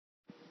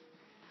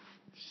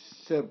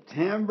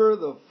September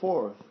the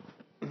 4th.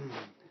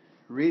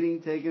 Reading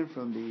taken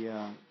from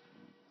the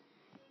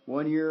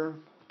 1-year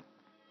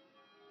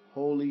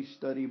Holy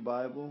Study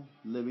Bible,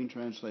 Living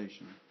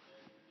Translation.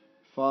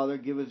 Father,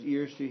 give us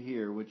ears to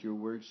hear what your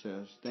word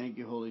says. Thank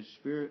you, Holy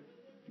Spirit,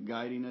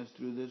 guiding us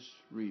through this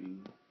reading.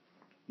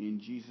 In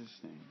Jesus'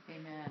 name.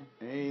 Amen.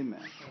 Amen.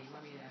 Okay, you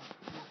want me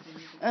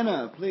to...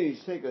 Anna,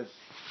 please take us.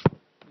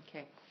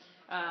 Okay.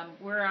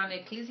 We're on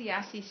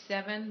Ecclesiastes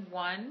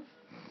 7:1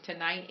 to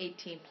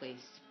 9:18,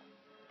 please.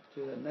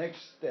 To the next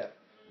step.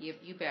 You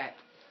bet.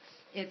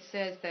 It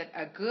says that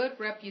a good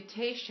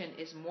reputation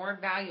is more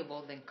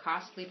valuable than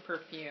costly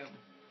perfume.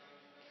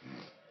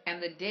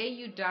 And the day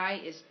you die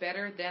is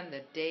better than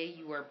the day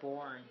you were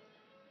born.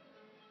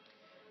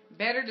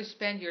 Better to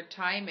spend your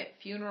time at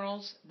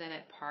funerals than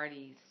at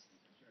parties.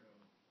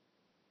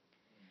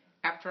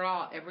 After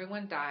all,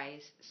 everyone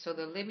dies, so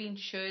the living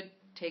should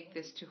take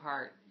this to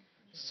heart.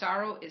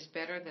 Sorrow is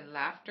better than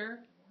laughter,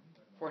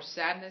 for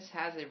sadness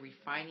has a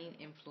refining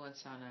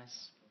influence on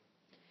us.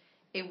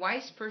 A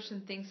wise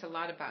person thinks a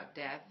lot about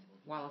death,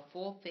 while a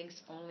fool thinks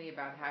only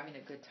about having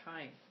a good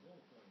time.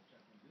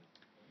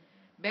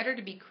 Better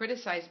to be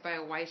criticized by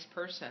a wise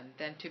person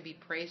than to be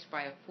praised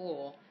by a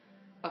fool.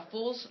 A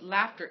fool's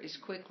laughter is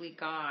quickly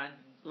gone,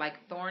 like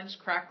thorns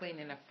crackling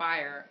in a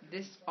fire.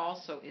 This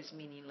also is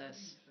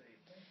meaningless.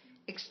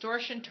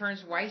 Extortion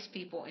turns wise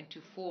people into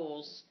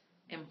fools,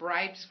 and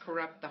bribes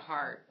corrupt the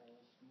heart.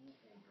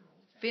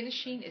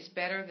 Finishing is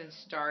better than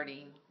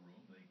starting.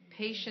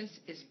 Patience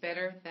is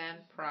better than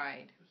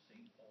pride.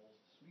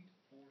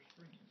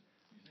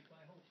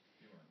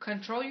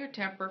 Control your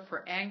temper,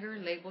 for anger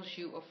labels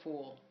you a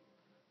fool.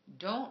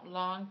 Don't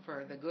long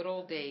for the good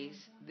old days.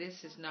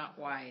 This is not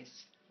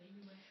wise.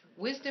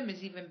 Wisdom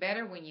is even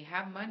better when you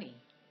have money.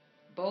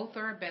 Both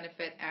are a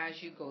benefit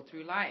as you go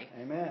through life.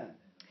 Amen.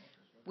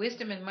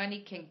 Wisdom and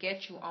money can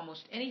get you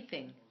almost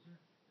anything,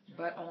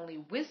 but only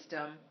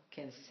wisdom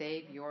can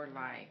save your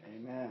life.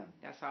 Amen.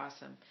 That's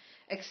awesome.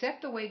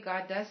 Accept the way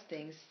God does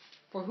things,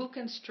 for who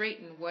can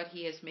straighten what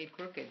he has made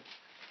crooked?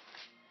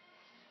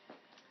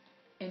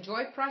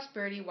 Enjoy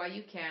prosperity while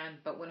you can,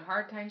 but when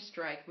hard times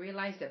strike,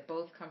 realize that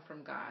both come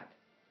from God.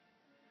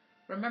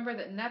 Remember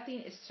that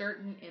nothing is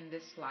certain in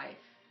this life.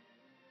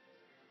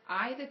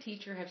 I, the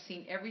teacher, have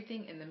seen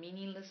everything in the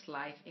meaningless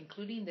life,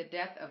 including the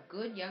death of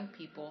good young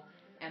people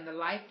and the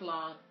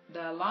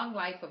long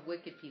life of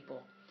wicked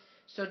people.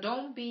 So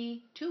don't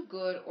be too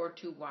good or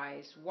too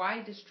wise.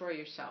 Why destroy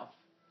yourself?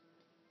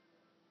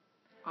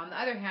 On the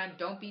other hand,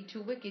 don't be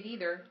too wicked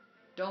either.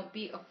 Don't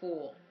be a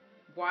fool.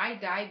 Why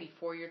die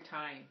before your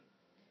time?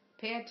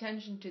 Pay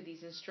attention to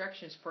these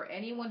instructions, for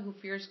anyone who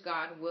fears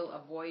God will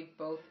avoid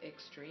both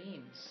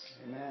extremes.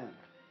 Amen.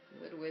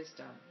 Good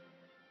wisdom.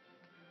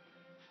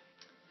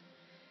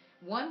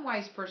 One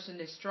wise person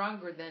is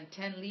stronger than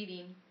 10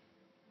 leading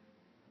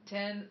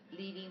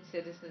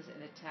citizens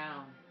in a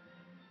town.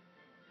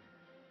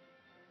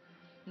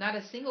 Not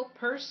a single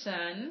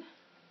person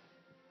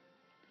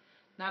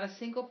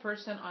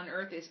on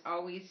earth is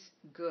always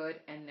good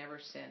and never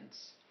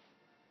sins.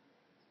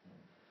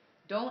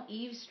 Don't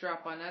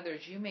eavesdrop on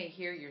others. You may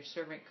hear your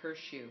servant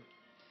curse you,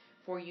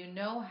 for you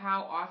know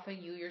how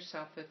often you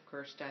yourself have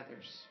cursed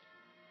others.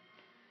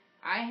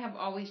 I have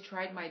always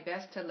tried my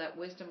best to let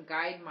wisdom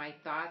guide my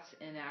thoughts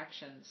and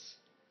actions.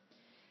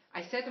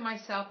 I said to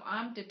myself,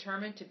 I'm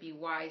determined to be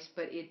wise,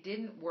 but it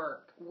didn't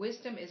work.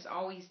 Wisdom is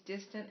always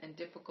distant and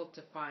difficult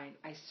to find.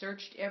 I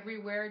searched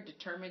everywhere,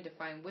 determined to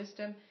find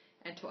wisdom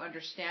and to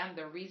understand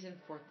the reason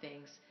for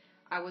things.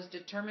 I was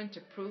determined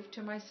to prove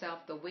to myself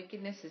the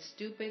wickedness is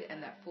stupid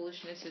and that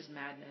foolishness is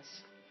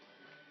madness.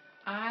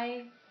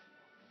 I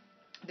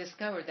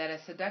discovered that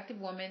a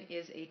seductive woman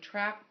is a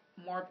trap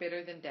more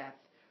bitter than death.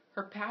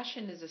 Her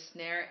passion is a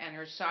snare, and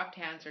her soft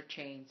hands are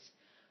chains.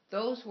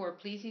 Those who are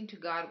pleasing to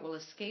God will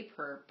escape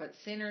her, but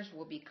sinners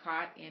will be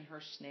caught in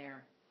her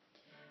snare.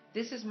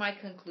 This is my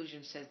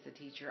conclusion, says the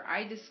teacher.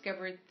 I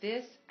discovered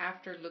this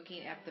after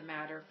looking at the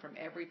matter from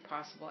every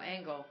possible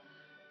angle.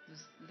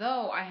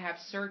 Though I have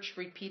searched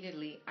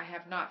repeatedly, I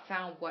have not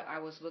found what I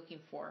was looking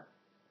for.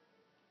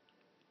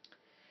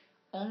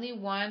 Only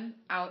 1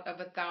 out of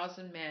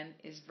 1,000 men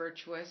is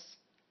virtuous,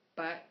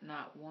 but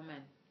not one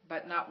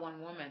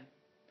woman.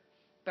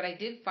 But I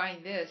did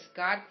find this: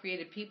 God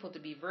created people to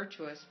be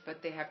virtuous,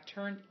 but they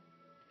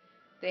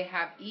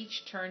have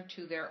each turned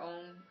to their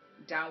own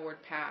downward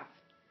path.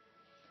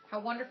 How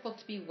wonderful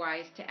to be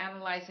wise, to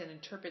analyze and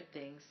interpret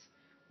things.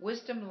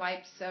 Wisdom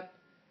lights up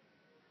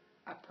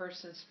a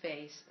person's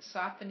face,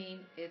 softening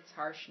its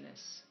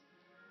harshness.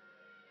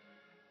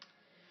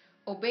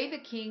 Obey the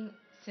king,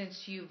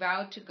 since you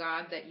vowed to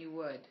God that you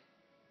would.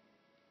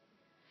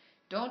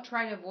 Don't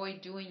try to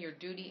avoid doing your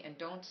duty, and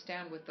don't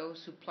stand with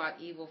those who plot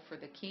evil, for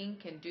the king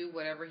can do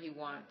whatever he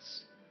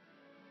wants.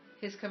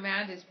 His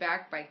command is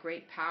backed by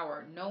great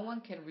power. No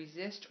one can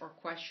resist or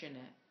question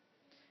it.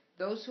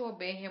 Those who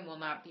obey him will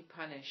not be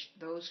punished.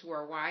 Those who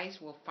are wise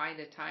will find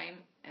a time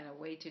and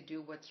a way to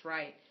do what's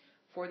right.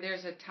 For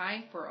there's a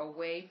time for a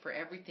way for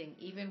everything,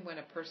 even when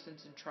a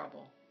person's in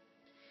trouble.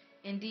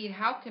 Indeed,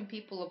 how can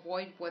people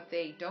avoid what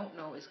they don't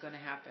know is going to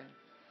happen?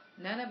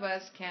 None of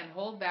us can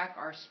hold back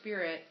our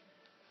spirit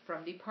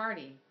from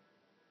departing.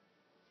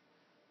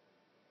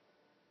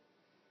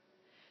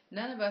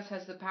 None of us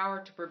has the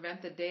power to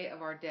prevent the day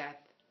of our death.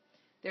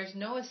 There's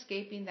no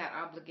escaping that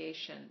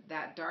obligation,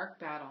 that dark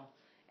battle,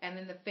 and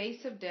in the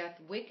face of death,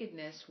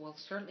 wickedness will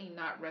certainly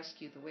not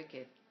rescue the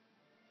wicked.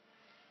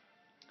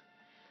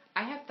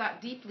 I have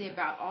thought deeply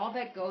about all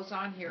that goes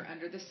on here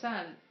under the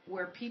sun,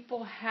 where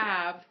people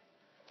have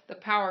the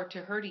power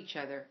to hurt each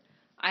other.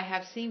 I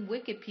have seen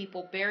wicked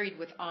people buried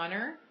with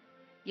honor,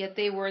 yet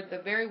they were the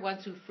very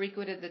ones who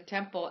frequented the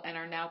temple and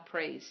are now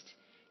praised,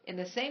 in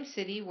the same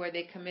city where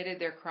they committed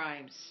their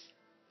crimes.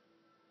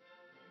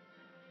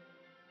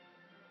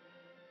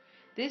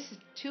 This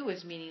too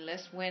is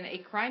meaningless. When a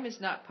crime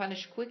is not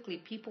punished quickly,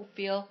 people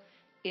feel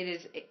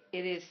it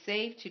is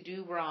safe to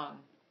do wrong.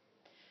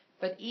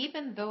 But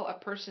even though a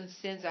person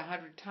sins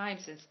 100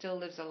 times and still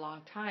lives a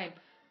long time,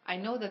 I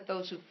know that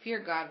those who fear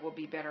God will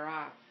be better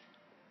off.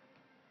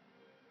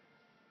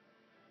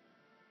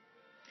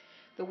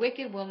 The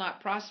wicked will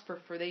not prosper,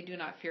 for they do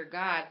not fear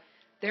God.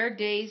 Their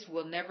days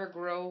will never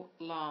grow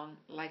long,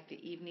 like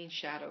the evening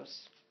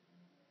shadows.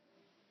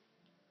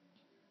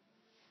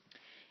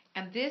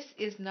 And this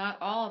is not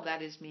all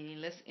that is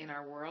meaningless in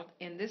our world.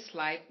 In this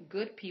life,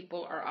 good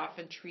people are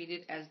often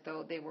treated as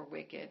though they were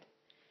wicked,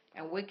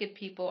 and wicked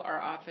people are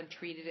often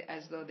treated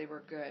as though they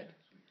were good.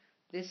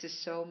 This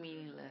is so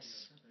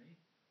meaningless.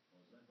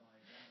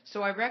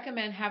 So I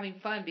recommend having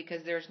fun,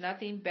 because there's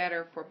nothing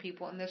better for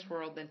people in this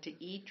world than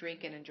to eat,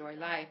 drink, and enjoy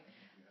life.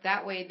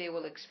 That way they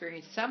will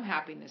experience some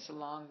happiness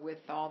along with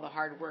all the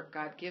hard work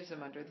God gives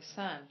them under the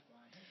sun.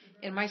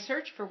 In my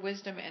search for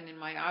wisdom and in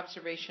my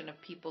observation of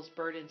people's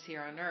burdens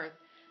here on earth,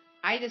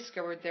 I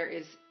discovered there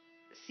is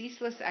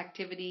ceaseless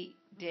activity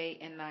day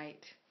and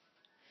night.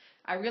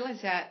 I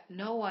realize that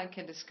no one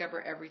can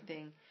discover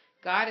everything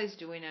God is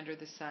doing under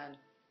the sun.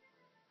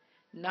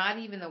 Not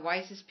even the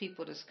wisest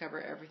people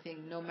discover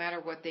everything, no matter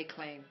what they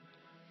claim.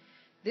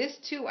 This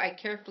too I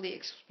carefully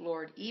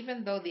explored.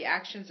 Even though the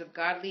actions of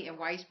godly and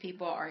wise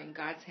people are in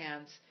God's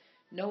hands,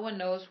 no one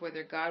knows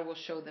whether God will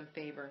show them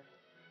favor.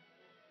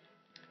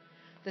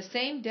 The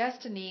same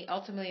destiny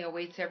ultimately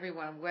awaits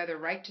everyone, whether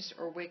righteous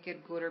or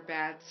wicked, good or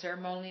bad,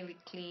 ceremonially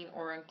clean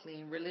or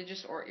unclean,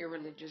 religious or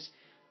irreligious.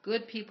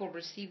 Good people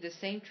receive the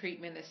same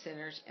treatment as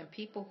sinners, and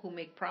people who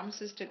make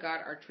promises to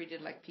God are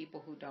treated like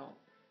people who don't.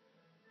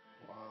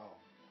 Wow.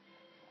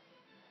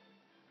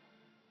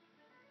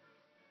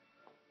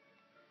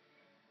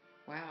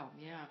 Wow,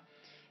 yeah.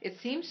 It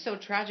seems so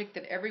tragic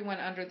that everyone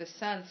under the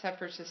sun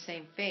suffers the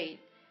same fate.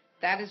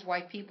 That is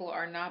why people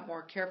are not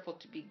more careful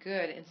to be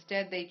good.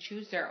 Instead, they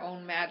choose their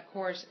own mad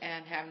course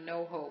and have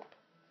no hope.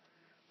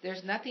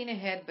 There's nothing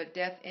ahead but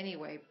death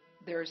anyway.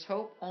 There is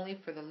hope only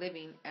for the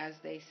living, as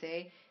they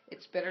say.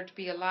 It's better to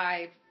be a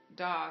live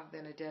dog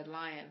than a dead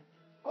lion.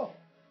 Oh.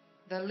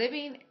 The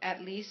living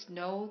at least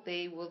know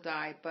they will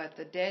die, but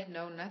the dead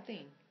know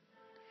nothing.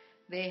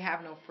 They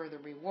have no further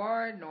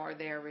reward, nor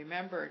they are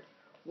remembered.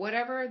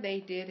 Whatever they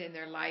did in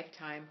their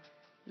lifetime,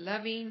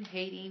 loving,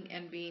 hating,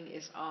 envying,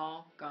 is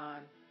all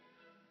gone.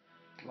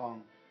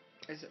 Long.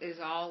 Is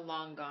all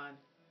long gone.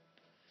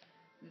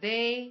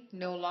 They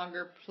no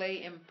longer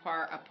play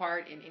a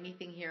part in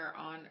anything here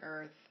on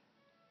earth.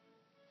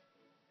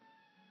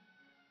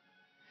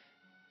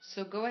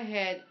 So go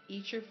ahead,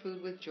 eat your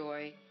food with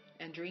joy,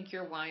 and drink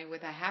your wine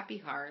with a happy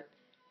heart.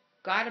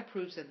 God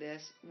approves of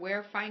this.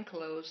 Wear fine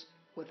clothes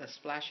with a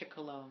splash of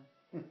cologne.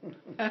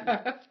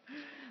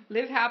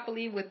 Live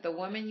happily with the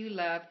woman you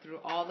love through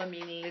all the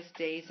meaningless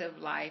days of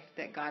life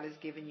that God has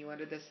given you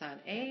under the sun.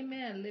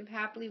 Amen. Live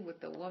happily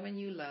with the woman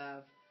you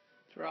love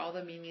through all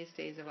the meaningless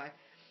days of life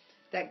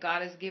that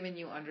God has given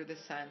you under the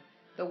sun.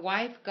 The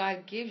wife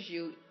God gives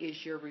you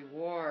is your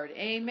reward.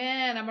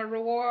 Amen. I'm a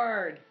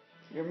reward.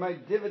 You're my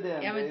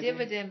dividend. I'm baby. a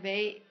dividend,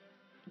 babe.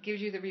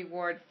 Gives you the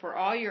reward for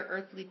all your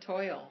earthly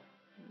toil.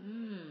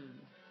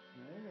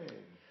 Hey.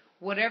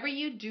 Whatever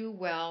you do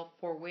well,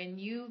 for when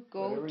you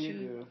go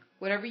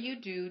whatever you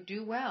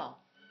do well.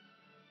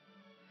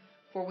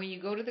 For when you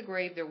go to the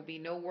grave, there will be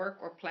no work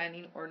or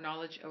planning or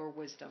knowledge or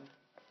wisdom.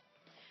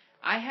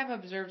 I have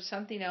observed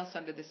something else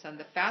under the sun.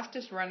 The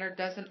fastest runner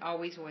doesn't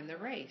always win the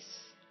race.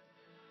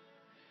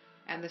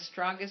 And the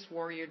strongest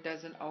warrior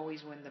doesn't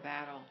always win the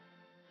battle.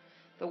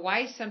 The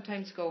wise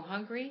sometimes go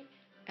hungry,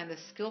 and the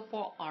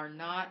skillful are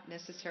not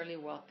necessarily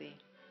wealthy.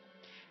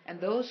 And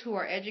those who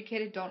are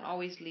educated don't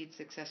always lead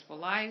successful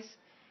lives.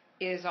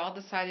 It is all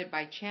decided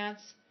by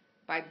chance,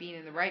 by being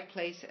in the right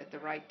place at the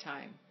right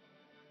time.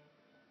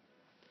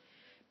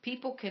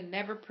 People can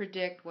never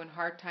predict when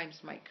hard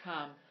times might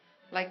come.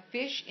 Like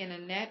fish in a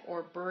net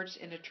or birds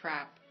in a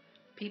trap,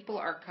 people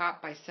are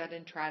caught by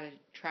sudden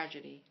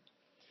tragedy.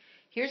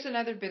 Here's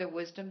another bit of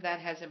wisdom that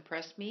has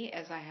impressed me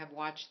as I have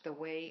watched the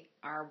way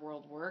our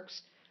world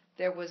works.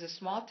 There was a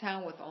small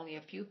town with only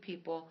a few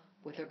people.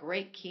 With a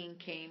great king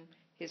came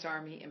his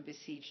army and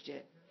besieged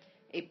it.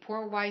 A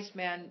poor wise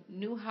man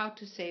knew how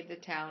to save the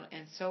town,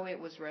 and so it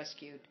was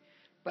rescued.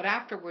 But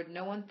afterward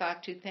no one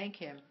thought to thank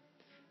him.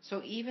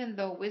 So even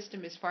though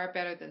wisdom is far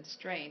better than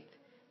strength,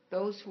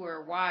 those who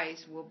are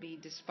wise will be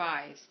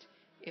despised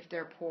if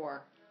they're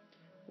poor.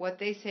 What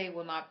they say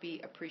will not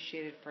be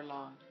appreciated for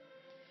long.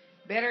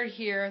 Better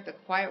hear the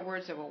quiet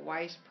words of a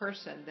wise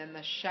person than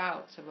the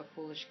shouts of a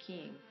foolish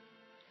king.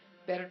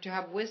 Better to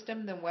have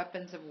wisdom than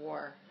weapons of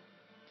war.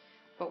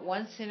 But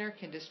one sinner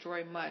can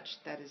destroy much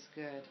that is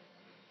good.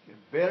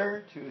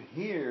 Better to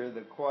hear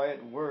the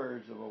quiet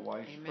words of a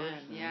wise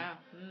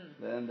person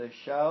than the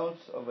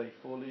shouts of a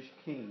foolish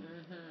king.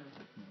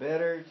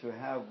 Better to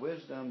have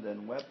wisdom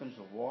than weapons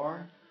of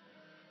war,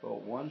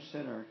 but one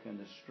sinner can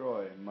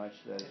destroy much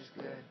that is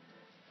good.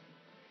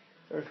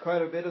 There's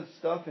quite a bit of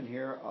stuff in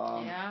here.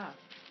 I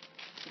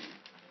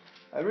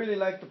really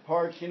like the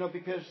parts,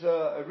 because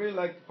I really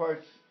like the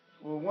parts.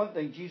 Well, one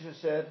thing Jesus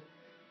said,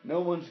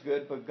 no one's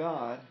good but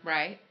God.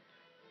 Right.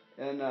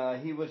 And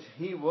he was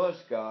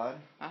God.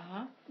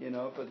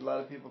 But a lot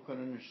of people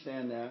couldn't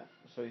understand that.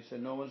 So he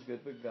said, no one's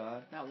good but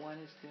God. Not one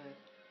is good.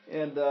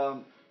 And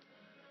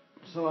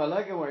so I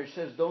like it where he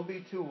says, don't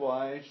be too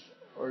wise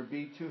or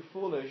be too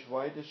foolish.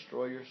 Why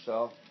destroy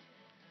yourself?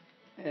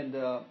 And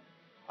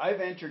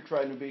I've entered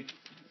trying to be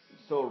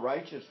so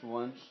righteous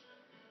once.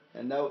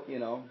 And now,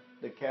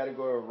 the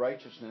category of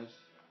righteousness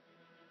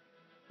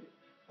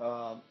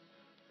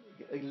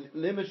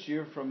limits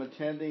you from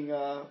attending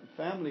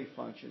family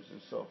functions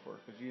and so forth,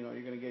 because you're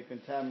going to get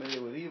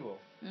contaminated with evil,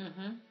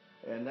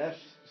 and that's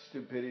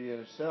stupidity in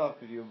itself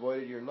because you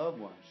avoided your loved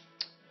ones.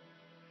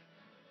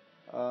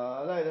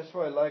 That's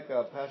why I like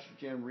Pastor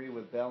Jim Reed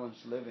with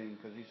Balanced Living,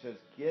 because he says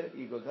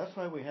he goes, that's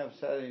why we have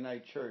Saturday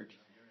night church,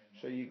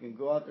 so you can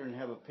go out there and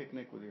have a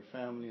picnic with your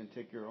family and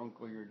take your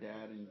uncle, your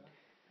dad,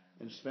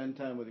 and spend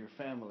time with your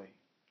family.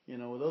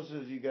 With those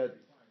of you got.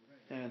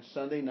 And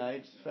Sunday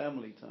nights,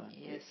 family time.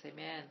 Yes,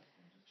 amen.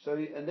 So,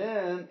 and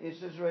then it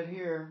says right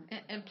here.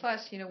 And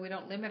plus, we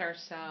don't limit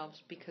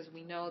ourselves because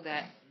we know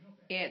that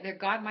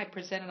God might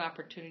present an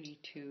opportunity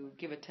to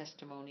give a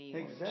testimony.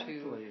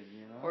 Exactly.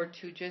 Or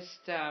to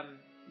just,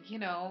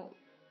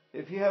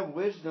 If you have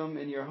wisdom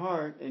in your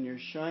heart and you're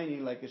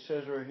shining, like it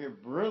says right here,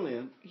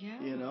 brilliant.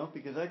 Yeah.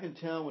 Because I can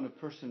tell when a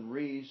person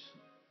reads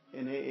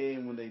in AA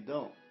and when they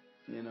don't.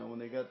 When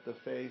they got the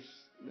face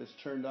that's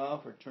turned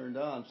off or turned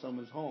on,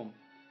 someone's home.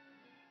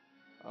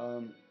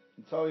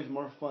 It's always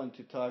more fun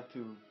to talk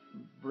to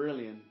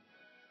brilliant,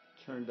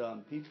 turned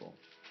on people.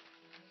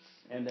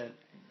 And that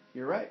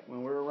you're right.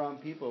 When we're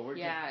around people, we're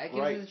just it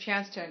gives us a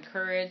chance to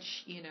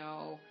encourage.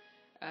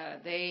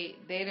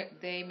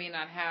 They may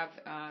not have.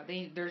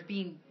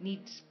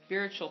 Need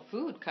spiritual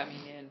food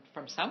coming in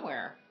from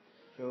somewhere.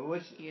 So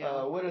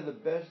what are the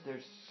best?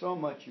 There's so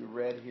much you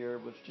read here.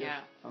 It was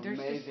just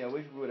amazing. I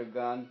wish we would have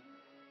gone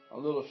a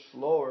little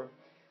slower.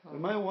 We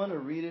might want to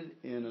read it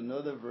in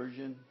another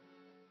version.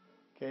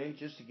 Okay,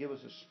 just to give us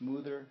a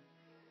smoother,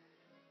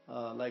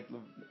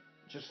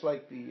 just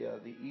like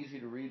the easy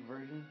to read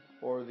version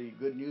or the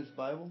Good News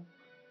Bible.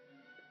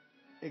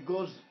 It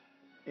goes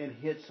and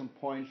hits some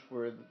points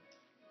where.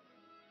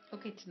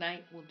 Okay,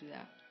 tonight we'll do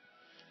that.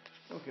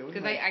 Okay,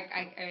 because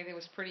it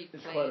was pretty.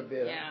 It's quite a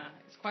bit.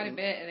 It's quite a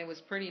bit, and it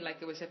was pretty.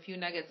 There was a few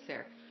nuggets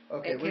there.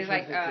 Okay, which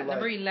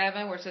number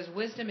 11, where it says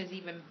wisdom is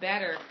even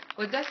better.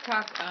 Well, it does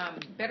talk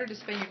better to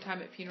spend your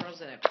time at funerals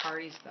than at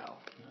parties, though.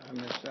 I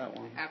missed that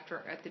one.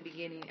 At the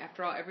beginning,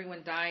 after all,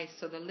 everyone dies,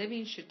 so the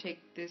living should take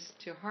this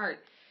to heart.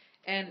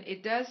 And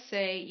it does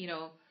say,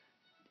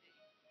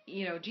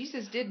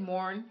 Jesus did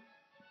mourn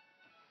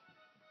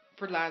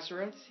for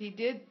Lazarus. He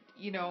did,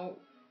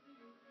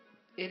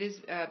 it is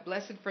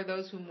blessed for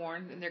those who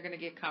mourn, and they're going to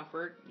get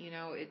comfort.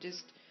 It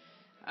just.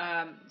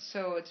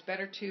 So it's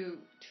better to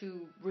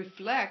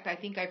reflect. I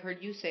think I've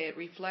heard you say it.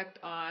 Reflect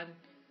on,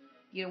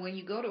 when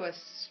you go to a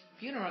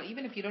funeral,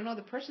 even if you don't know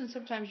the person,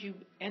 sometimes you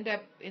end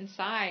up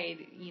inside.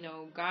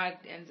 God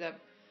ends up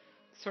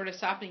sort of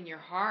softening your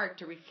heart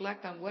to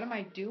reflect on what am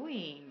I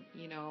doing.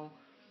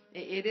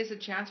 It is a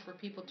chance for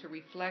people to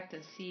reflect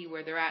and see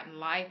where they're at in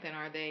life, and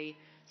are they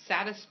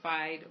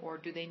satisfied or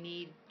do they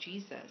need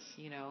Jesus?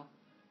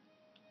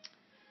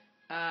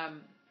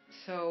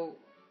 So.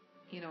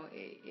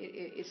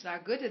 It's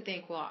not good to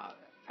think, well,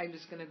 I'm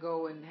just going to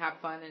go and have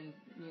fun and,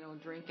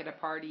 drink at a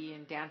party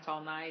and dance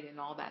all night and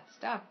all that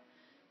stuff.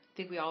 I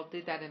think we all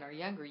did that in our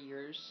younger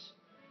years.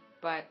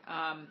 But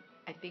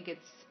I think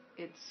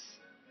it's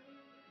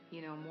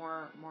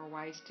more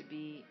wise to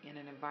be in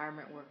an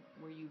environment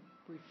where you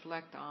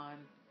reflect on,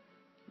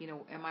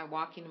 am I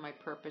walking in my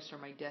purpose or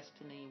my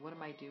destiny? What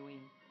am I doing?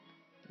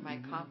 Am I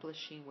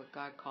accomplishing what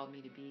God called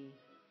me to be?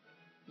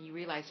 You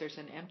realize there's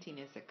an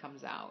emptiness that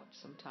comes out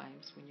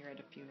sometimes when you're at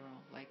a funeral,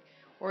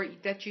 or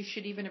that you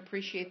should even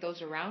appreciate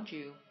those around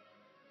you,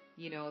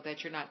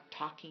 that you're not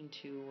talking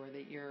to or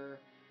that you're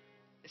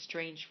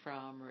estranged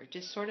from, or it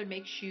just sort of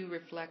makes you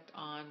reflect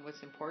on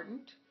what's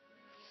important.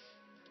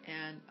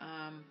 And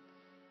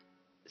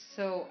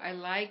so I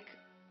like,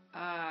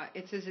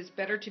 it says it's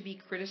better to be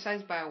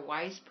criticized by a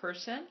wise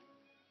person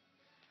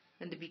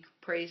than to be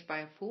praised by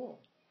a fool.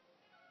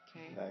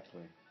 Okay.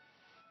 Exactly.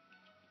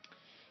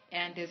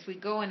 And as we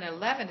go in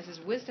 11, it says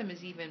wisdom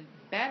is even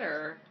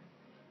better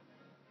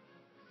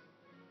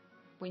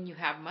when you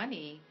have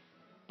money,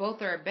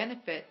 both are a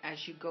benefit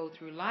as you go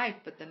through life.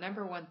 But the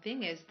number one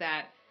thing is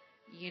that,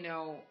 you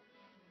know,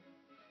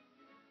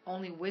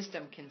 only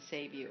wisdom can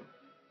save you.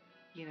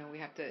 You know, we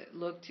have to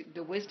look to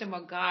the wisdom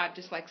of God,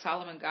 just like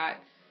Solomon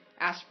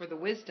asked for the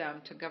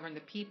wisdom to govern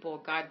the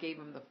people. God gave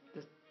him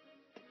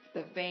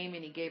the fame,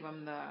 and he gave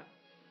him the,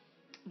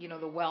 you know,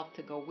 the wealth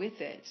to go with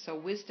it. So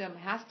wisdom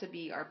has to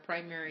be our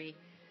primary,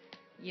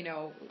 you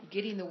know,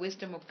 getting the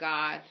wisdom of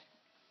God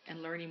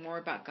and learning more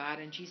about God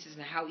and Jesus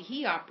and how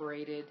he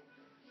operated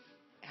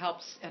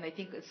helps. And I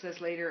think it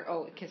says later,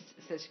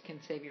 can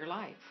save your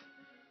life.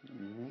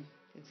 Mm-hmm.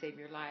 Can save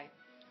your life.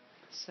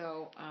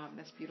 So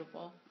that's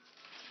beautiful.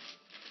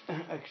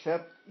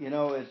 Except, you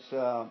know, it's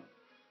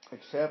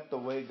accept the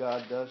way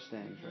God does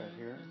things right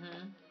here.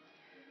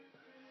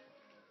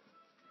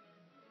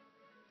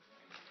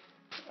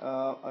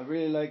 I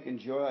really like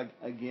enjoy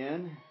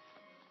again.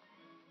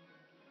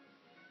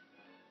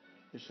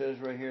 It says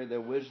right here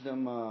that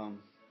wisdom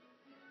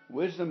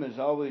is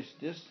always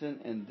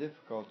distant and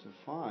difficult to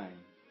find.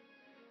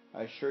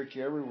 I search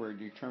everywhere,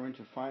 determined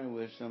to find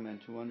wisdom and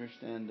to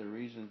understand the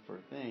reason for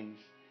things.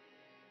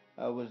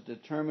 I was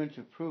determined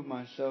to prove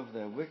myself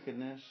that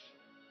wickedness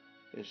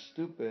is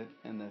stupid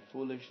and that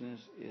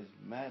foolishness is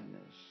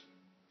madness.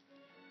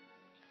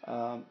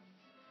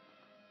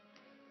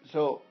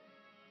 So,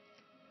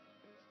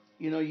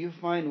 you know, you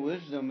find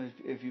wisdom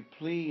if you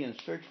plead and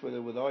search for it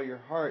with all your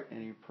heart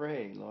and you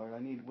pray, Lord, I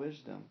need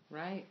wisdom.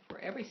 Right, for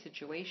every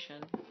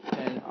situation.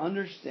 And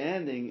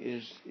understanding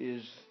is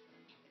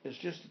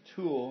just a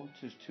tool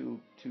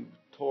to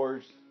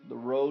towards the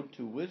road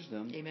to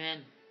wisdom. Amen.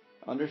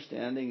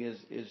 Understanding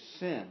is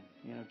sin.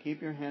 You know,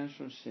 keep your hands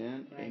from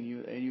sin, right. and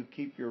you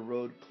keep your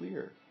road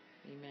clear.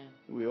 Amen.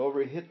 We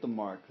already hit the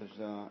mark because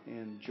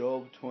in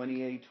Job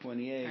 28:28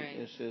 right.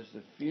 it says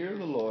the fear of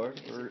the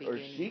Lord or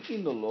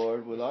seeking the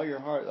Lord with all your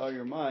heart, all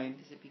your mind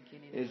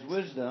is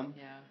wisdom.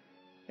 Yeah.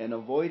 And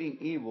avoiding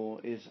evil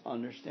is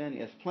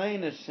understanding. As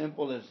plain as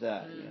simple as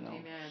that. You know,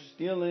 Amen.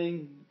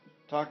 Stealing,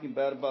 talking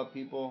bad about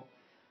people,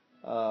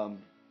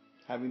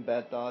 having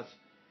bad thoughts.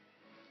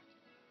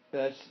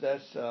 That's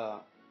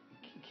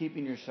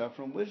keeping yourself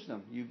from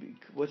wisdom.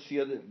 What's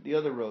the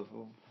other road?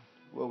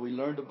 Well, we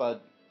learned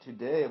about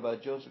today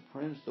about Joseph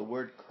Prince. The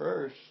word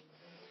curse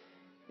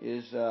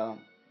is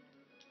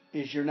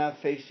you're not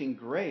facing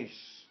grace.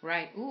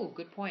 Right. Ooh,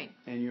 good point.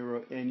 And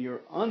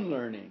you're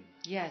unlearning.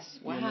 Yes.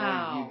 Wow. You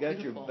know, you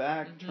got beautiful. your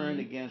back turned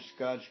against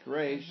God's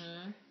grace,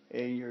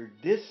 and you're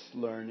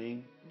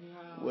dislearning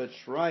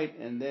what's right,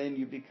 and then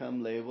you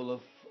become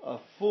labeled a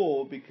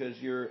fool because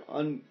you're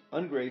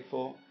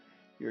ungrateful,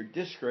 you're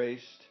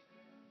disgraced,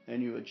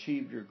 and you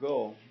achieved your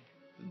goal.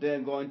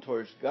 Then going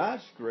towards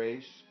God's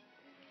grace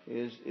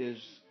is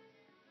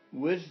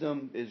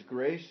wisdom. Is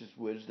grace is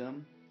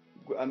wisdom.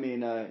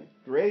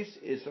 Grace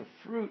is a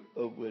fruit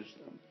of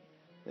wisdom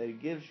that He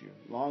gives you,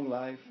 long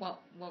life. Well,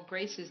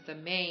 grace is the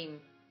main.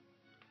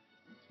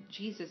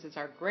 Jesus is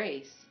our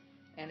grace,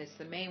 and it's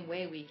the main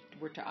way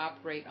we're to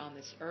operate on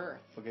this earth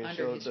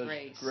under His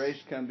grace.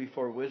 Grace come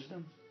before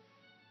wisdom?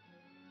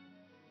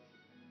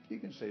 You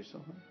can say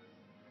so,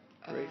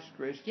 huh?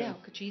 Grace. Yeah,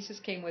 because Jesus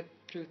came with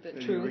truth.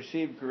 You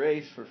receive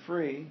grace for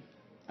free,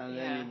 and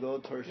then you go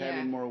towards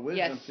having more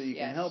wisdom so you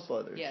can help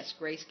others. Yes,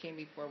 grace came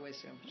before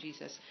wisdom.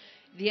 Jesus.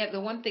 The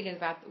one thing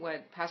about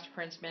what Pastor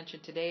Prince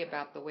mentioned today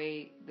about the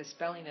way the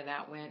spelling of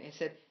that went, it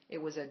said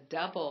it was a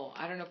double.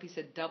 I don't know if he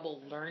said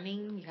double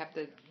learning. You have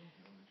to,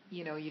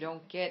 you know, you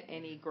don't get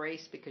any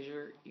grace because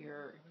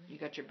you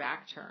got your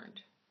back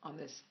turned on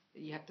this.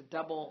 You have to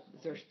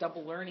there's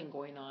double learning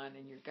going on,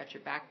 and you've got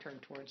your back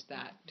turned towards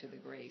that, to the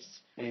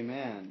grace.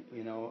 Amen.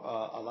 You know,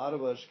 a lot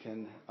of us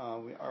can,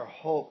 our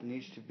hope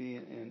needs to be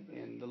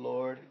in the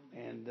Lord,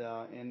 and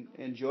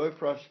enjoy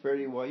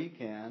prosperity while you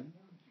can.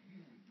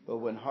 But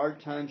when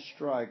hard times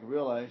strike,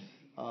 realize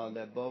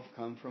that both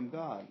come from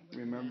God.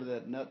 Remember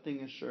that nothing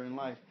is certain in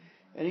life.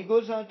 And he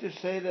goes on to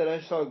say that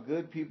I saw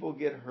good people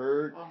get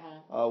hurt,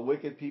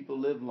 wicked people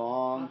live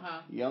long,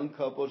 young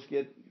couples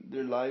get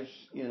their lives,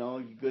 you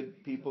know,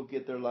 good people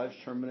get their lives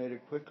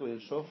terminated quickly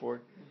and so forth.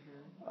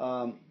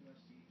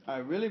 I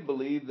really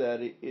believe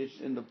that it's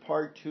in the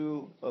part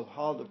two of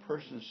how the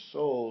person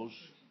sows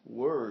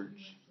words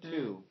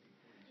too.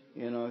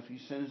 You know, if he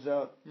sends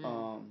out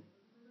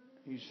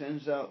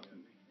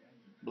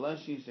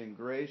blessings and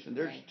grace, and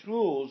there's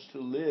tools to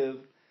live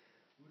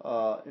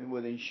and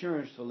with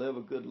insurance to live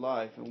a good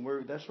life, and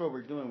that's what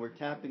we're doing. We're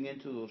tapping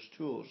into those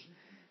tools,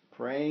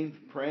 praying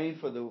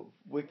for the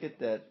wicked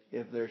that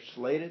if they're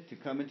slated to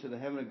come into the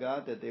heaven of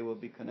God, that they will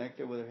be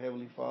connected with their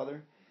Heavenly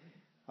Father.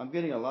 I'm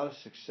getting a lot of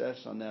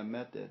success on that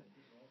method.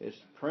 It's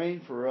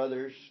praying for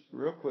others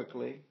real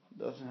quickly.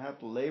 Doesn't have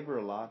to labor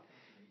a lot.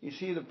 You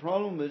see, the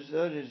problem is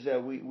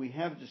that we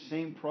have the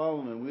same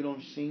problem, and we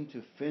don't seem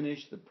to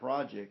finish the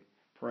project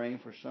praying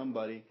for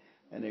somebody,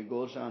 and it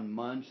goes on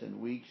months and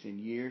weeks and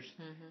years,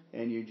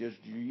 and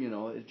you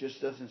know, it just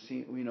doesn't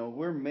seem, you know,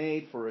 we're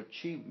made for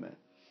achievement.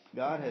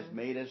 God has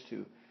made us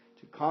to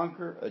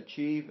conquer,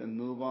 achieve, and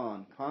move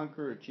on.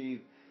 Conquer,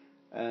 achieve,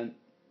 and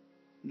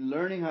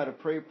learning how to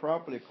pray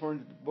properly,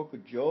 according to the book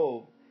of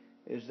Job,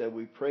 is that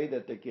we pray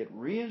that they get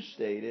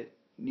reinstated.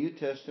 New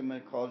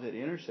Testament calls it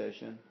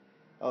intercession.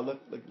 Oh,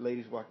 look,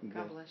 ladies walking good.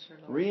 God bless her,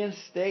 Lord.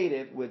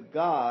 Reinstated with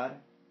God,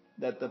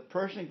 that the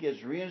person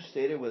gets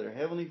reinstated with their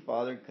Heavenly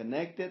Father,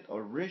 connected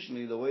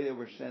originally the way they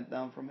were sent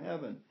down from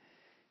heaven.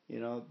 You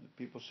know,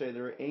 people say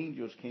there are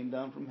angels came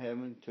down from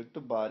heaven, took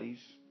the bodies.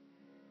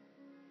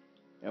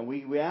 And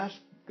we ask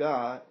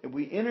God, if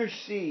we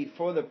intercede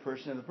for the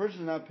person, if the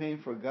person is not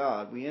paying for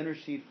God, we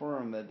intercede for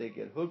them that they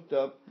get hooked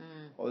up,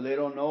 or they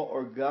don't know,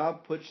 or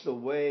God puts the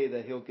way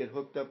that he'll get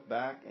hooked up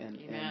back.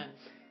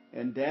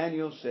 And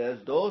Daniel says,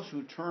 those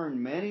who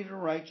turn many to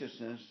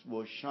righteousness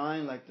will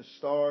shine like the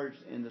stars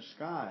in the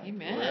sky.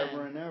 Amen.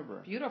 Forever and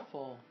ever.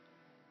 Beautiful.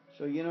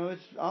 So, you know,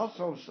 it's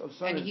also...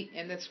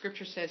 And the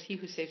scripture says, he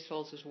who saves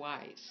souls is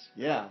wise.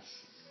 Yes.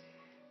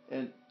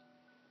 And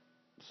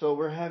so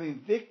we're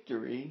having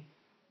victory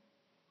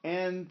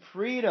and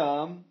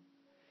freedom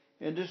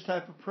in this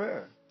type of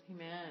prayer.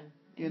 Amen.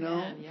 You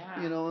know,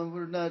 yeah. you know, and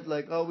we're not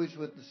like always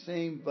with the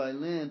same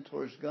violin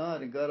towards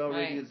God, and God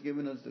already has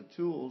given us the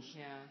tools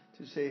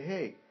to say,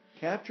 hey,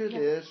 capture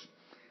this,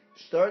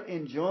 start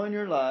enjoying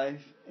your life,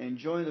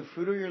 enjoying the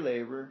fruit of your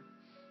labor,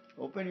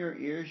 open your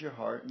ears, your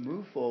heart,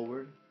 move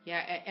forward. Yeah,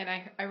 and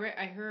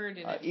I heard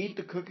eat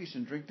the cookies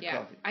and drink the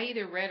coffee. I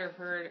either read or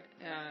heard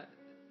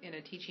in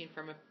a teaching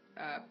from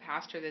a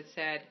pastor that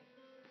said,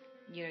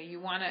 you know, you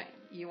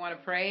wanna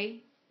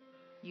pray,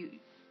 I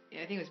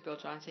think it was Bill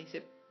Johnson. He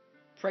said,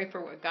 pray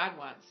for what God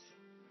wants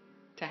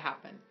to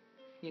happen.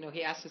 You know,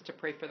 he asked us to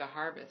pray for the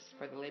harvest,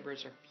 for the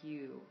laborers are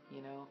few,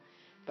 you know.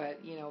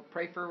 But, you know,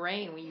 pray for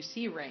rain when you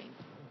see rain.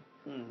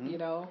 Mm-hmm. You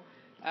know,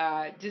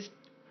 just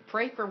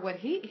pray for what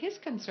his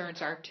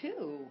concerns are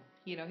too.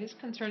 You know, his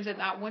concerns that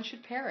not one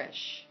should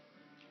perish.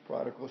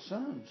 Prodigal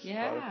sons.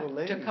 Yeah, prodigal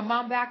ladies. To come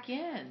on back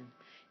in.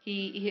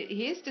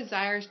 His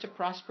desire is to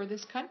prosper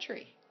this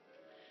country.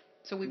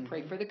 So we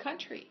pray for the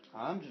country.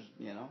 I'm just,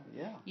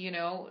 You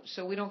know,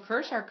 so we don't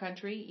curse our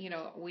country. You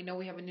know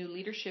we have a new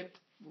leadership.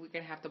 We're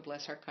going to have to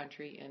bless our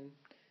country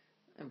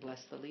and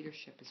bless the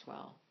leadership as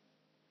well.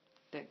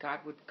 That God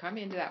would come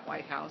into that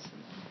White House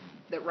and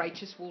that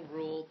righteous will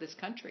rule this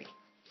country.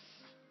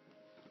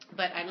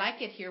 But I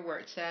like it here where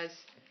it says,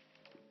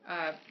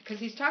 because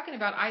he's talking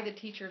about, I, the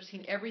teacher, have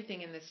seen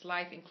everything in this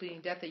life,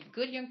 including death of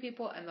good young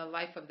people and the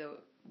life of the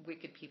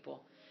wicked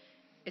people.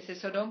 It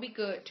says, so don't be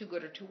too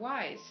good or too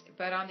wise.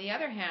 But on the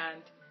other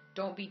hand,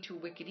 don't be too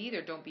wicked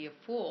either. Don't be a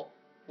fool.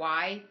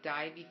 Why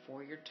die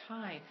before your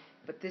time?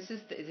 But this is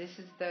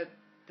the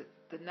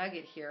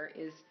nugget here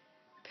is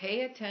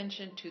pay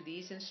attention to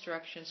these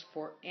instructions,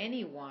 for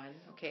anyone,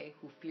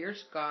 who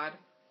fears God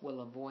will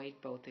avoid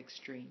both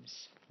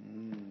extremes.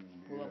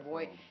 Will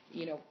avoid,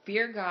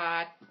 fear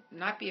God,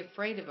 not be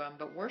afraid of Him,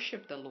 but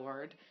worship the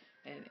Lord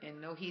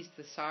and know He's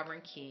the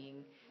sovereign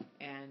King,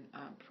 and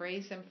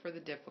praise Him for the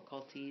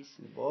difficulties.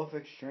 Both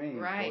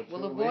extremes. Right.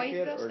 We'll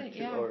avoid those things.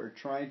 Or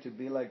trying to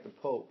be like the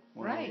Pope.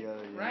 One or the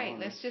other, right.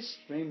 Let's just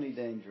extremely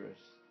dangerous.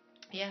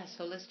 Yeah.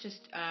 So let's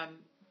just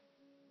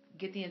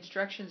get the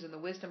instructions and the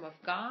wisdom of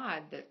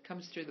God that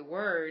comes through the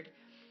Word,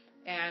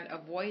 and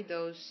avoid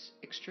those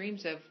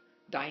extremes of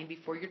dying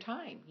before your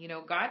time.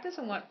 God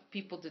doesn't want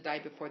people to die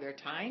before their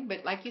time,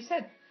 but like you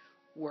said,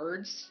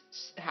 words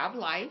have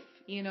life.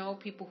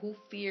 People who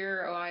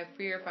fear, I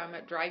fear if I'm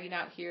driving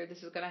out here,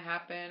 this is going to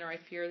happen, or I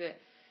fear that,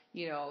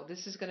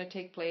 this is going to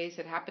take place.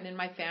 It happened in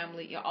my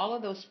family. All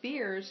of those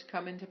fears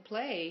come into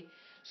play.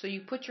 So you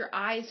put your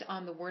eyes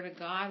on the Word of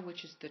God,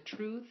 which is the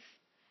truth,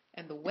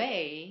 and the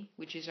way,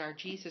 which is our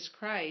Jesus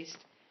Christ,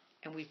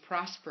 and we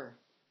prosper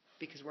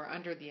because we're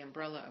under the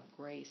umbrella of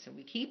grace, and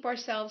we keep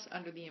ourselves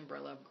under the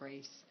umbrella of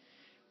grace,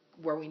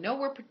 where we know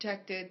we're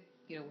protected.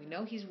 We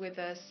know He's with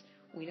us.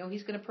 We know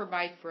He's going to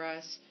provide for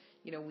us.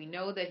 We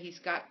know that He's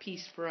got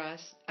peace for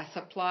us, a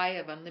supply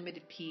of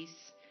unlimited peace,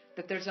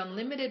 that there's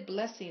unlimited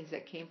blessings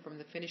that came from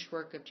the finished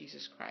work of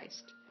Jesus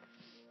Christ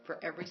for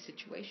every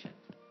situation.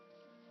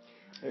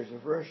 There's a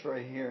verse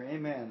right here,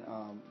 amen,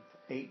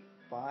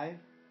 8:5.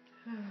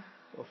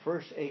 Well,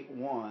 first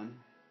 8:1,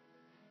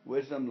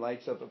 wisdom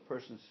lights up a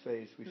person's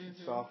face, which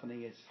is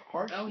softening its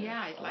harshness. Oh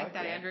yeah, I like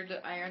that.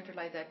 I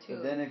underlined that too.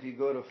 But then if you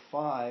go to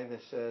 5,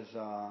 it says,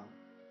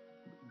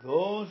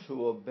 those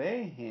who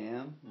obey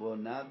Him will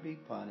not be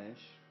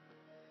punished.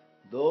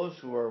 Those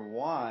who are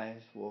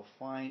wise will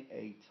find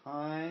a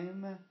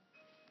time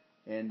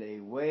and a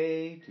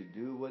way to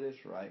do what is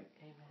right.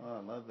 Amen. Oh, I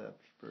love that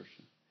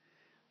expression.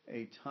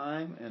 A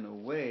time and a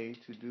way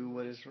to do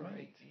what is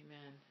right.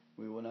 Amen.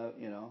 We will not,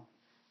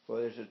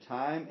 for there's a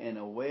time and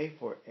a way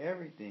for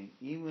everything,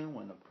 even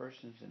when a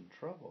person's in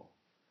trouble.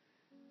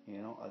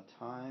 A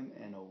time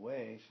and a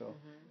way. So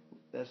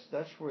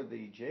that's where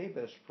the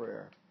Jabez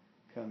prayer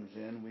comes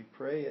in. We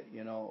pray it,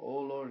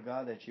 oh Lord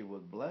God, that You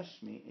would bless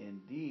me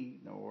indeed.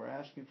 We're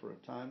asking for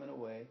a time and a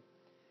way.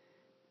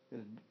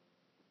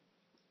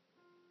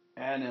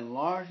 And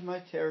enlarge my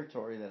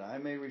territory that I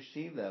may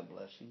receive that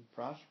blessing.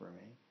 Prosper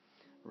me.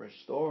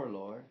 Restore,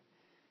 Lord.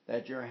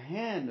 that your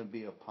hand will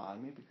be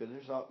upon me, because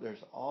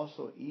there's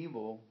also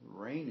evil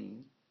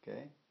reigning,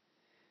 okay?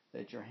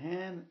 That your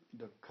hand,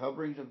 the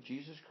coverings of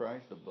Jesus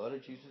Christ, the blood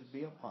of Jesus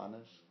be upon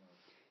us.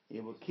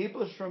 It will keep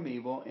us from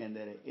evil, and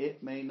that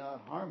it may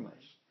not harm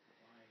us.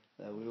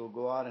 That we will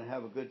go out and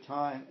have a good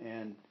time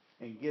and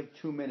give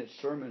 2-minute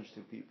sermons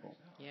to people.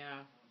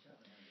 Yeah.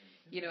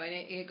 You know, and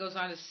it goes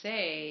on to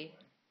say,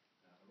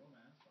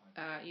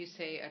 you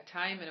say, a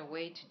time and a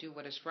way to do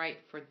what is right,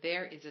 for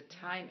there is a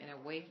time and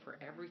a way for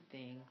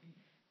everything,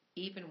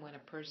 even when a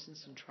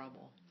person's in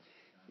trouble.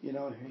 You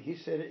know, he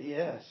said,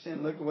 yes,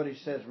 and look at what he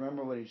says.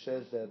 Remember what he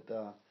says,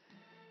 that,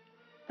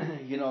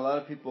 you know, a lot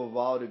of people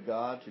vow to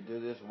God to do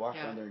this, walk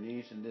on their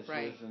knees and this,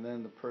 and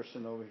then the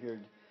person over here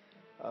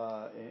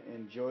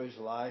enjoys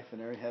life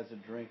and there has a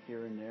drink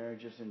here and there,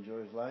 just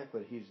enjoys life,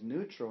 but he's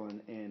neutral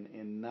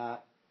in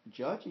not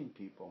judging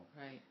people.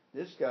 Right.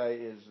 This guy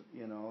is,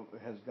 you know,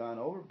 has gone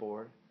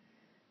overboard.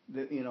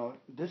 You know,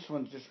 this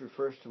one just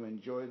refers to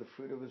enjoy the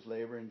fruit of his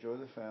labor, enjoy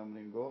the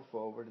family, and go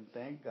forward and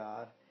thank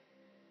God.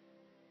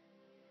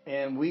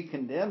 And we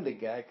condemn the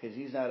guy because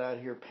he's not out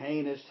here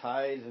paying his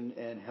tithes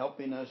and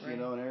helping us, you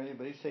know, and everything.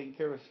 But he's taking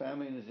care of his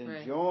family and is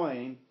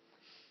enjoying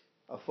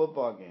a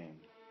football game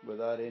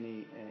without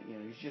any, you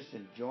know, he's just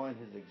enjoying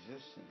his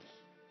existence.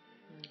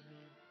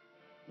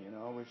 Mm-hmm. You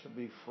know, we should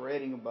be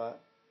fretting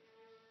about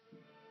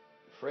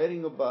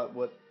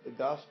what the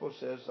gospel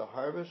says, the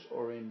harvest,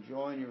 or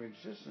enjoying your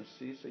existence.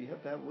 See, so you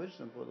have to have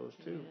wisdom for those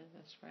two. Yeah,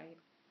 that's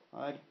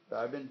right.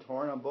 I've been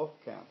torn on both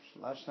counts.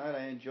 Last night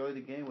I enjoyed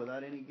the game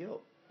without any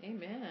guilt.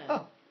 Amen.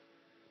 Oh,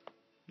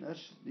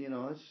 that's, you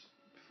know, it's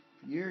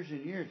years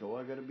and years. Oh,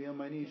 I got to be on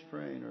my knees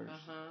praying. Or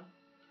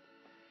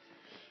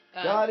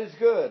God is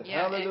good.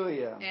 Yeah,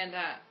 hallelujah. And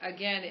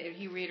again,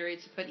 he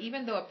reiterates, but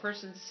even though a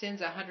person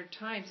sins 100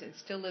 times and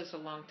still lives a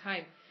long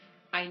time,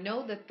 I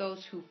know that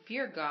those who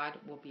fear God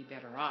will be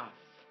better off.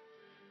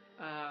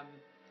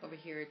 Over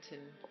here it's in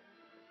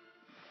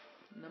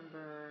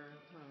number,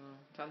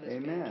 it's on this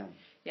Amen. page.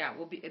 Yeah,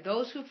 will be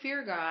those who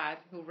fear God,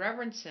 who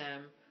reverence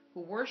Him,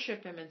 who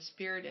worship Him in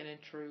spirit and in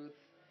truth.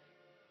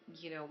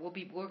 You know,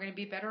 we're going to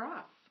be better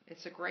off.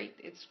 It's great.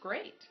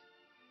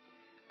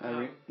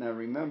 Now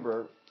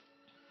remember,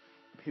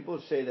 people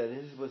say that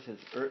this was his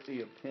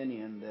earthly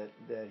opinion,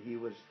 that he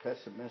was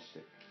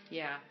pessimistic.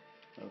 Yeah.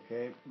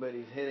 Okay, but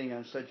he's hitting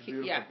on such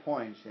beautiful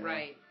points. You know?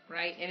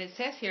 Right. And it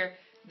says here,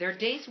 their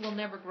days will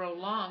never grow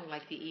long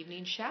like the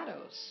evening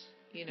shadows.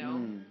 You know.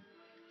 Mm.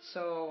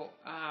 So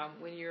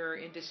when you're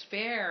in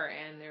despair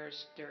and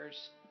there's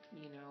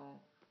you know,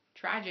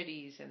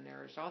 tragedies and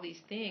there's all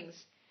these things,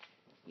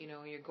 you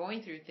know, you're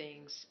going through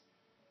things,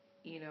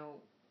 you know,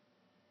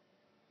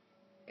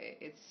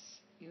 it's,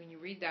 when you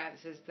read that, it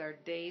says their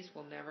days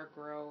will never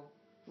grow.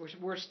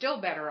 We're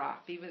still better off,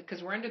 even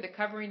because we're under the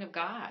covering of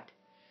God.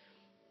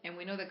 And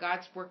we know that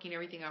God's working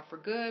everything out for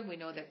good. We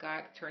know that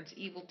God turns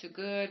evil to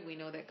good. We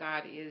know that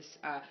God is,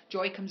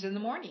 joy comes in the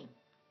morning.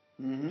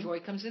 Mm-hmm. Joy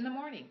comes in the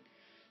morning.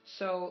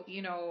 So,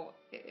 you know,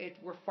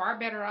 we're far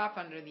better off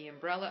under the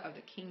umbrella of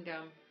the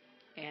kingdom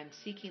and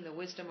seeking the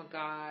wisdom of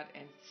God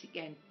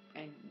and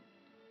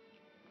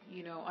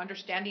you know,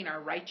 understanding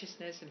our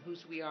righteousness and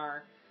whose we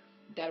are,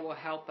 that will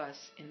help us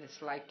in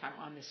this lifetime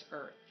on this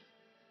earth,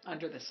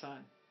 under the sun.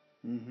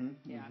 Mm-hmm.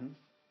 Yeah. Mm-hmm.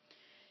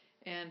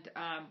 And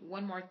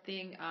one more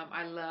thing,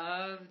 I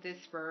love this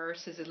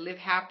verse. It says, live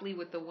happily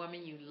with the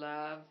woman you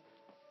love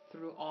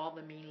through all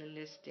the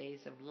meaningless days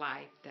of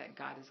life that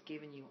God has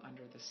given you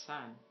under the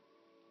sun.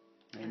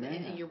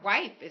 And your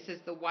wife, it says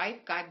the wife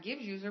God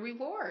gives you is a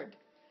reward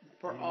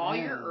for all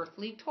your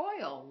earthly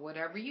toil.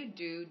 Whatever you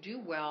do, do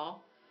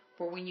well.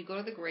 For when you go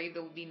to the grave,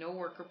 there will be no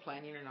work or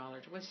planning or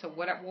knowledge. So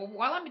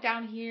while I'm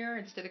down here,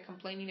 instead of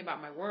complaining about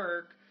my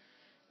work,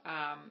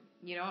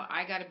 you know,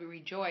 I got to be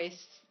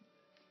rejoiced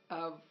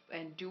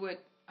and do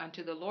it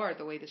unto the Lord,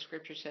 the way the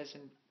Scripture says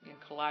in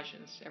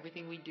Colossians.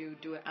 Everything we do,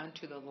 do it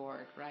unto the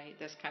Lord, right?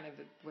 That's kind of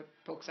what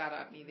pokes out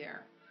at me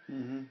there.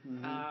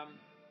 Mm-hmm, mm-hmm.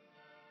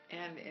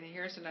 And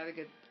here's another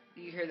good.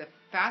 You hear the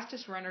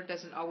fastest runner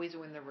doesn't always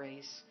win the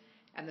race,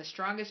 and the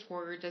strongest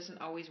warrior doesn't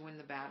always win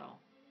the battle.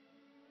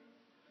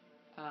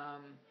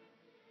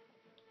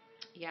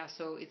 Yeah,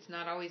 so it's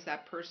not always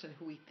that person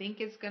who we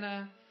think is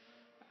gonna,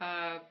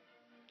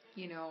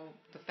 you know,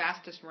 the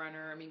fastest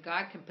runner. I mean,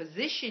 God can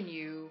position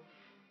you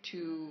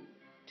to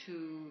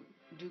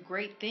do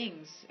great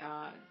things,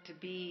 to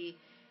be,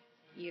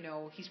 you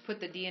know, He's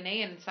put the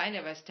DNA inside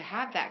of us to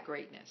have that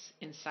greatness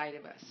inside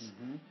of us.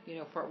 Mm-hmm. You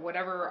know, for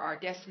whatever our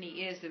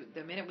destiny is,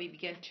 the minute we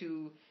begin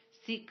to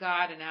seek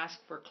God and ask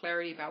for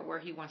clarity about where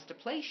He wants to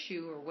place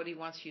you or what He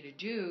wants you to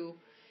do,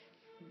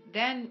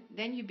 then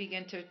you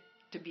begin to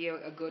be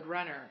a good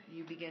runner.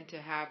 You begin to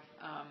have,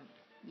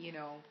 you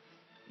know,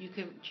 you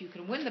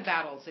can win the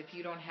battles if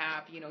you don't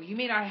have, you know, you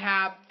may not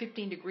have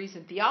 15 degrees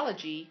in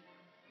theology,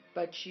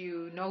 but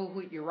you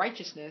know your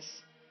righteousness,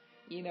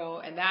 you know,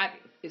 and that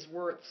is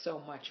worth so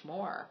much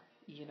more,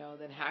 you know,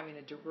 than having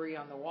a degree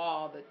on the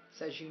wall that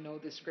says you know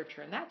this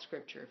scripture and that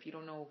scripture. If you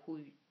don't know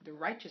the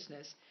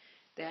righteousness,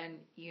 then,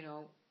 you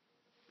know,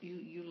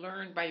 you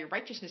learn by your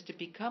righteousness to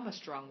become a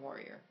strong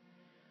warrior.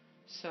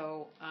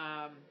 So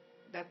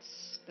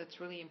that's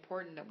really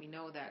important that we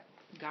know that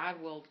God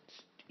will,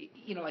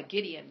 like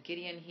Gideon.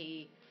 Gideon,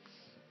 he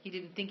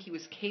didn't think he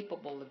was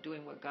capable of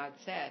doing what God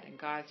said, and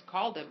God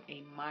called him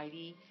a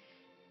mighty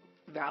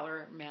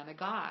valor man of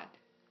God.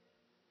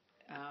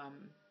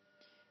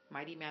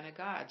 Mighty man of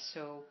God.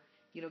 So,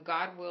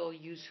 God will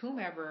use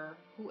whoever,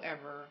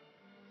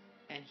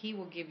 and He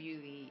will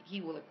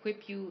He will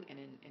equip you and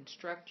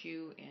instruct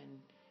you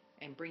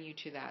and bring you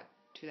to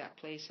that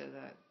place of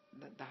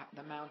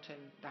the mountain,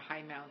 the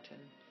high mountain.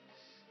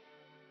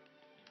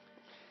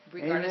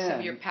 Regardless Amen.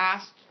 of your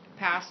past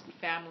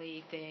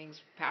family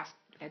things, past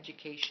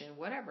education,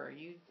 whatever.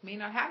 You may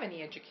not have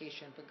any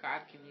education, but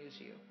God can use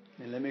you.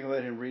 And let me go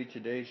ahead and read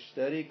today's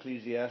study,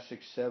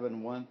 Ecclesiastes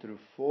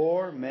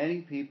 7:1-4.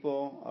 Many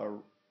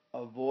people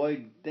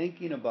avoid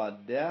thinking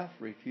about death,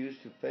 refuse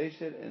to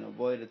face it, and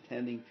avoid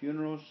attending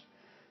funerals.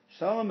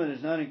 Solomon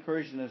is not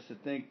encouraging us to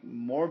think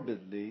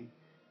morbidly,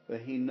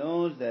 but he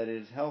knows that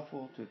it is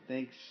helpful to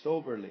think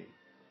soberly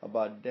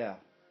about death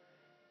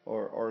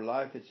or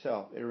life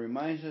itself. It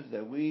reminds us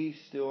that we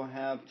still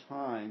have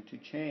time to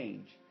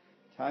change,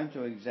 time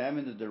to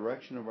examine the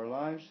direction of our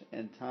lives,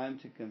 and time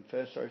to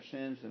confess our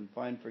sins and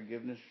find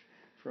forgiveness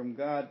from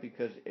God,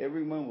 because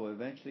everyone will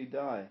eventually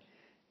die.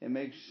 It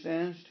makes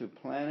sense to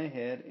plan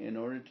ahead in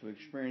order to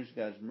experience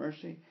God's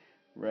mercy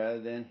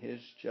rather than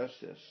His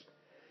justice.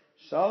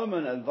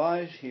 Solomon's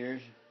advice here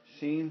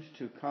seems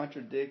to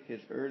contradict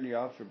his early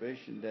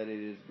observation that it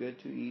is good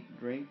to eat,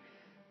 drink,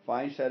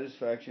 find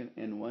satisfaction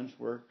in one's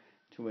work,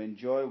 to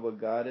enjoy what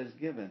God has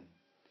given.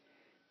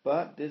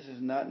 But this is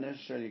not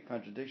necessarily a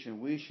contradiction.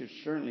 We should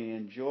certainly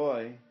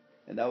enjoy,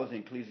 and that was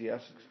in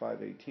Ecclesiastes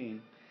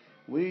 5:18,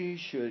 we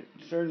should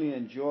certainly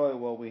enjoy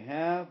what we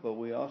have, but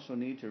we also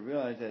need to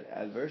realize that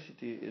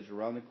adversity is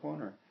around the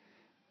corner.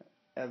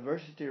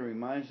 Adversity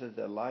reminds us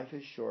that life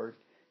is short,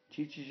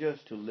 teaches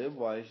us to live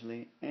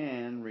wisely,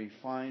 and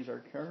refines our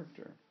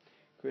character.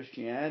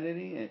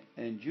 Christianity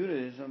and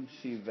Judaism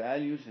see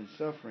values in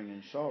suffering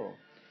and sorrow.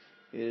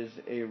 It is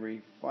a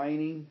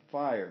refining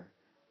fire.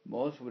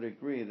 Most would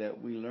agree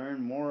that we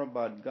learn more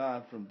about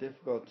God from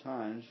difficult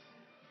times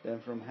than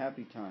from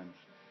happy times.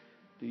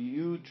 Do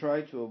you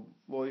try to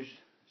avoid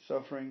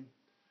suffering?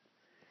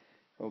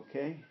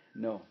 Okay?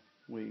 No.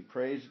 We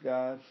praise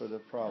God for the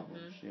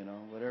problems,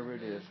 whatever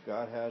it is.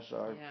 God has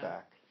our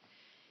back.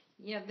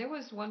 Yeah, there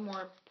was one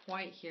more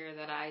point here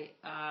that I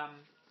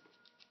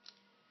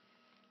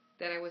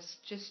was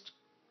just,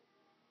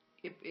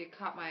 it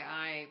caught my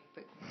eye,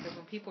 because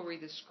when people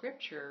read the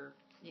scripture,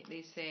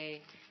 they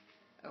say,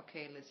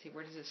 okay, let's see,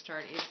 where does it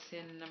start? It's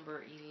in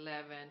number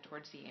 11,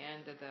 towards the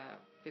end of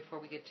before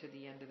we get to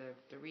the end of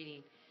the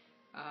reading.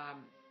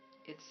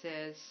 It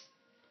says,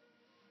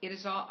 it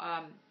is all,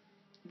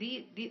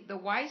 the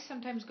wise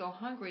sometimes go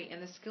hungry,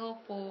 and the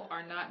skillful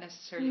are not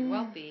necessarily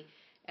wealthy,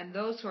 and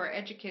those who are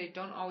educated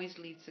don't always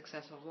lead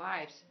successful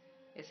lives.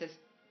 It says,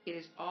 it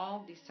is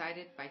all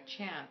decided by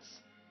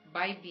chance,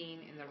 by being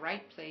in the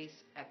right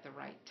place at the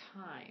right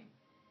time.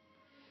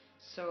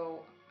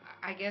 So,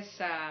 I guess,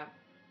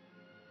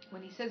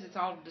 when he says it's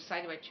all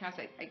decided by chance,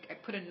 I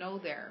put a no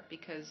there,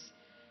 because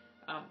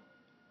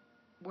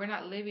we're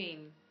not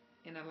living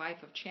in a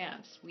life of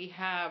chance. We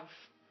have,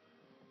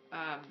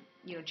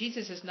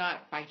 Jesus is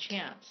not by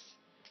chance.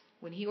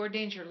 When He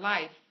ordains your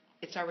life,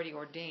 it's already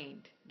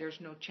ordained. There's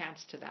no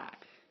chance to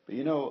that. But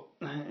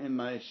in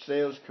my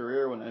sales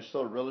career, when I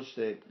sold real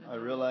estate, I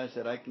realized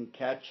that I can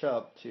catch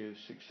up to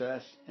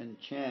success and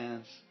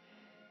chance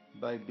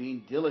by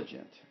being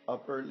diligent,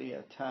 up early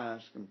at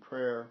task and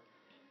prayer,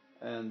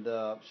 and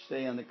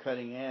stay on the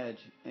cutting edge,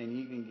 and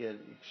you can get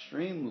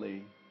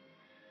extremely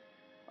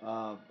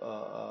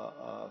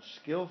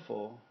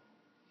skillful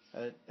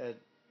at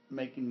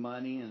making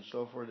money and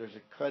so forth. There's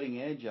a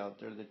cutting edge out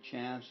there, the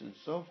chance and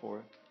so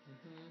forth.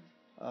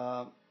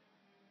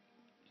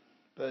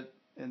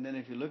 And then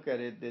if you look at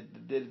it, did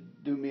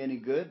it do me any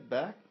good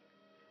back?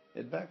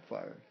 It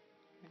backfired.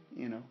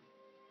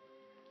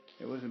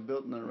 It wasn't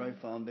built on the right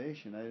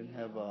foundation. I didn't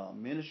have a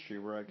ministry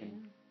where I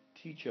can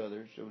teach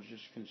others. I was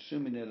just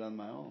consuming it on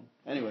my own.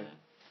 Anyway.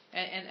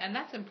 And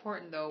that's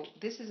important, though.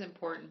 This is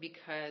important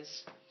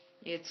because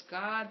it's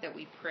God that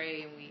we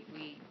pray, and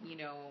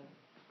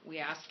we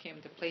ask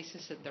Him to place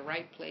us at the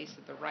right place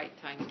at the right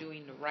time,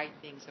 doing the right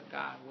things of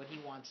God, what He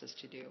wants us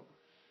to do.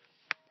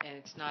 And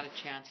it's not a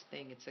chance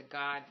thing. It's a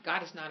God.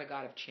 God is not a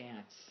God of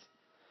chance.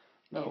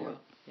 No,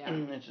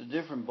 it's a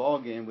different ball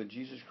game with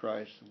Jesus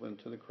Christ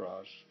went to the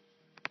cross.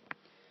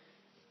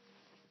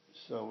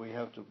 So we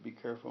have to be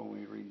careful when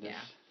we read this.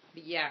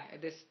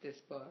 This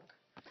book.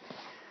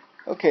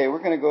 Okay, we're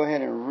going to go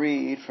ahead and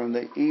read from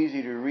the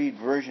easy to read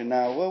version.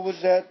 Now, what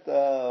was that?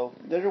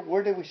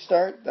 Where did we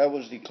start? That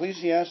was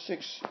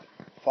Ecclesiastes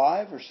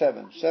 5 or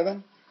 7?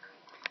 7?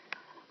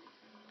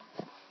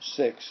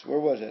 6. Where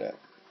was it at?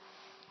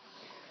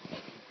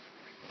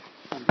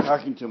 I'm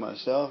talking to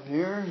myself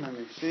here. Let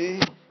me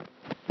see.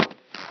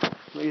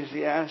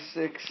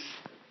 Ecclesiastes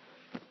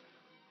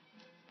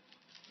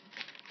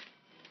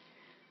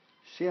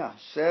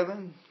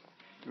 7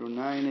 through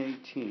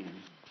 9:18.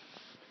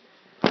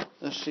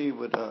 Let's see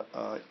what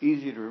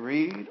easy to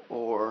read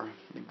or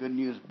the Good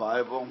News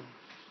Bible.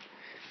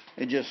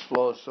 It just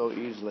flows so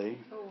easily.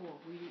 Oh,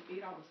 we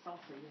ate all the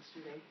salsa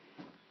yesterday.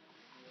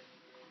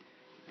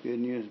 Good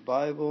News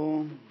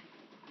Bible.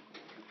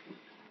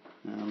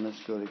 And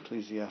let's go to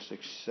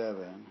Ecclesiastes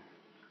 7.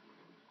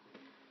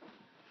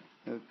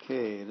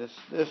 Okay,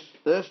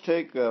 let's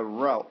take a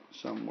route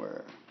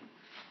somewhere.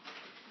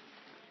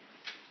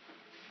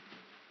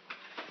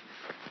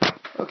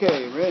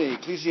 Okay, ready.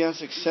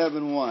 Ecclesiastes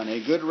 7:1.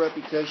 A good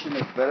reputation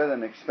is better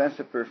than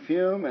expensive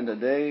perfume, and the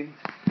day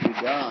you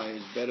die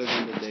is better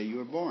than the day you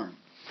were born.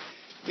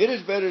 It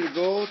is better to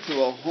go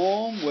to a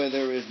home where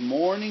there is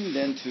mourning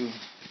than to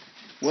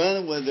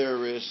one where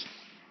there is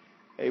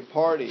a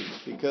party,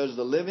 because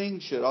the living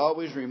should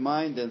always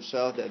remind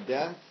themselves that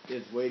death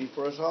is waiting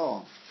for us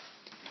all.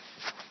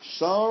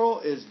 Sorrow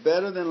is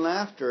better than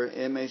laughter.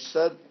 It may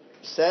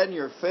sadden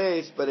your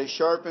face, but it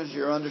sharpens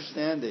your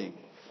understanding.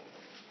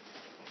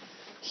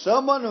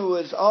 Someone who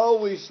is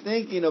always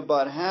thinking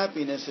about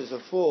happiness is a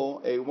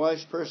fool. A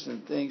wise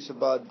person thinks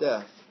about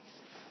death.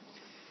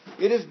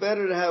 It is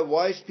better to have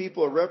wise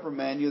people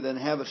reprimand you than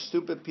have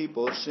stupid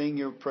people sing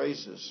your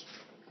praises.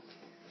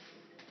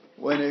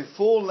 When a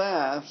fool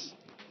laughs,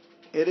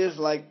 it is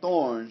like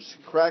thorns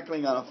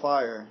crackling on a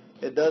fire.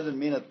 It doesn't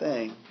mean a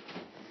thing.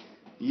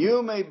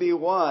 You may be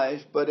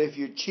wise, but if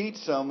you cheat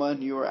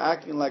someone, you are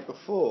acting like a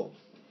fool.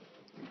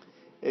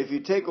 If you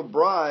take a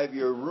bribe,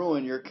 you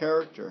ruin your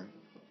character.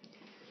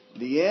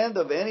 The end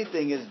of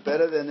anything is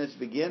better than its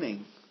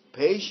beginning.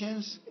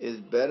 Patience is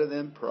better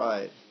than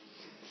pride.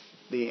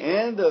 The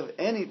end of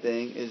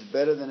anything is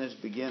better than its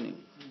beginning.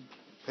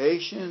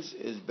 Patience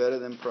is better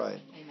than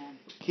pride. Amen.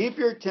 Keep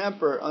your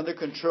temper under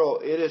control.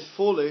 It is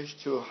foolish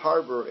to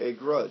harbor a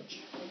grudge.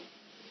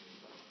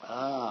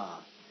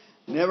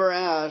 Never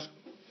ask,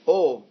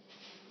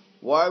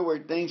 why were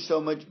things so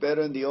much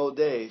better in the old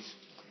days?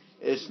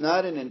 It's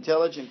not an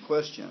intelligent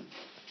question.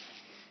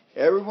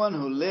 Everyone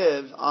who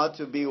lives ought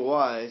to be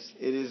wise.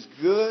 It is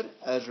good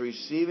as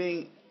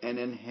receiving an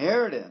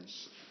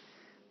inheritance.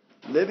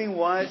 Living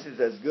wise is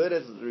as good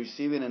as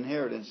receiving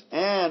inheritance,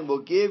 and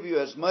will give you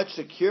as much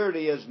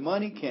security as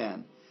money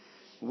can.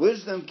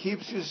 Wisdom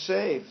keeps you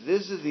safe.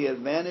 This is the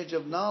advantage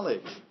of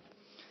knowledge.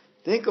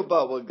 Think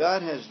about what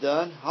God has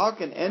done. How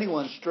can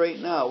anyone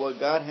straighten out what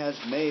God has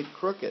made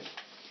crooked?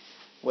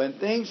 When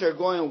things are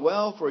going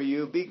well for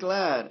you, be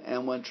glad.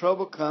 And when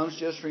trouble comes,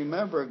 just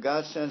remember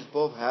God sends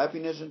both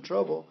happiness and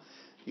trouble.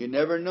 You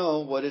never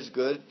know what is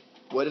going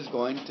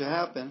to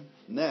happen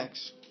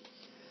next.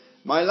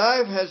 My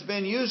life has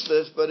been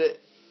useless, but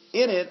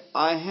in it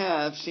I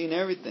have seen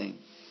everything.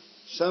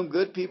 Some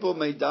good people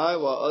may die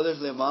while others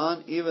live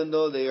on, even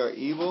though they are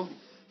evil.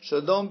 So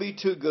don't be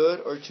too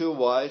good or too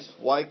wise.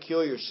 Why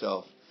kill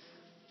yourself?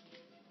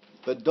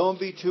 But don't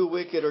be too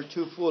wicked or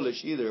too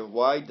foolish either.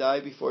 Why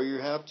die before you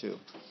have to?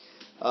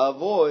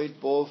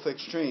 Avoid both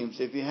extremes.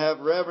 If you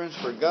have reverence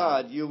for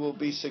God, you will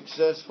be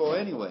successful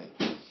anyway.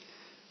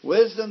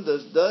 Wisdom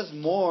does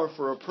more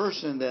for a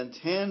person than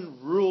 10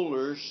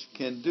 rulers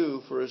can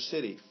do for a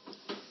city.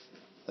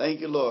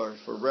 Thank you, Lord,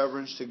 for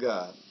reverence to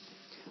God.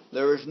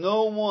 There is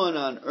no one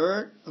on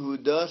earth who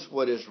does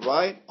what is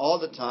right all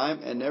the time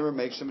and never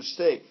makes a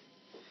mistake.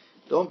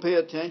 Don't pay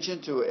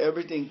attention to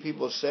everything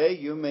people say.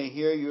 You may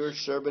hear your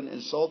servant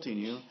insulting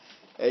you,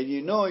 and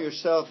you know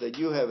yourself that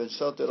you have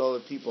insulted other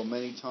people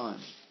many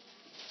times.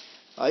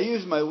 I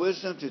used my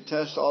wisdom to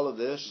test all of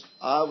this.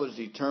 I was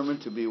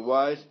determined to be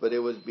wise, but it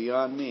was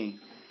beyond me.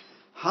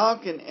 How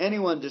can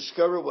anyone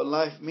discover what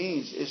life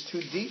means? It's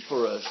too deep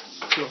for us,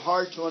 too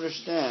hard to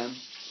understand.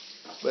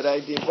 But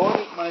I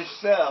devoted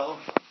myself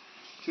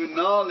to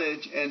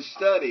knowledge and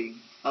study.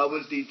 I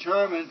was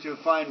determined to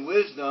find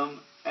wisdom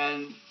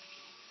and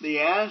the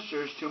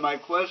answers to my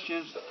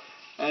questions,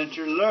 and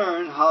to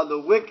learn how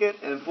wicked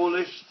and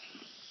foolish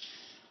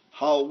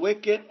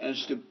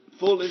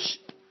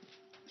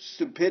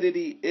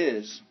stupidity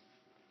is.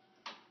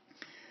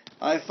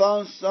 I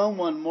found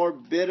something more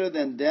bitter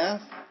than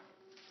death.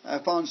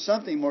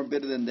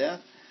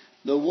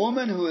 The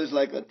woman who is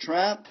like a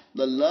trap.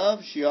 The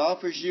love she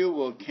offers you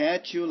will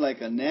catch you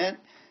like a net,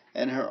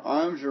 and her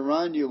arms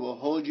around you will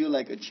hold you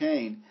like a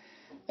chain.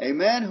 A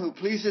man who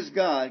pleases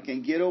God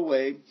can get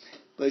away,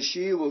 but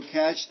she will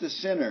catch the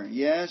sinner.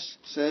 Yes,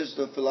 says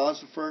the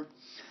philosopher,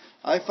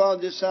 I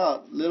found this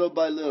out little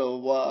by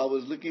little while I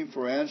was looking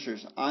for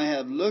answers. I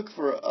have looked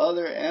for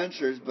other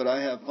answers, but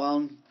I have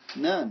found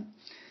none.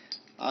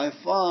 I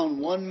found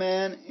one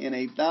man in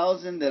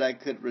 1,000 that I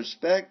could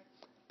respect,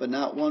 but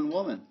not one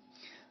woman.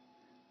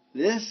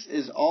 This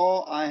is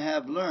all I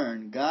have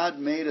learned. God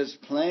made us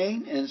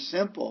plain and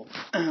simple,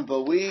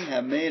 but we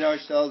have made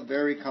ourselves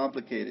very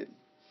complicated.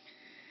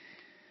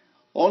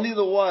 Only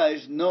the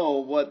wise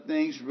know what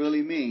things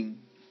really mean.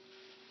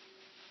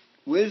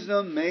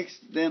 Wisdom makes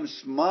them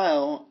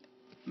smile,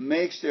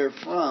 makes their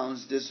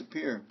frowns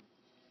disappear.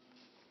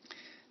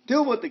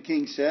 Do what the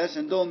king says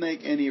and don't make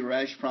any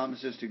rash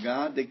promises to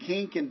God. The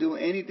king can do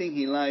anything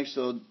he likes,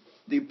 so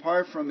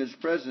depart from his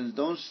presence.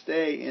 Don't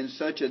stay in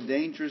such a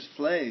dangerous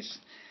place.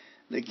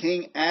 The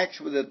king acts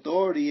with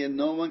authority and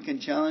no one can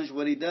challenge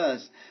what he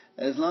does.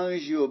 As long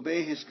as you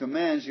obey his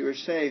commands, you are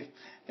safe,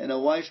 and a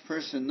wise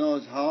person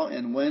knows how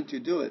and when to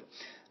do it.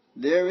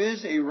 There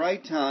is a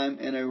right time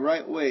and a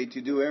right way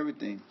to do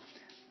everything,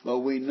 but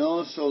we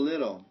know so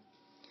little.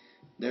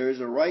 There is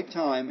a right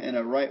time and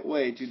a right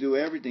way to do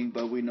everything,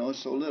 but we know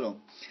so little.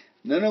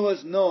 None of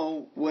us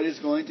know what is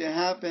going to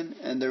happen,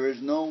 and there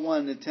is no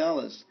one to tell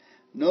us.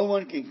 No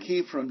one can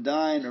keep from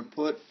dying or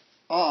put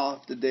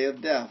off the day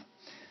of death.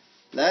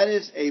 That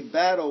is a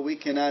battle we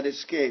cannot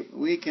escape.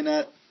 We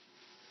cannot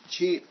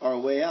cheat our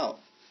way out.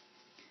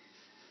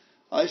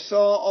 I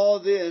saw all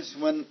this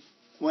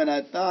when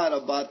I thought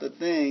about the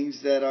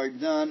things that are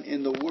done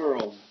in the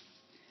world.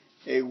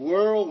 A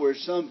world where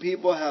some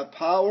people have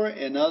power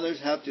and others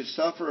have to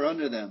suffer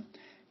under them.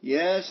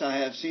 Yes, I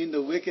have seen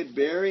the wicked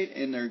buried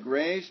in their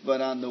graves,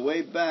 but on the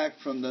way back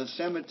from the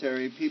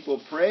cemetery,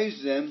 people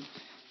praise them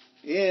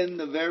in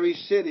the very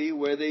city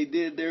where they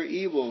did their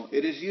evil.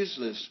 It is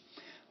useless.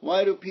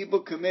 Why do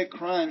people commit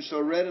crimes so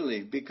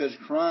readily? Because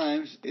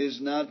crimes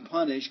is not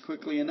punished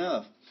quickly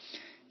enough.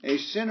 A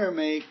sinner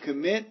may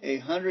commit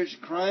 100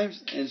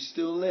 crimes and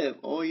still live.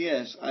 Oh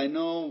yes, I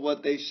know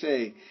what they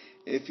say.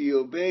 If you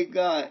obey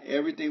God,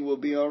 everything will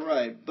be all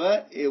right.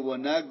 But it will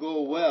not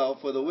go well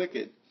for the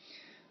wicked.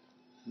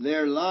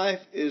 Their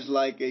life is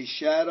like a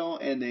shadow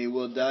and they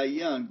will die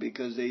young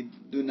because they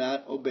do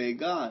not obey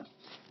God.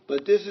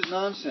 But this is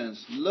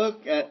nonsense.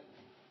 Look at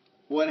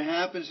what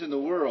happens in the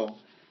world.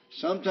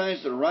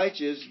 Sometimes the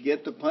righteous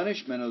get the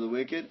punishment of the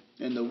wicked,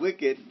 and the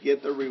wicked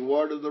get the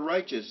reward of the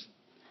righteous.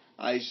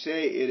 I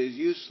say it is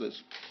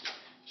useless.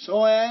 So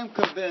I am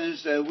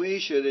convinced that we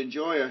should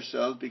enjoy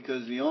ourselves,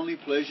 because the only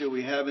pleasure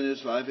we have in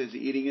this life is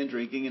eating and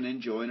drinking and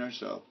enjoying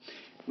ourselves.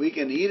 We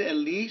can at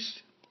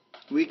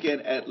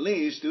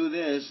least do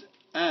this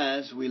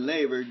as we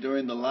labor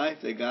during the life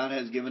that God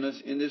has given us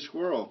in this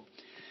world.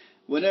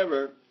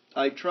 Whenever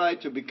I try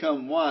to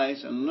become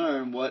wise and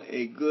learn what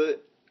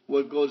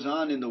goes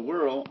on in the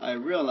world, I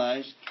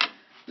realize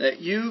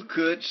that you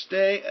could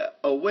stay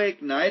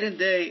awake night and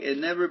day and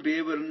never be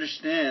able to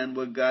understand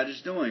what God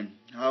is doing.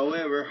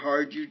 However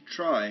hard you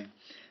try,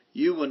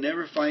 you will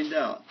never find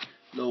out.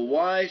 The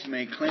wise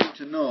may claim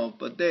to know,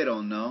 but they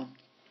don't know.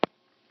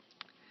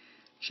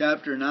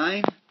 Chapter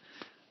 9.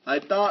 I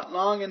thought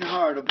long and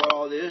hard about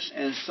all this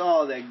and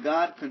saw that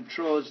God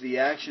controls the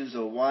actions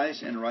of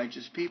wise and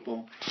righteous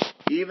people,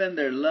 even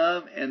their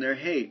love and their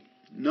hate.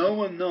 No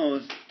one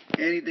knows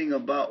anything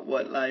about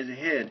what lies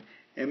ahead.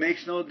 It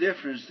makes no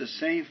difference. The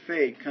same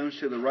fate comes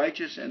to the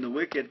righteous and the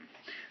wicked,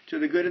 to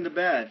the good and the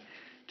bad,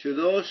 to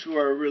those who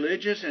are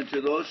religious and to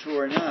those who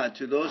are not,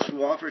 to those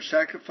who offer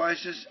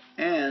sacrifices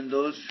and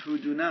those who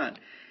do not.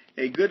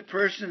 A good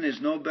person is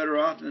no better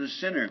off than a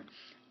sinner.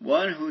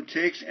 One who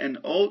takes an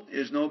oath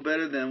is no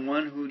better than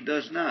one who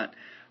does not.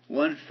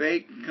 One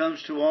fate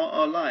comes to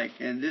all alike,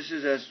 and this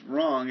is as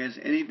wrong as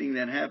anything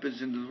that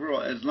happens in the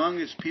world. As long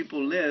as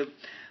people live,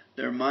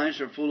 their minds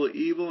are full of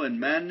evil and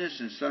madness,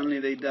 and suddenly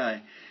they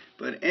die.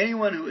 But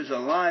anyone who is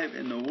alive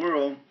in the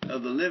world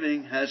of the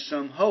living has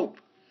some hope.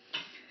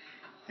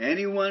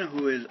 Anyone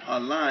who is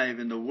alive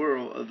in the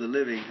world of the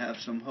living has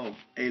some hope.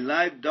 A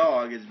live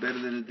dog is better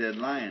than a dead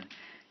lion.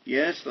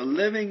 Yes, the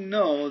living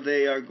know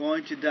they are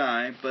going to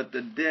die, but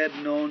the dead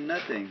know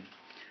nothing.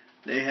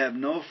 They have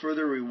no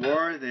further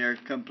reward. They are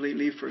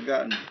completely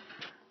forgotten.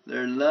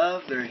 Their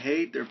love, their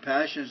hate, their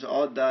passions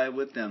all die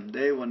with them.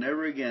 They will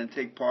never again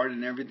take part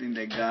in everything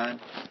that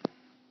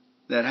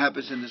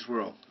happens in this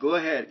world. Go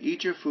ahead,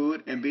 eat your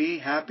food and be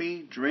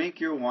happy. Drink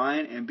your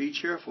wine and be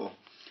cheerful.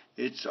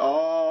 It's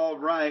all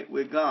right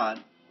with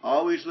God.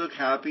 Always look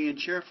happy and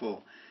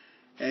cheerful.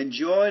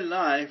 Enjoy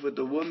life with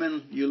the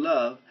woman you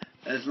love,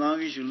 as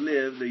long as you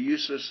live the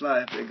useless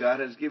life that God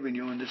has given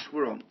you in this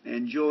world.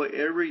 Enjoy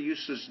every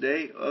useless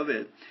day of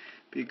it,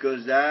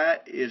 because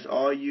that is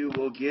all you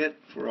will get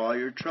for all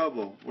your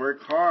trouble.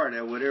 Work hard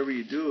at whatever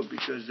you do,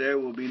 because there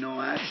will be no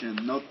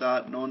action, no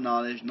thought, no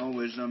knowledge, no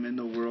wisdom in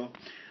the world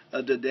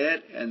of the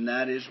dead, and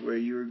that is where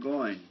you are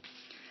going.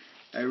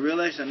 I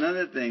realize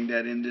another thing,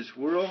 that in this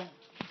world,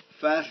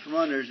 fast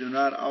runners do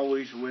not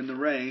always win the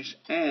race,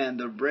 and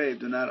the brave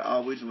do not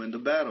always win the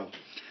battle.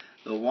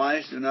 The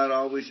wise do not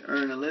always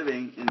earn a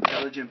living,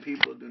 intelligent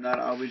people do not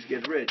always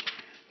get rich,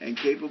 and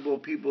capable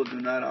people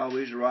do not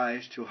always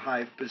rise to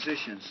high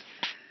positions.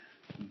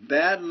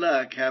 Bad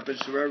luck happens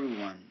to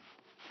everyone.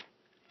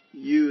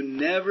 You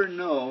never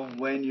know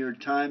when your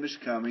time is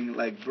coming.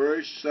 Like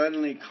birds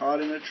suddenly caught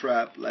in a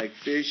trap, like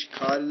fish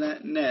caught in a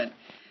net,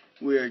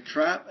 we are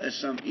trapped at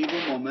some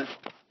evil moment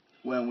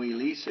when we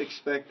least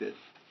expect it.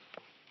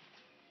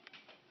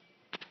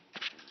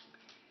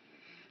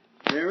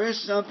 There is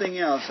something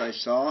else I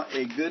saw,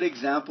 a good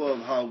example of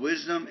how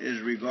wisdom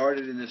is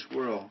regarded in this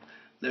world.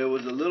 There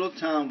was a little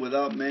town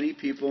without many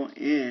people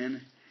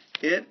in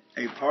it.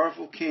 A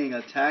powerful king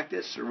attacked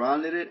it,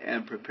 surrounded it,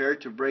 and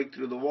prepared to break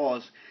through the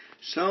walls.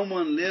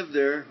 Someone lived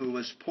there who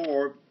was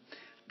poor,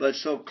 but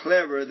so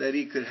clever that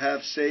he could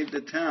have saved the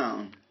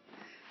town.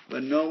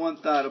 but no one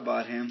thought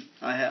about him.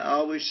 I have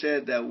always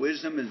said that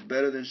wisdom is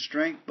better than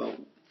strength, but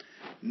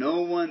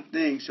no one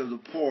thinks of the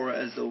poor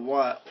as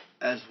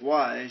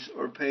wise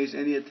or pays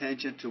any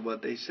attention to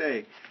what they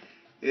say.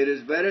 It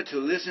is better to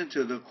listen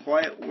to the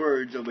quiet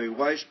words of a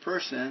wise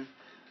person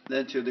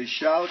than to the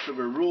shouts of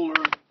a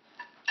ruler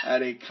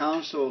at a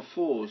council of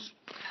fools.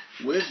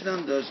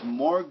 Wisdom does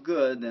more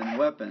good than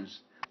weapons,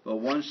 but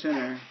one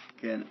sinner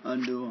can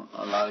undo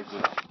a lot of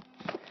good.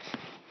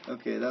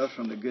 Okay, that was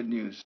from the Good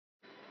News.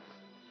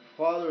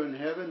 Father in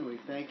heaven, we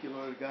thank you,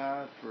 Lord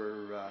God,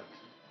 for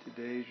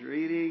today's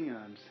reading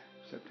on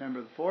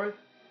September the 4th,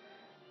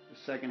 the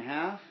second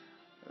half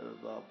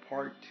of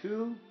part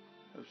 2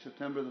 of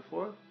September the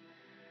 4th.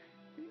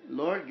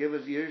 Lord, give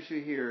us ears to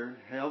hear.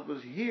 Help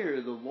us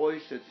hear the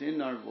voice that's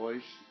in our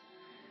voice,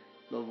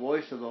 the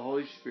voice of the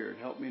Holy Spirit.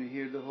 Help me to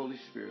hear the Holy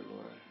Spirit,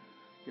 Lord.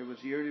 Give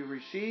us ear to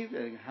receive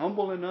and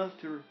humble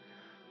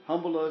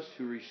us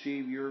to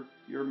receive your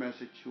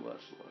message to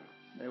us, Lord,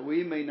 that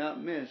we may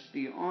not miss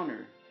the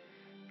honor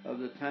of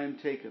the time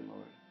taken,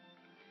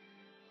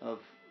 Lord,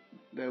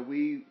 that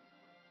we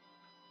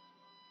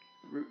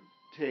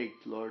take,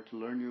 Lord, to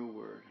learn your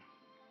word.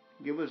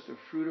 Give us the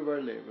fruit of our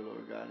labor,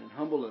 Lord God, and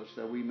humble us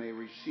that we may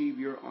receive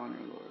your honor,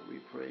 Lord. We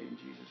pray in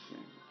Jesus'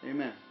 name.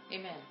 Amen.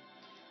 Amen.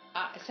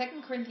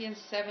 2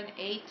 Corinthians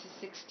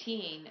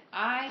 7:8-16.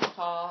 I,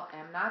 Paul,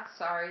 am not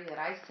sorry that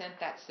I sent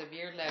that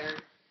severe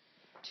letter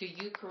to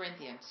you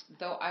Corinthians,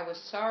 though I was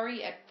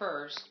sorry at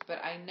first,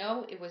 but I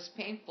know it was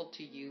painful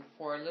to you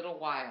for a little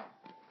while.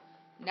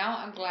 Now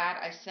I'm glad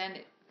I sent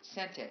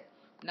it,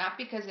 not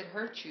because it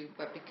hurt you,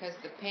 but because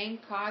the pain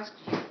caused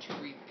you to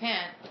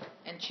repent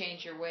and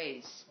change your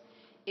ways.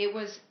 It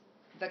was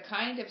the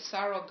kind of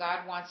sorrow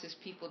God wants his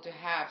people to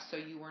have, so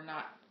you were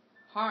not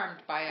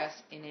harmed by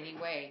us in any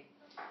way.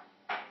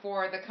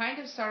 For the kind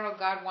of sorrow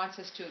God wants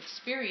us to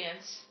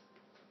experience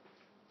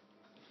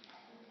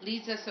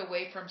leads us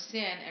away from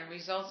sin and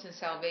results in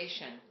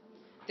salvation.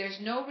 There's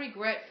no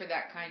regret for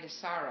that kind of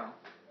sorrow,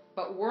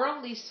 but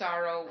worldly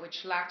sorrow,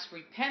 which lacks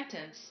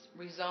repentance,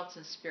 results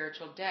in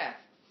spiritual death.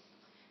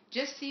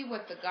 Just see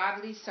what the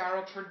godly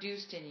sorrow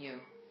produced in you.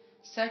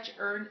 Such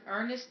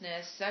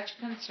earnestness, such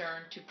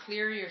concern to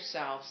clear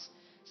yourselves,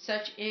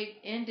 such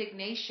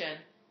indignation,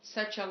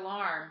 such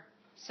alarm,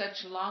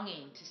 such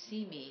longing to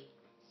see me,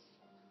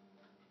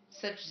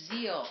 such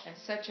zeal, and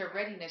such a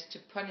readiness to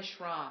punish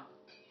wrong.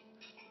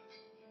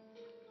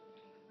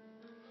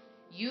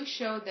 You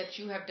showed that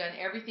you have done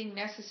everything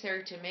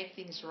necessary to make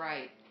things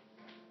right.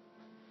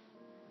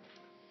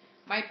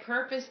 My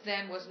purpose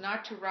then was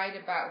not to write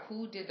about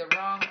who did the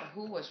wrong or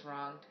who was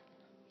wronged.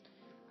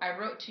 I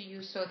wrote to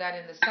you so that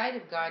in the sight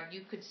of God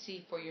you could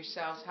see for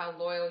yourselves how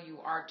loyal you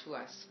are to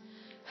us.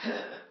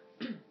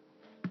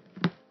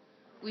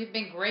 We've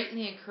been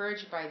greatly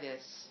encouraged by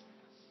this.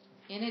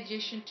 In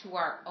addition to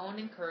our own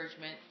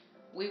encouragement,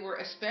 we were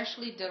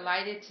especially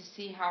delighted to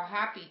see how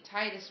happy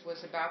Titus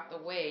was about the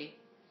way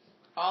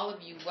all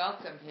of you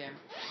welcomed him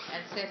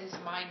and set his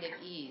mind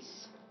at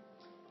ease.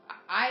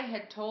 I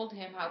had told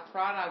him how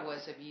proud I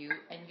was of you,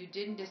 and you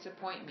didn't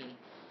disappoint me.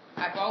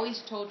 I've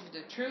always told you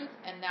the truth,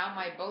 and now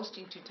my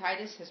boasting to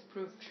Titus has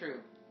proved true.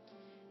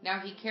 Now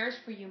he cares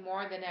for you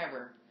more than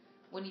ever,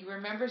 when he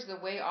remembers the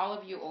way all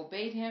of you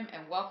obeyed him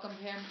and welcomed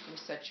him with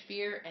such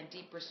fear and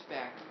deep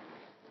respect.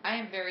 I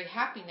am very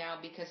happy now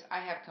because I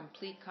have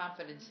complete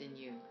confidence in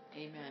you.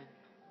 Amen.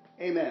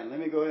 Amen. Let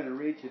me go ahead and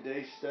read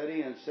today's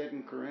study on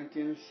 2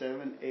 Corinthians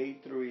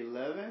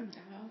 7:8-11.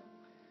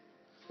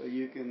 So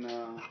you can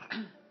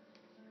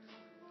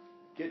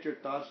get your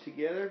thoughts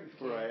together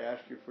before I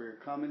ask you for your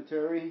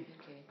commentary.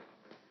 Okay.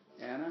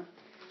 Anna.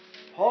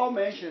 Paul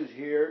mentions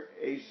here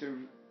a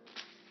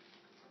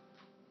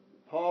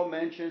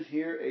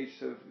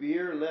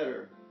severe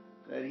letter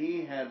that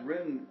he had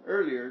written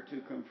earlier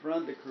to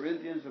confront the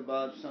Corinthians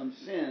about some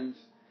sins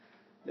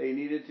they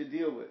needed to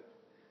deal with.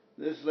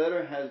 This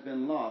letter has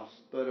been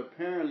lost, but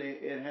apparently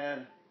it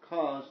had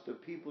caused the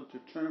people to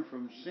turn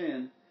from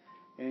sin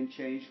and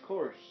change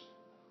course.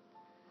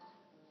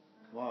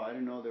 Wow, I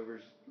didn't know there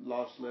was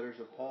lost letters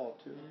of Paul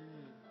too.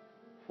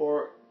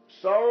 For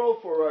sorrow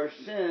for our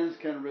sins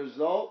can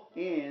result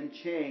in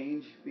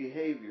change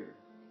behavior.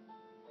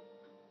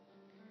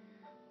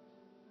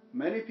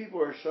 Many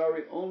people are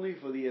sorry only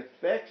for the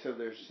effects of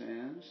their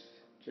sins.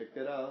 Check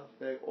that out.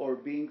 Or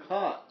being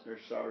caught. They're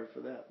sorry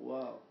for that.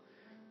 Wow.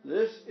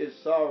 This is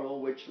sorrow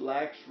which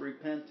lacks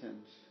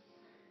repentance.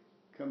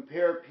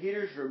 Compare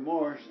Peter's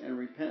remorse and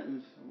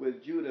repentance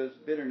with Judah's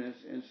bitterness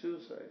and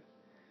suicide.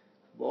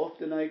 Both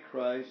denied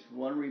Christ.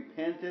 One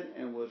repented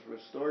and was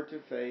restored to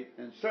faith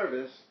and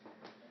service,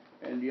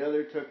 and the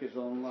other took his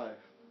own life.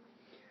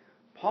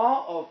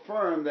 Paul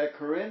affirmed that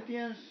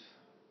Corinthians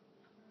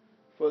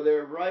for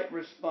their right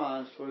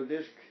response for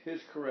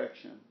his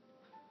correction.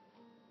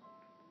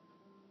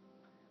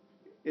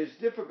 It's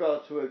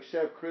difficult to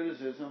accept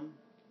criticism,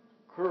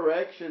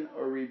 correction,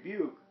 or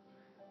rebuke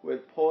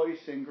with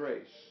poise and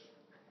grace.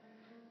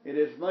 It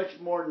is much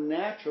more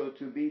natural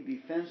to be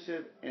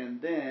defensive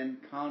and then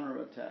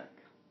counterattack.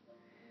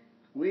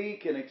 We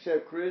can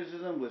accept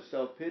criticism with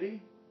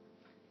self-pity,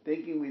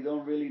 thinking we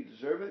don't really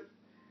deserve it.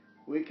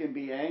 We can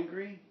be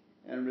angry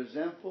and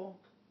resentful,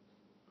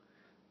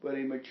 but a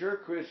mature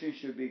Christian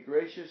should be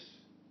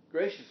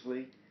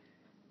graciously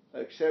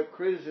accept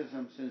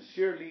criticism,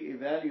 sincerely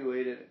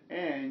evaluate it,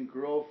 and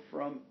grow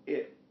from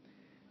it.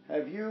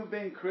 Have you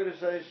been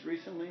criticized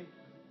recently?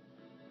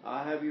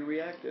 How have you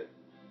reacted?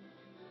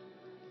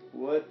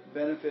 What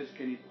benefits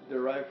can you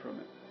derive from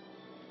it?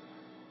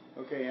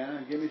 Okay,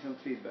 Anna, give me some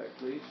feedback,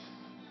 please.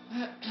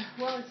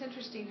 Well, it's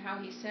interesting how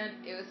he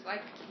sent. It was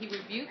like he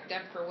rebuked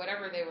them for what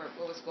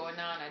was going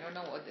on. I don't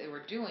know what they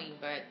were doing,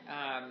 but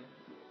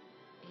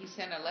he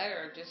sent a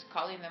letter just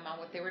calling them on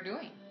what they were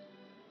doing,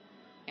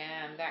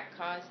 and that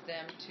caused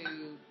them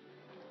to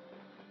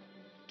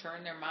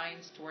turn their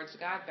minds towards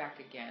God back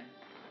again.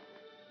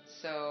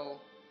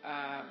 So,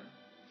 I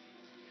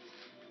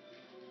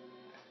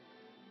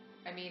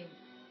mean,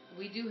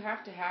 we do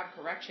have to have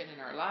correction in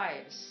our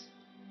lives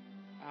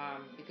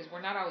because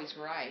we're not always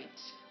right.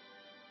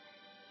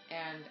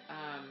 And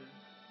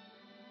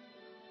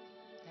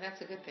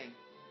that's a good thing.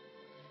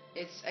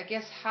 It's, I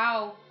guess,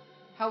 how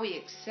we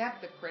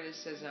accept the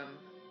criticism.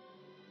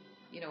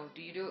 You know,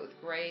 do you do it with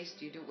grace?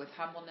 Do you do it with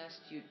humbleness?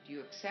 Do you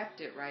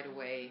accept it right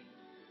away?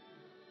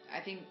 I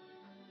think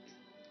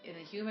in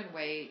a human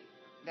way,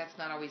 that's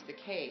not always the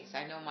case.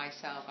 I know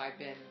myself, I've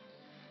been,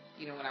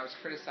 you know, when I was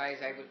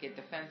criticized, I would get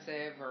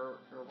defensive or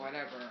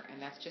whatever.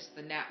 And that's just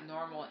the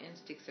normal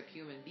instincts of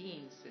human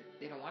beings. That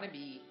they don't want to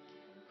be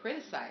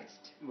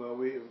criticized.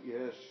 Well,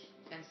 yes.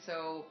 And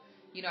so,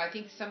 you know, I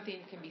think something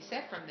can be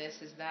said from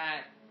this is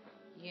that,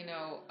 you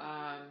know,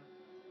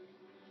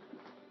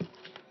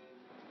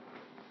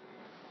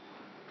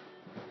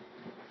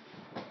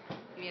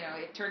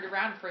 it turned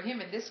around for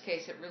him. In this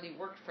case, it really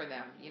worked for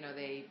them. You know,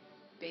 they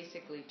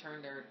basically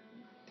turned their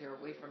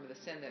away from the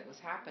sin that was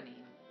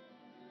happening.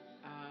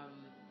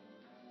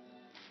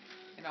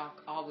 And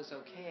all was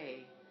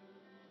okay.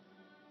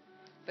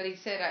 But he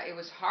said it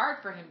was hard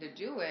for him to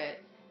do it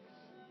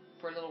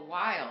for a little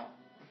while,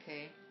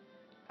 okay?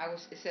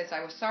 It says,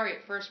 I was sorry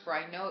at first, for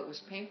I know it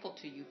was painful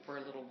to you for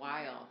a little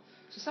while.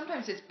 So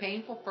sometimes it's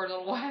painful for a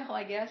little while,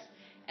 I guess,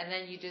 and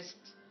then you just,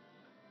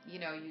 you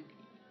know,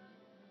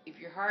 if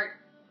your heart,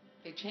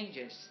 it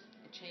changes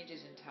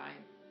in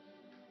time.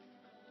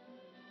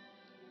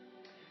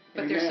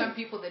 But Amen. there's some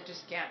people that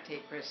just can't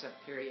take criticism,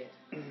 period.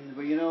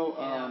 But you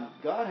know,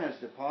 God has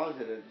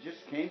deposited, it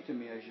just came to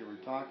me as you were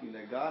talking,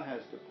 that God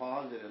has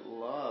deposited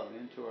love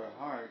into our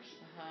hearts.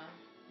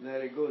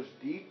 That it goes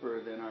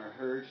deeper than our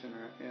hurts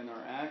and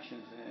our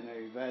actions and our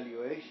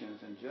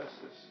evaluations and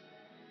justice.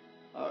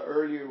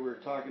 Earlier we were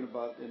talking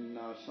about in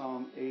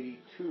Psalm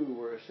 82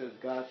 where it says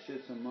God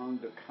sits among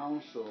the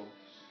councils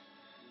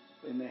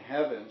in the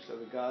heavens, so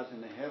the gods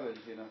in the heavens,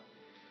 you know.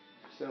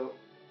 So,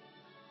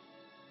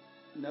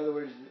 in other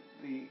words,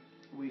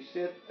 we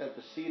sit at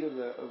the seat of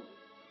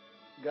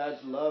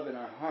God's love in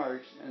our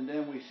hearts, and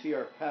then we see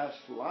our past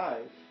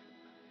life.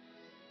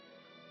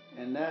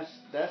 And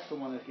that's the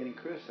one that's getting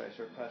criticized,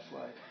 our past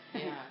life.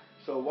 Yeah.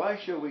 So why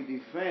should we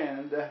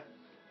defend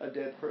a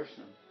dead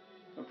person?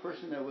 A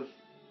person that was,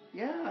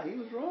 he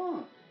was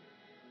wrong.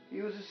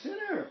 He was a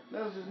sinner.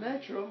 That was his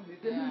natural. He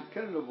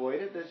couldn't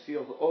avoid it. That's the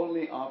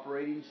only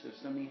operating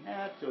system he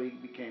had till he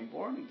became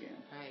born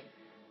again.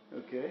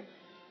 Right. Okay?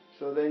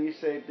 So then you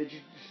say, did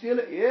you steal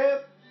it?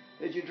 Yep.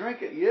 Did you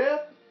drink it?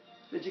 Yep.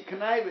 Did you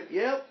connive it?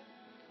 Yep.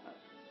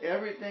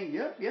 Everything,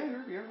 yep, yeah,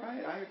 you're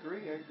right. I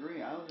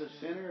agree. I was a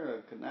sinner,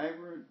 a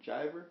conniver, a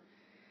jiver.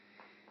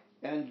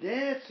 And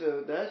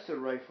that's a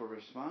rightful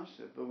response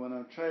to it. But when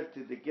I'm trying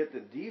to get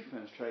the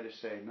defense, try to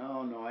say,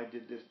 no, I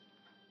did this,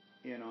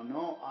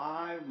 no,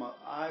 I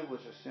was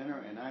a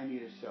sinner and I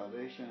needed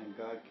salvation and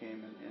God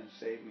came and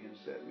saved me and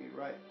set me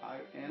right.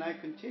 I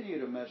continue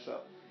to mess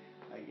up.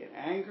 I get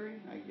angry,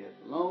 I get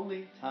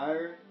lonely,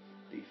 tired,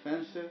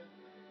 defensive.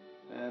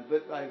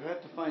 But I've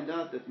had to find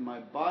out that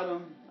my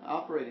bottom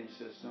operating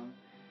system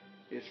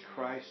is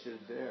Christ is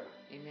there.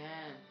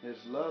 Amen. His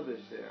love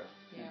is there.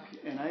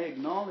 Yeah. And I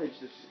acknowledge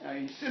this. I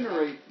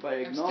incinerate by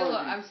acknowledging.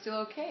 I'm still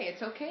okay.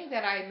 It's okay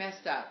that I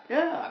messed up.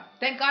 Yeah.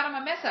 Thank God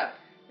I'm a mess up.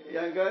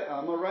 Yeah,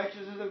 I'm a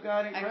righteousness of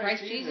God in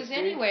Christ Jesus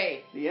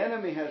anyway. The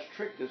enemy has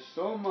tricked us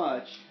so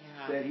much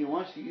that he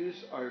wants to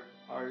use our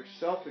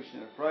selfishness,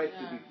 our pride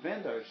to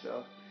defend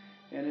ourselves.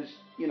 And it's,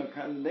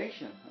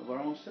 condemnation of our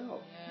own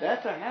self. Yeah.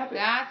 That's a habit.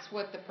 That's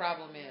what the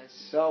problem is.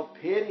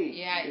 Self-pity.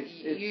 Yeah,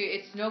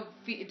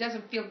 it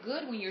doesn't feel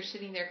good when you're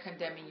sitting there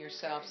condemning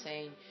yourself,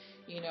 saying,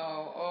 you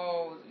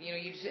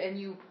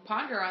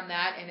ponder on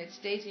that, and it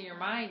stays in your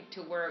mind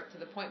to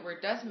the point where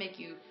it does make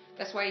you.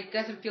 That's why it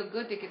doesn't feel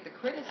good to get the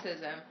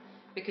criticism,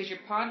 because you're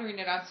pondering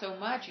it on so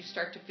much, you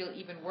start to feel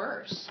even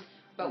worse.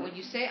 But when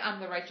you say, I'm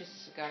the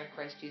righteousness of God in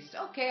Christ Jesus,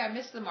 okay, I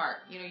missed the mark.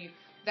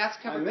 That's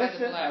covered by the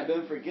blood. I've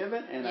been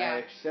forgiven, and I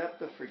accept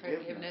the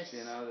forgiveness.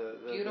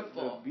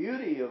 Beautiful. The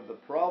beauty of the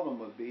problem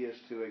would be is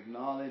to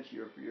acknowledge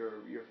your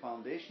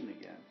foundation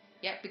again.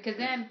 Yeah, because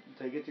then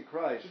take it to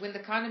Christ. When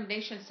the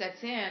condemnation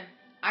sets in,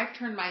 I've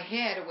turned my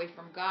head away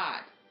from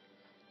God,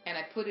 and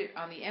I put it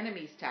on the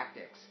enemy's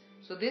tactics.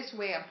 So this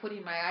way I'm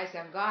putting my eyes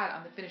on God,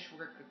 on the finished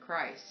work of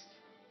Christ.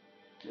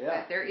 Yeah.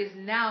 That there is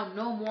now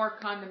no more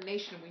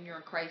condemnation when you're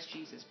in Christ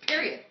Jesus.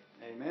 Period.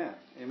 Amen.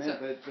 Amen.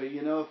 So, but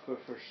you know, for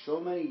so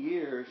many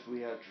years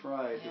we have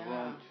tried the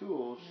wrong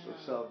tools of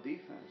Yeah.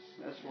 self-defense.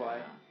 That's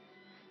why.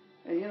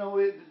 And you know,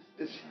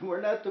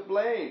 we're not to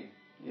blame.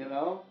 You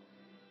know,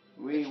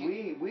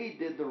 we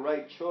did the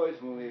right choice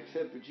when we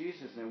accepted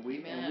Jesus, and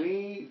we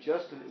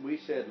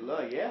said,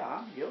 "Look, yeah,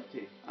 I'm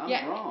guilty.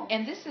 I'm wrong."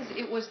 And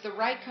it was the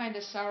right kind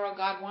of sorrow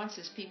God wants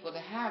His people to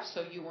have,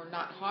 so you were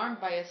not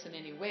harmed by us in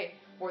any way.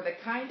 Or the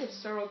kind of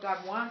sorrow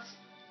God wants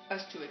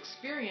us to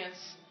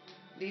experience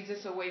leads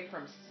us away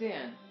from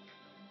sin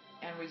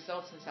and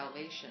results in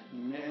salvation.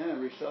 Yeah, it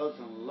results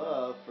in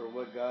love for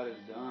what God has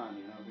done.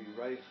 You know,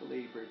 we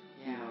rightfully,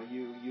 you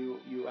know,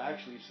 you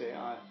actually say,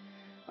 I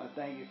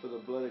thank you for the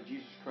blood of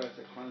Jesus Christ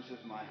that cleanses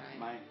my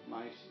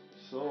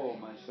soul,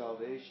 my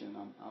salvation.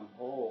 I'm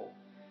whole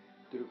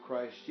through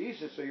Christ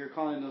Jesus. So you're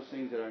calling those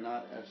things that are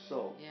not as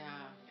so. Yeah.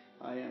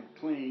 I am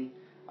clean.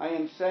 I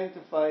am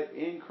sanctified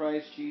in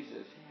Christ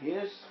Jesus.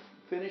 His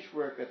finished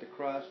work at the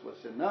cross was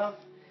enough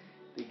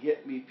to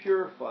get me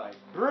purified,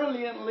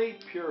 brilliantly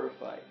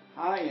purified.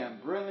 I am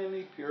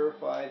brilliantly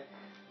purified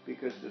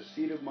because the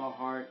seat of my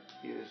heart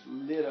is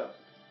lit up.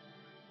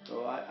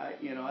 So I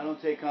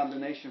don't take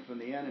condemnation from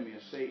the enemy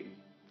of Satan.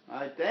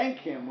 I thank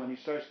him when he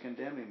starts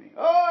condemning me.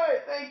 Oh,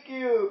 thank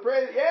you.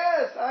 Praise.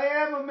 Yes, I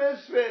am a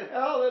misfit.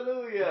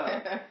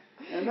 Hallelujah.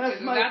 And that's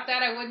without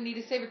that, I wouldn't need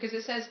a Savior, because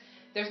it says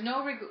there's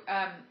no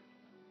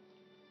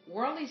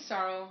worldly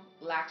sorrow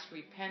lacks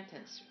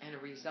repentance and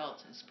it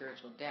results in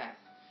spiritual death.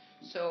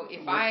 So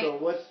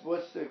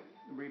what's the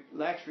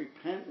lacks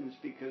repentance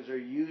because they're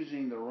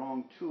using the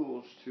wrong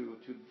tools to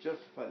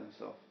justify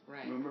themselves.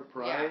 Right. Remember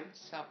pride,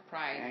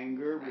 self-pride,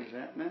 anger,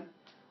 resentment.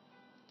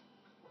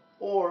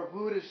 Or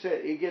who would have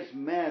said it gets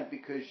mad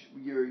because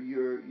your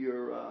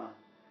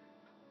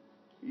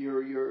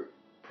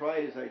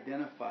pride is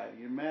identified.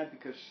 You're mad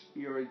because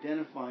you're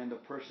identifying the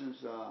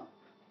person's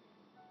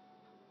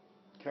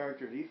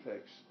character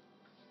defects,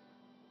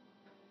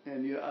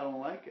 and I don't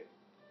like it.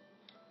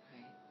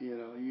 You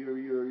know,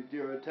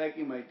 you're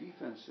attacking my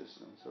defense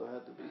system, so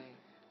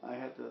I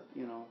have to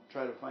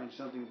try to find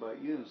something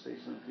about you and say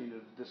something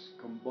that just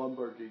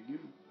bombarded you.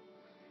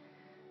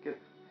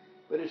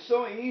 But it's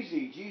so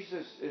easy.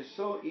 Jesus is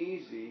so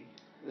easy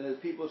that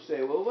people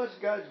say, "Well, what's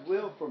God's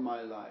will for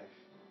my life?"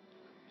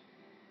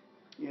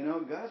 You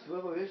know, God's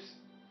will is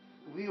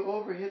we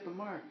overhit the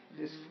mark.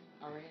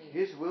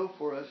 His will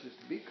for us is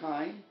to be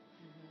kind,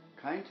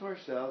 kind to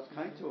ourselves,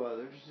 kind to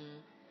others,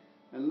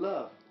 and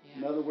love. Yeah.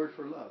 Another word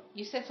for love.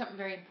 You said something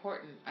very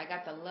important. I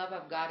got the love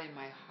of God in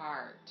my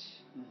heart.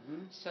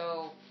 Mm-hmm.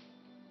 So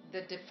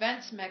the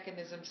defense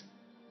mechanisms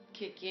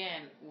kick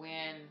in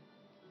when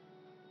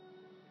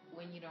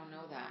you don't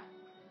know that.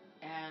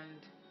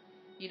 And,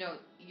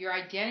 your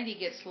identity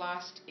gets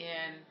lost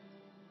in,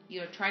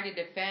 trying to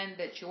defend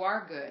that you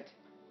are good.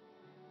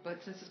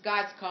 But since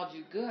God's called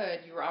you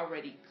good, you're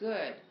already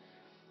good.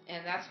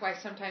 And that's why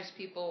sometimes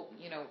people,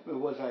 But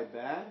was I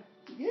bad?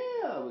 Yeah,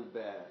 I was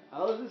bad.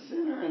 I was a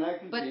sinner, and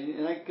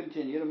I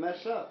continue to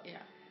mess up.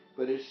 Yeah.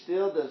 But it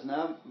still does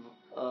not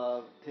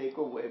take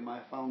away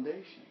my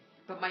foundation.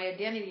 But my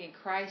identity in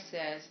Christ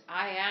says,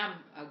 I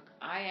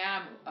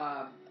am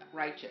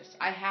righteous.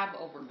 I have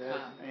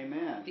overcome.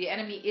 Amen. The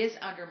enemy is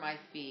under my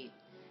feet.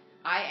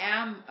 I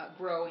am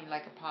growing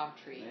like a palm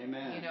tree.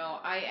 Amen.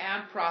 I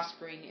am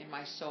prospering in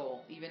my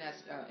soul, even as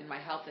in my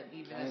health, and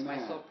even as my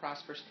soul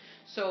prospers.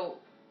 So,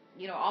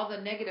 all the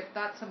negative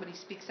thoughts somebody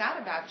speaks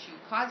out about you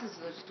causes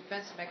those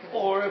defense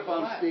mechanisms. Or if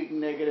I'm speaking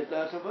negative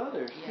thoughts of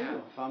others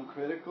too. If I'm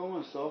critical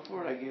and so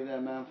forth, I give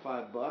that man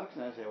 $5,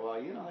 and I say,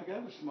 well, the guy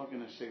was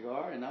smoking a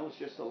cigar, and that was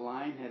just a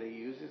line that he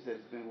uses that's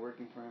been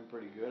working for him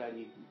pretty good. I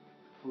need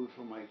food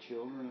for my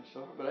children and so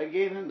forth. But I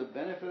gave him the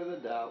benefit of the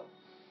doubt,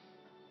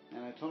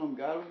 and I told him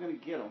God was going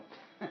to get him.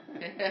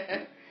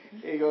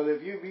 He goes,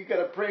 if you got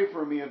to pray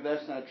for me if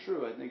that's not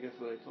true. I think that's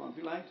what I told him. If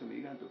you lie to me,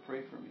 you're going to have to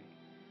pray for me.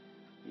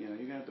 You're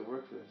going to have to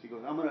work for this. He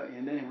goes,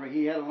 and then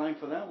he had a line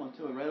for that one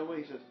too. And right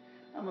away he says,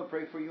 I'm going to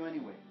pray for you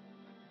anyway,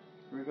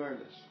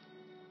 regardless.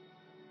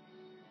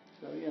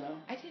 So,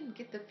 I didn't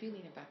get the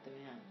feeling about the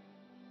man.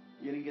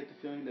 You didn't get the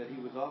feeling that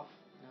he was off?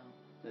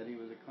 No. That he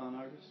was a con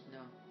artist? No.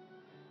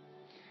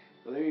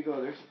 Well, there you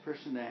go. There's a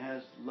person that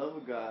has love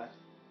of God,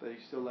 but he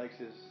still likes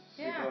his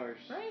cigars.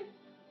 Yeah, right.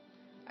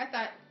 I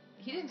thought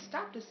he didn't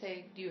stop to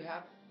say, do you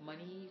have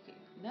money?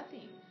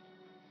 Nothing.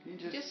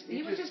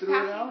 He was just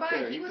passing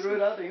by. He threw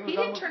it out there. He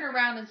didn't turn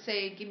around and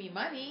say, give me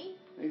money.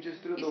 He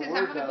just threw the words out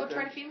there. He says, I'm going to go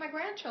try to feed my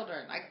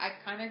grandchildren. I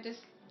kind of just,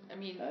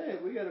 hey,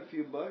 we got a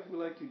few bucks. We'd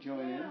like to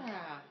join in.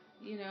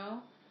 Yeah,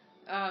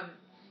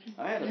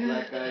 I had a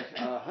black guy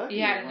hug me.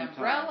 He had an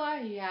umbrella.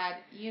 He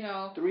had,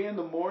 3 a.m.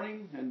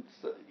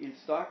 in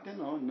Stockton,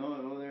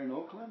 over there in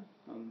Oakland,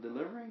 I'm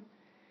delivering.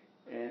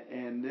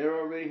 And there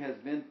already has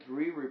been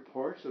 3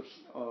 reports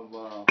of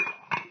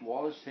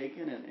wallets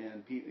taken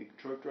and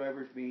truck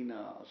drivers being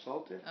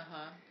assaulted.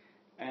 Uh-huh.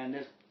 And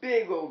this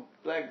big old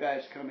black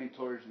guy's coming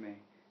towards me.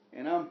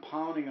 And I'm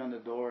pounding on the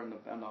door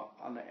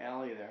on the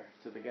alley there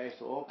to the guys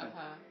to open.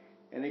 Uh-huh.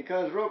 And he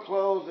comes real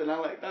close, and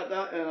I'm like, and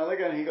I look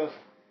at him, and he goes,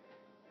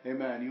 "Hey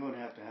man, you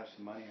wouldn't have to have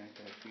some money. I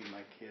gotta feed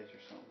my kids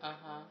or something."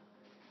 Uh-huh.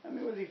 I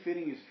mean, was he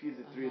feeding his kids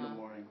at 3 in the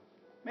morning?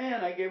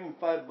 Man, I gave him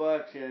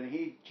 $5, and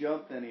he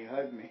jumped and he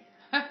hugged me.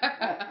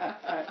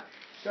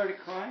 Started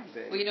crying,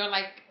 baby. Well, you know,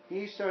 like,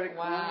 He started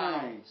wow.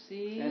 crying.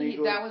 See, And he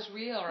goes, that was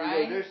real, He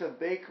right? goes, "There's a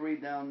bakery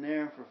down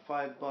there for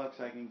 $5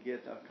 I can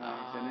get a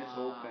kind, and it's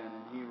open."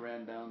 And he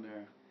ran down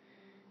there.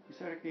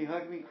 He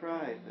hugged me,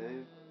 cried,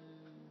 babe.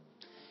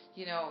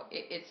 You know,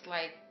 it's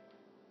like,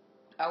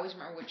 I always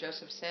remember what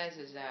Joseph says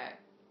is that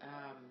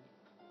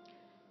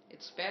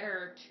it's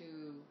better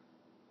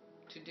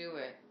to do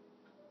it.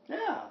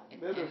 Yeah,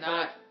 and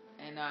not,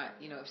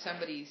 you know, if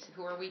somebody's,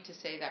 who are we to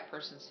say that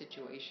person's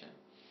situation?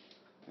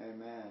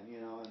 Amen.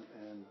 You know,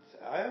 and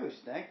I always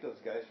thank those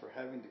guys for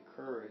having the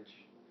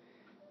courage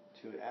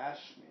to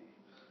ask me.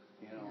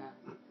 You know,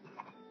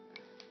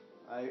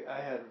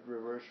 I had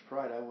reverse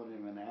pride. I wouldn't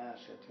even ask.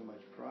 I had too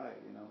much pride.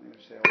 You know, they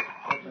would say,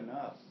 "Open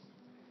up."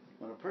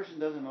 When a person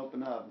doesn't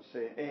open up and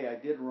say, "Hey, I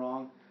did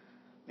wrong,"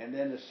 and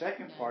then the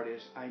second part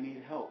is, "I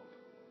need help.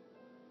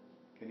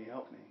 Can you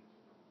help me?"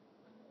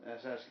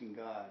 That's asking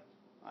God.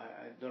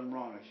 I've done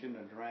wrong. I shouldn't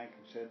have drank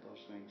and said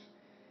those things.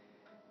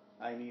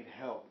 I need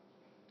help.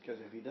 Because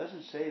if he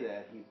doesn't say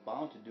that, he's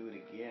bound to do it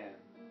again.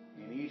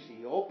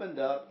 He opened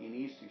up. He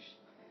needs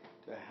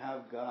to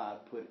have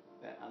God put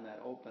that on that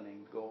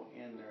opening, go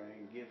in there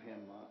and give him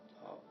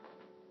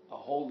a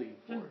holding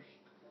force.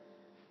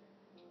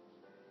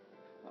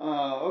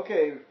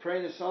 Okay,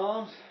 praying the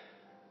Psalms.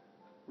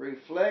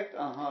 Reflect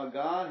on how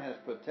God has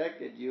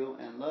protected you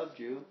and loved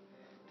you.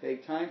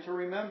 Take time to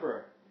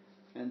remember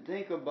and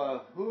think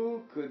about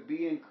who could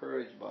be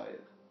encouraged by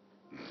it.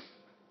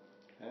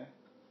 Okay?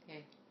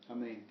 Okay. I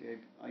mean,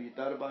 you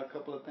thought about a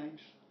couple of things?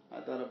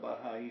 I thought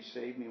about how he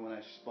saved me when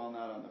I spun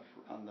out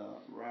on the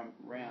ramp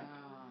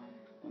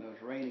when it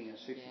was raining at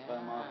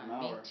 65 miles an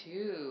hour. Me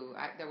too.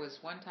 There was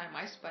one time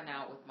I spun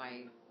out with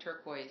my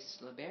turquoise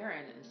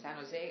LeBaron in San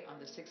Jose on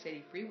the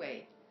 680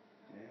 freeway.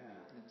 Yeah.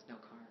 There was no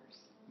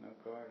cars. No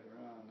cars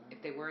around. Huh?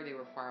 If they were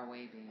far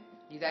away, babe.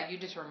 You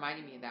just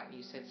reminded me of that when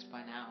you said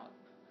spun out.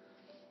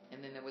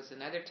 And then there was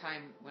another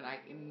time when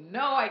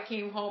I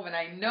came home and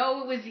I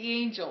know it was the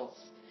angels.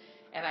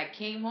 And I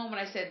came home and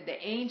I said the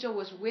angel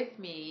was with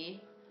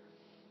me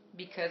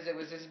because it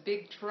was this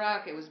big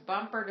truck. It was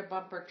bumper to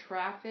bumper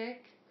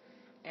traffic.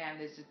 And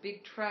there's this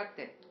big truck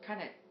that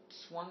kind of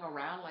swung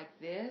around like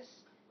this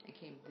and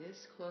came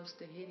this close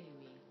to hitting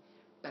me.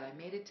 But I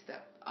made it to the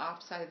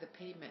off side of the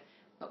pavement.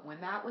 But when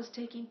that was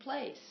taking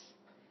place,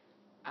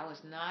 I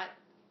was not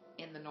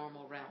in the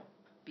normal realm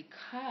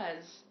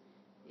because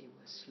it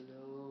was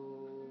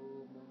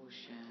slow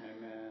motion.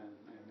 Amen.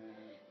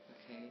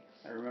 Okay.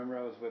 I remember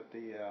I was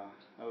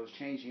I was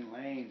changing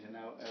lanes, and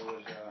I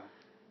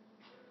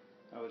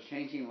was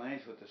changing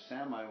lanes with the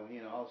semi.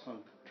 You know, all of a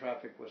sudden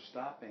traffic was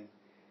stopping,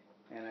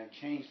 and I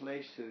changed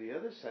lanes to the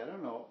other side. I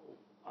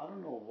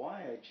don't know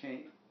why I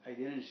changed. I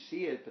didn't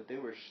see it, but they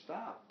were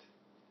stopped,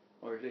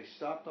 or they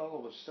stopped all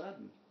of a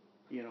sudden.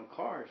 You know,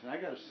 cars, and I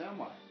got a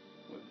semi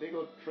with a big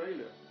old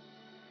trailer.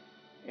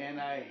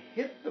 And I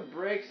hit the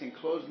brakes and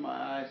closed my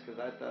eyes because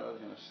I thought I was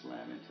going to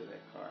slam into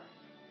that car.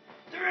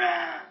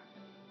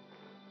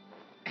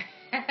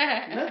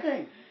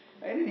 Nothing.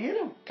 I didn't hit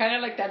him. Kind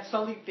of like that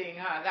Sully thing,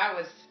 huh? That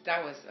was.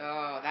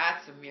 Oh,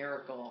 that's a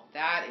miracle.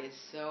 That is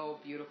so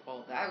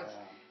beautiful.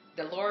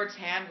 The Lord's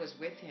hand was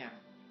with him.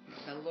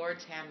 The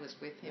Lord's hand was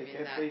with him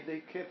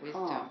They kept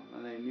wisdom. Calm,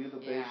 and they knew the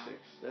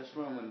basics. That's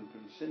when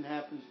sin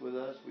happens with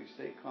us, we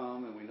stay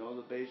calm and we know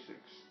the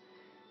basics.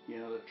 You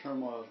know, the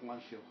turmoil is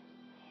once you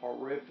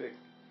horrific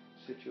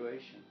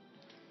situation.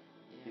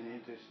 Yeah. You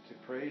need to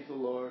praise the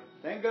Lord.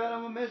 Thank God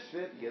I'm a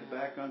misfit. Get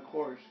back on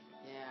course.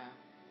 Yeah.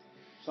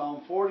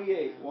 Psalm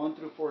 48, 1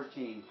 through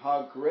 14.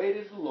 How great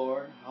is the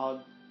Lord,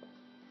 how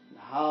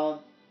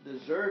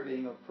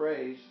deserving of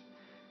praise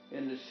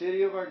in the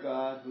city of our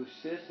God who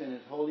sits in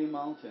his holy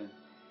mountain.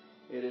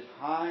 It is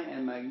high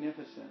and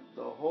magnificent.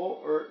 The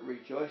whole earth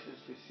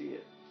rejoices to see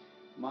it.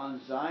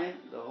 Mount Zion,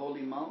 the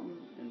holy mountain,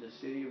 in the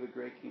city of a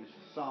great king.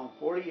 Psalm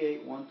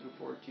 48, 1 through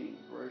 14.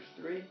 Verse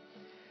 3.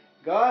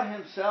 God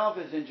himself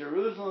is in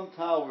Jerusalem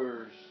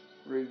towers,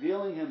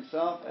 revealing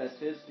himself as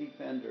his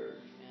defender.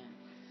 Amen.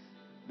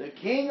 The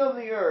king of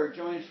the earth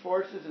joins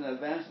forces and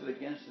advances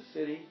against the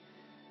city.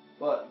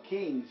 But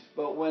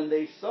when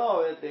they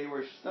saw it, they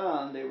were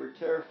stunned, they were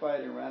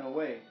terrified and ran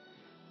away.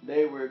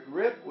 They were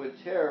gripped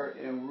with terror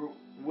and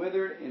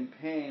withered in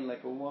pain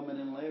like a woman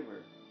in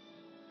labor.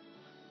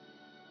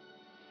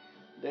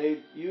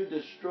 You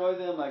destroy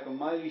them like a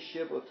mighty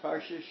ship of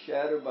Tarshish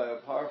shattered by a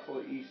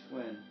powerful east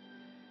wind.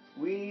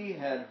 We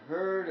had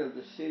heard of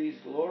the city's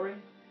glory,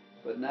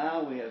 but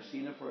now we have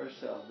seen it for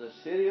ourselves. The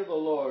city of the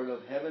Lord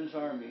of heaven's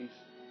armies,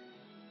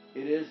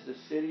 it is the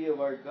city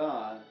of our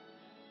God.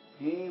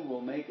 He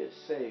will make it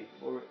safe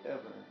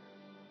forever.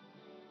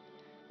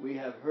 We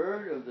have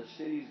heard of the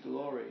city's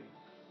glory,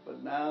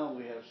 but now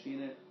we have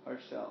seen it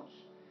ourselves.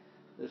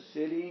 the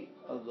city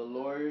of the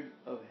Lord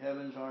of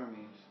heaven's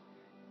armies.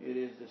 It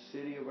is the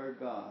city of our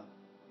God.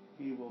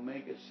 He will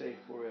make it safe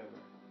forever.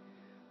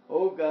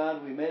 O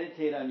God, we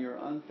meditate on your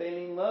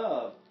unfailing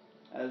love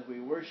as we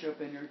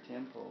worship in your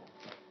temple.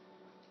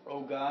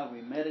 O God,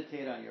 we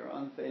meditate on your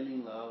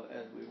unfailing love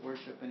as we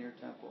worship in your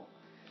temple.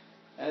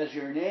 As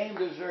your name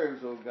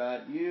deserves, O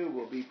God, you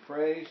will be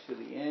praised to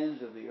the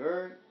ends of the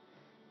earth.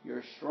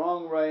 Your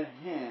strong right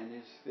hand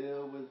is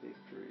filled with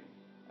victory.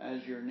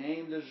 As your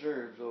name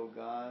deserves, O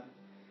God,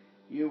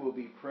 you will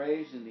be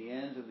praised in the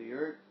ends of the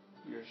earth.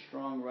 Your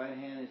strong right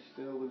hand is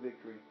filled with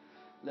victory.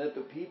 Let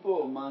the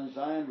people of Mount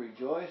Zion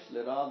rejoice.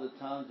 Let all the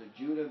towns of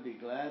Judah be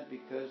glad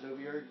because of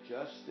your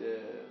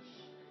justice.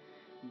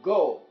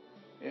 Go,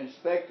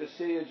 inspect the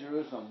city of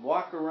Jerusalem.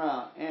 Walk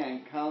around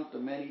and count the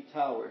many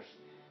towers.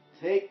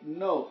 Take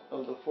note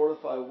of the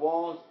fortified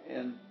walls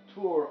and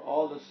tour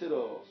all the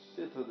citadels,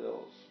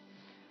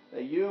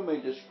 that you may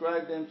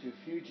describe them to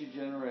future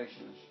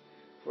generations.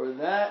 For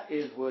that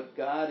is what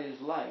God is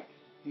like.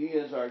 He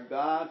is our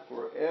God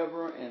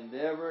forever and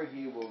ever.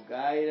 He will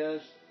guide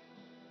us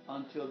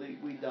until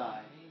we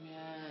die.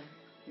 Amen.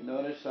 You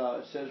notice how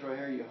it says right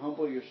here, you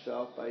humble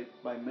yourself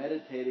by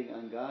meditating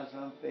on God's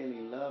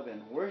unfailing love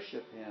and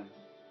worship Him.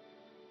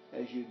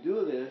 As you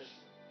do this,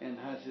 and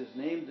as His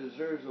name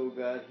deserves, O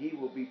God, He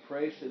will be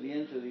praised to the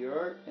ends of the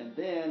earth. And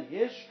then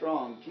His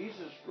strong,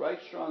 Jesus' right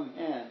strong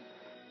hand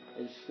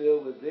is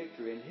filled with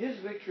victory. And His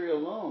victory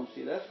alone,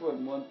 see, that's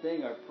one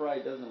thing our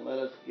pride doesn't let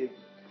us give.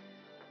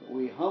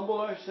 We humble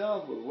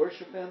ourselves, we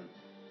worship Him.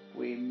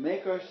 We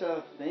make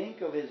ourselves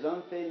think of His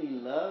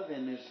unfailing love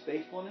and His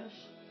faithfulness.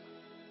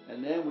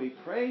 And then we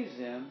praise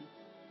Him.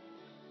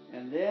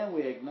 And then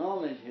we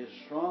acknowledge His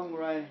strong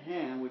right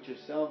hand, which is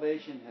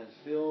salvation, has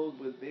filled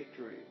with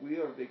victory. We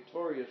are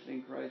victorious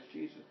in Christ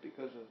Jesus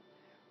because of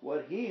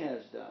what He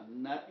has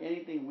done, not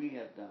anything we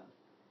have done.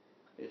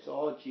 It's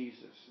all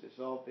Jesus. It's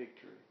all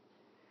victory.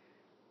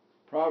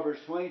 Proverbs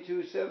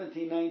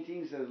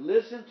 22:17-19 says,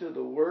 listen to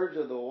the words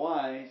of the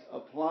wise.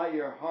 Apply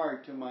your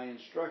heart to my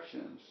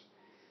instructions.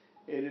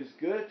 It is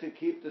good to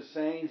keep the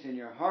sayings in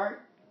your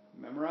heart,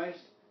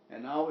 memorized,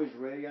 and always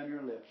ready on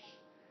your lips.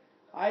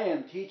 I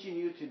am teaching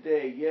you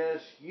today,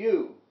 yes,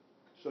 you,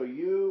 so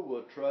you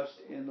will trust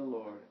in the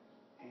Lord.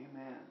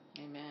 Amen.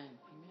 Amen.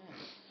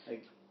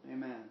 Amen.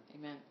 Amen.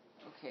 Amen.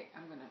 Okay,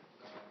 I'm going to...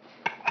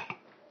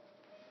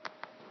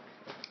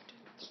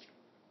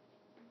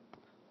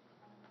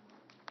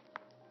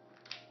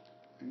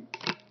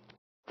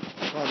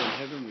 Father in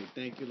heaven, we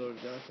thank you, Lord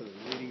God, for the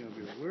reading of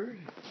your word.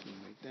 And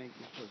we thank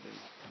you for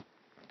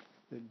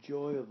the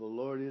joy of the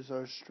Lord is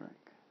our strength.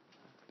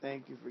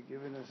 Thank you for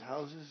giving us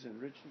houses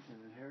and riches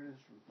and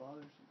inheritance from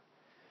fathers and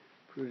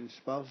prudent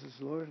spouses,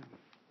 Lord.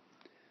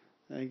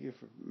 Thank you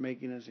for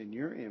making us in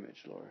your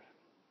image, Lord.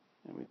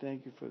 And we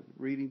thank you for the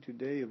reading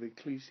today of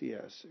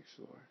Ecclesiastics,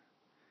 Lord.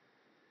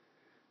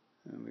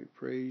 And we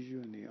praise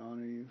you and we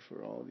honor you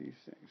for all these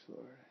things,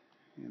 Lord.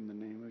 In the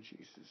name of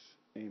Jesus.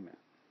 Amen.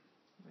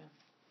 Amen.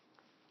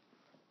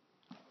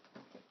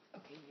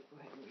 Okay, you go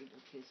ahead and read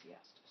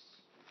Ecclesiastes.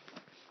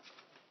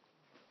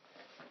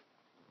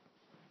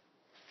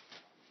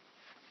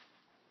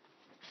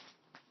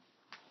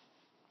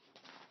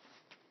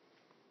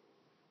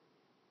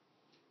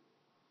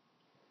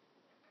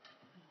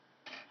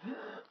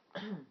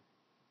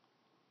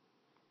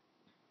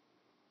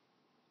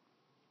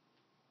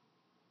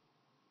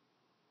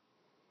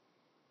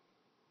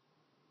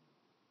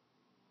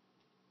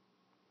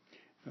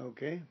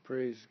 Okay,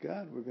 praise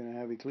God. We're going to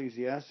have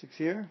Ecclesiastics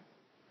here.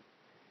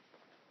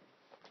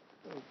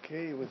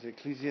 Okay, it was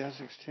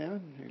Ecclesiastics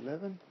 10,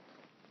 11.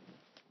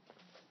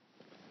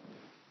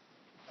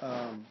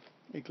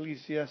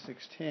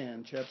 Ecclesiastics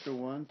 10, chapter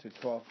 1 to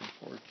 12 and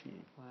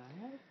 14.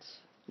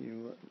 What?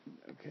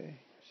 Okay,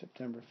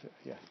 September 5th.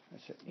 Yeah,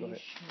 that's it. Go ahead.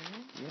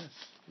 Sure? Yes,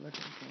 look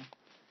at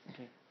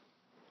Okay.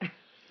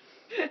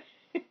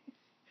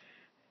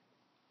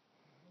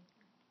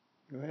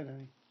 Go ahead,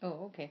 honey.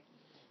 Oh, okay.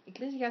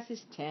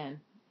 Ecclesiastes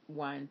 10,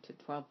 1 to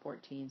 12,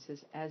 14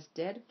 says, as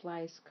dead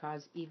flies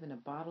cause even a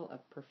bottle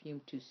of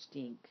perfume to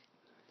stink,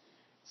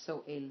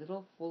 so a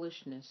little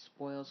foolishness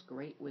spoils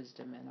great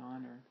wisdom and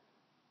honor.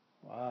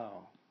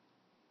 Wow.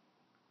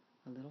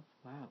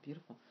 Wow,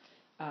 beautiful.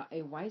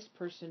 A wise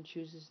person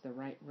chooses the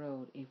right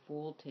road. A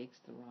fool takes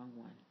the wrong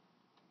one.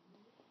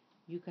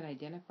 You can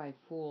identify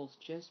fools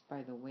just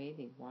by the way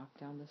they walk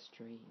down the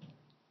street.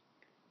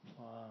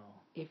 Wow.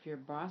 If your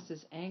boss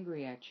is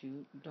angry at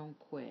you, don't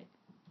quit.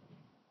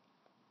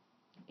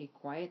 A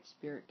quiet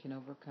spirit can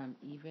overcome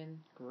even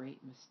great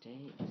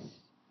mistakes.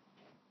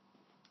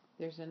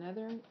 There's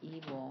another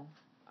evil.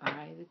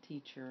 I, the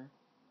teacher,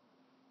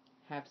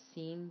 have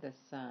seen the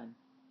sun.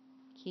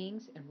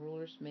 Kings and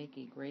rulers make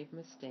a grave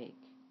mistake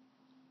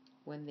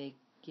when they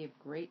give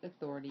great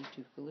authority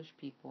to foolish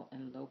people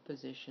and low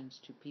positions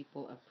to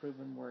people of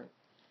proven worth.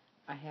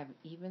 I have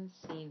even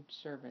seen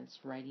servants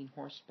riding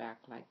horseback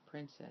like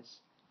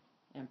princes,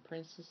 and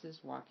princesses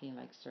walking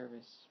like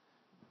servants.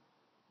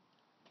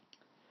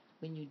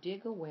 When you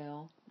dig a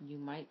well, you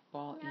might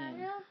fall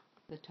in.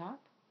 The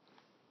top?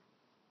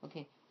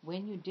 Okay,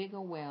 when you dig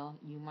a well,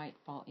 you might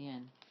fall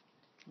in.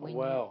 When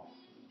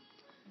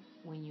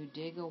when you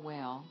dig a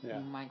well, Yeah.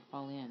 you might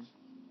fall in.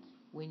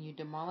 When you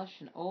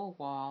demolish an old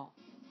wall,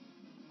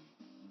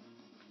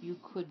 you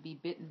could be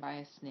bitten by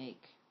a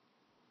snake.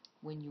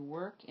 When you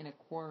work in a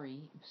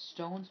quarry,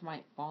 stones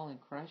might fall and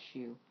crush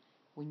you.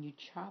 When you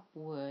chop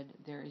wood,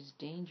 there is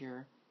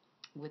danger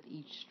with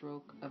each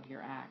stroke of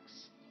your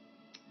axe.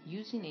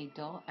 Using a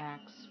dull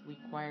axe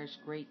requires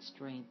great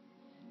strength,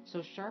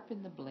 so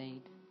sharpen the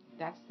blade.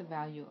 That's the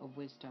value of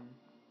wisdom.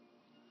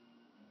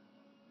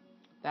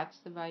 That's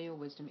the value of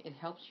wisdom. It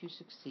helps you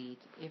succeed.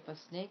 If a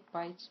snake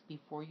bites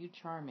before you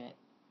charm it,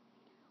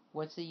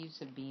 what's the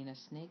use of being a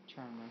snake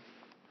charmer?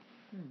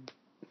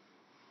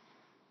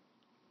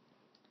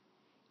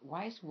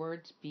 Wise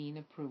words bring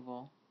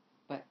approval,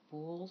 but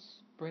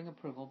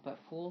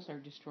fools are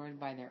destroyed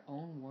by their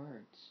own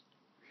words.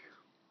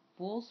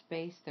 Fools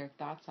base their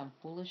thoughts on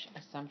foolish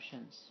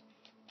assumptions,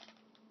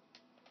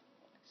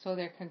 so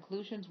their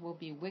conclusions will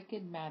be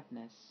wicked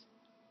madness.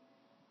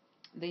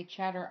 They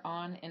chatter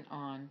on and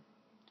on.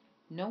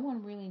 No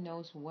one really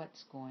knows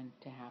what's going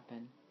to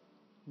happen.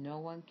 No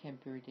one can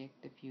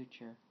predict the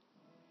future.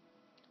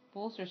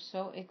 Fools are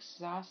so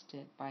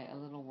exhausted by a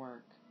little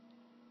work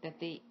that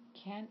they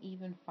can't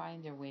even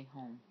find their way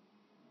home.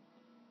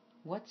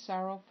 What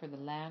sorrow for the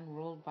land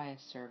ruled by a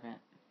servant,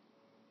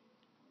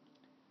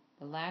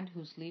 the land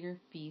whose leader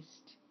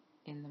feast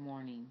in the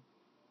morning.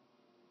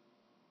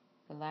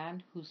 The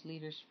land whose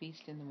leaders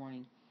feast in the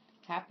morning.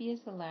 Happy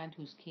is the land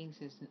whose king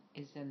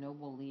is a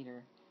noble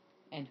leader,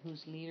 and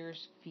whose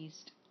leaders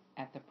feast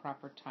at the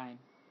proper time,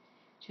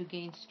 to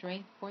gain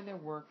strength for their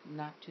work,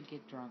 not to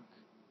get drunk.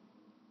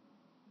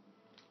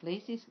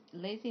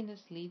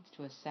 Laziness leads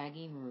to a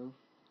sagging roof.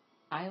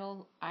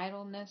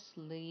 Idleness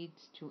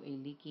leads to a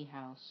leaky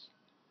house.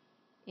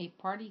 A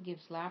party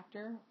gives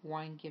laughter,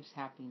 wine gives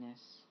happiness,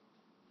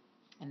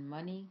 and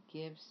money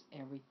gives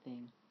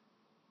everything.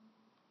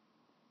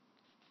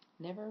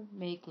 Never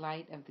make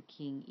light of the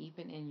king,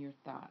 even in your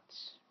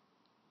thoughts.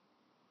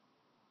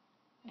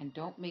 And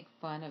don't make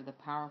fun of the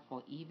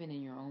powerful, even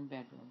in your own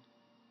bedroom,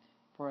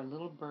 for a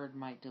little bird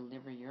might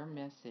deliver your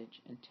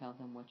message and tell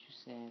them what you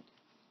said.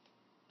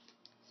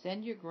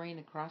 Send your grain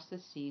across the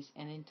seas,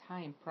 and in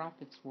time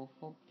profits will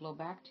flow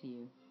back to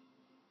you.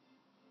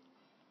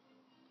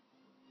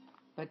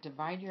 But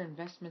divide your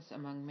investments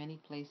among many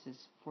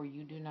places, for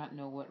you do not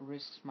know what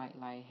risks might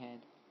lie ahead.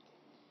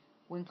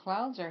 When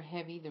clouds are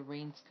heavy, the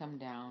rains come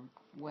down.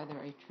 Whether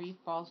a tree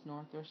falls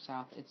north or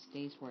south, it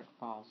stays where it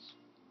falls.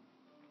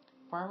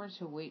 Farmers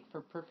who wait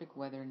for perfect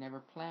weather never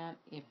plant.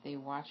 If they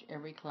watch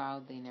every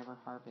cloud, they never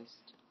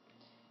harvest.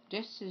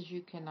 Just as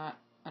you cannot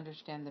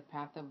understand the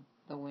path of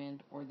the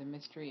wind or the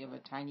mystery of a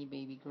tiny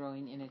baby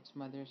growing in its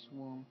mother's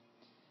womb,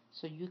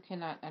 so you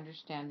cannot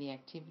understand the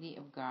activity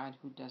of God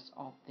who does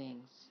all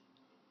things.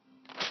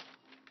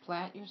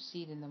 Plant your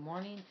seed in the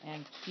morning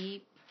and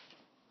keep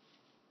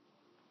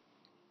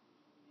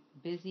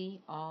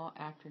busy all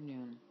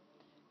afternoon,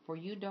 for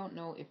you don't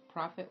know if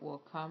profit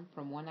will come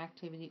from one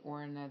activity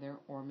or another,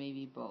 or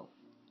maybe both.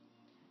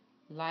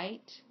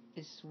 Light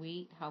is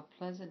sweet, how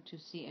pleasant to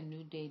see a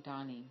new day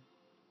dawning.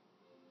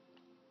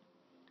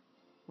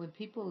 When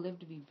people live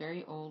to be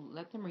very old,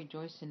 let them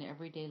rejoice in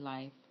everyday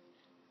life,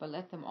 but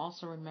let them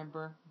also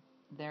remember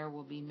there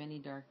will be many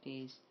dark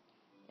days.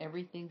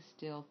 Everything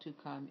still to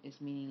come is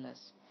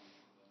meaningless.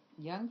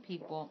 Young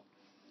people,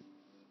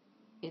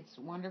 it's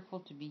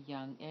wonderful to be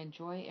young.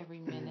 Enjoy every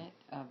minute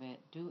of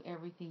it. Do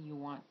everything you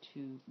want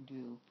to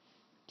do.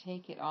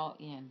 Take it all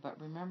in,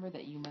 but remember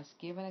that you must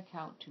give an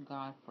account to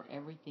God for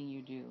everything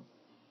you do.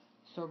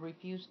 So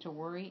refuse to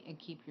worry and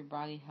keep your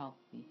body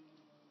healthy.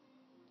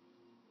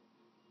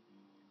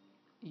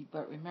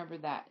 But remember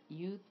that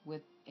youth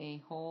with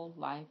a whole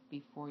life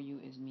before you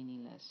is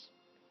meaningless.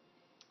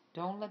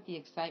 Don't let the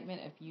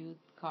excitement of youth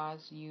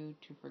cause you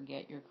to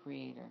forget your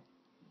Creator.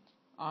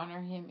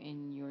 Honor Him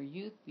in your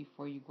youth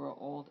before you grow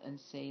old and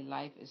say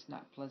life is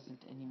not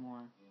pleasant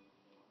anymore.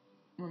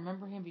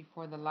 Remember Him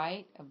before the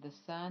light of the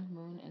sun,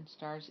 moon, and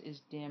stars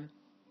is dim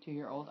to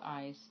your old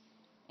eyes,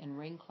 and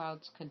rain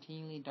clouds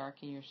continually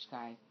darken your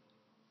sky.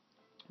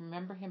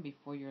 Remember Him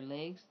before your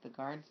legs, the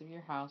guards of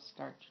your house,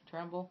 start to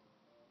tremble,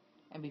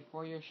 and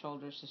before your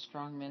shoulders the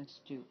strong men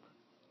stoop.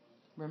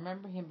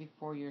 Remember Him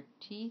before your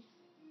teeth,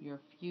 your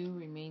few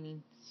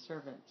remaining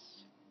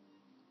servants.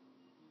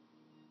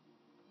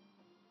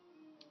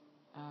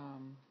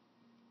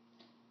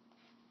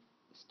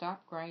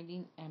 Stop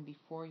grinding, and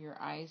before your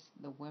eyes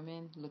the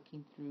women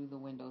looking through the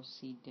windows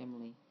see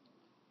dimly.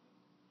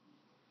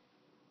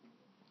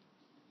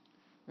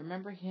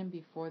 Remember Him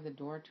before the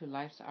door to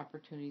life's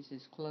opportunities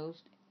is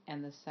closed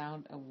and the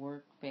sound of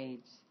work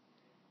fades.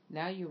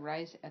 Now you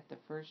rise at the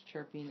first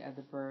chirping of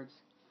the birds,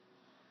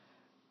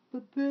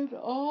 but then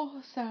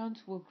all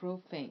sounds will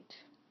grow faint.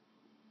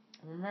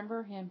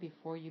 Remember Him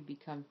before you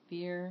become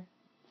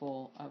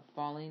fearful of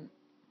falling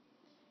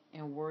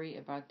and worry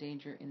about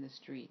danger in the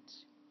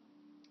streets.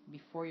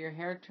 Before your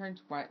hair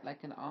turns white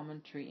like an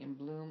almond tree in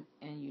bloom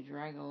and you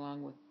drag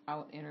along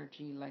without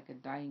energy like a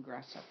dying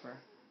grasshopper.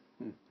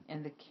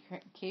 and the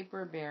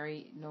caper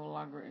berry no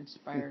longer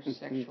inspires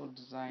sexual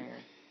desire.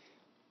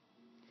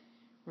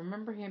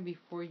 Remember him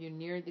before you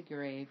near the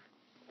grave,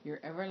 your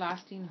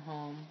everlasting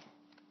home,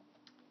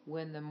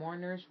 when the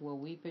mourners will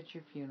weep at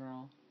your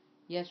funeral.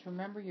 Yes,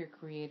 remember your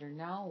Creator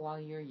now while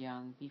you're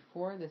young,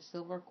 before the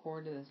silver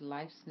cord of his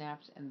life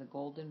snaps and the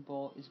golden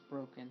bowl is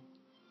broken.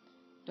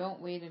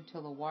 Don't wait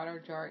until the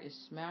water jar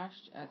is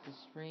smashed at the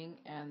spring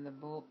and the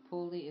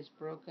pulley is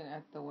broken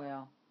at the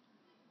well.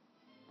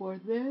 For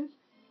then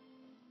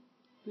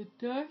the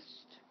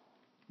dust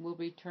will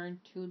return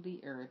to the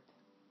earth,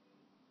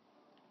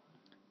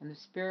 and the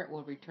spirit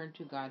will return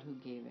to God who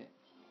gave it.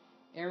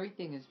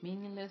 Everything is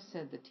meaningless,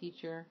 said the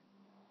teacher,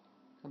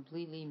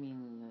 completely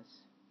meaningless.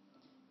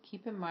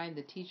 Keep in mind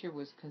the teacher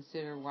was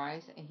considered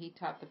wise, and he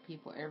taught the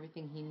people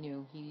everything he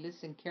knew. He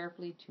listened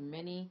carefully to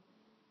many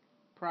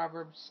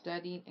proverbs,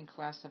 studying and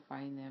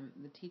classifying them.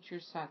 The teacher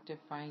sought to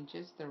find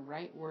just the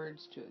right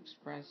words to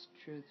express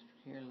truth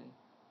clearly.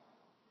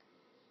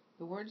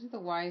 The words of the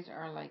wise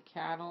are like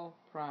cattle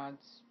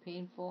prods,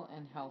 painful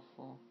and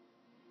helpful.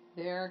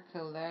 Their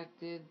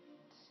collected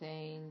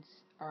sayings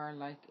are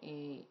like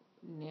a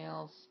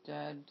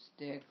nail-stud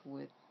stick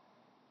with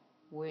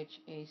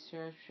which a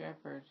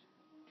shepherd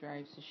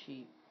drives the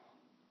sheep.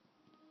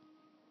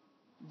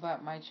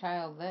 But, my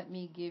child, let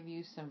me give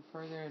you some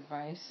further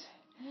advice.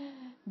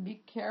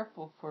 Be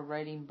careful, for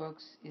writing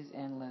books is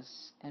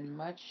endless, and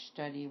much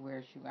study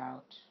wears you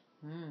out.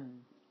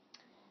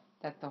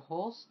 That the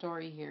whole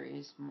story here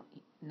is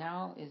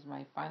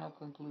my final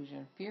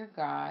conclusion. Fear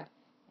God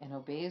and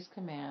obey his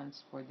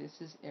commands, for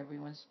this is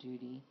everyone's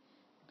duty.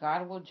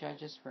 God will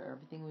judge us for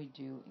everything we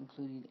do,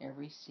 including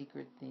every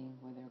secret thing,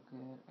 whether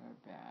good or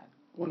bad.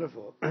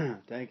 Wonderful.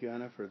 Thank you,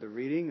 Anna, for the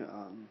reading.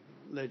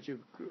 Let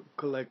you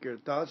collect your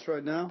thoughts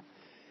right now.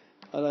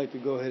 I'd like to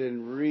go ahead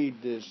and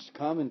read this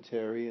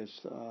commentary.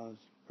 It's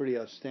pretty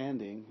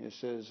outstanding. It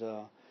says,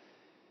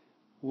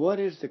 what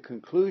is the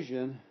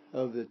conclusion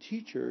of the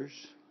teacher's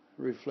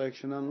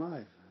reflection on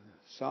life?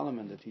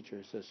 Solomon, the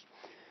teacher, says,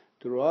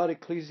 throughout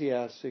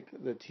Ecclesiastic,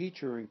 the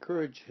teacher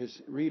encouraged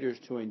his readers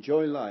to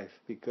enjoy life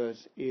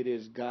because it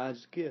is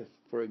God's gift.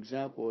 For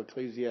example,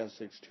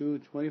 Ecclesiastes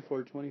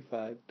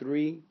 2:24-25,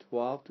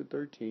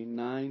 3:12-13,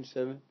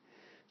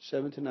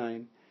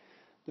 9:7-9.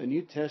 The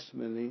New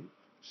Testament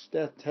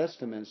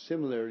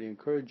similarly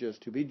encourages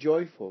us to be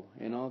joyful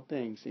in all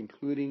things,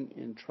 including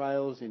in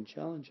trials and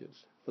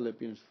challenges.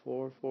 Philippians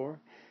 4:4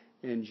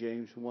 and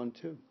James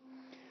 1:2.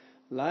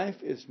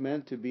 Life is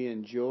meant to be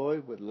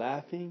enjoyed with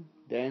laughing,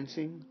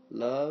 dancing,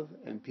 love,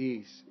 and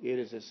peace. It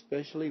is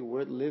especially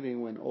worth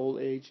living when old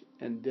age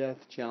and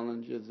death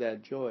challenges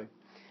that joy.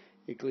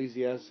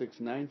 Ecclesiastes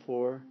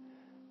 9:4,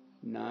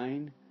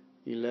 9,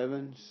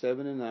 11,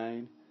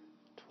 7-9,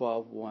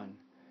 12:1.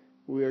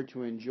 We are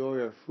to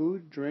enjoy our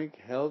food, drink,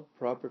 health,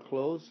 proper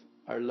clothes,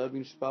 our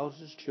loving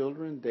spouses,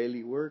 children,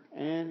 daily work,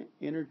 and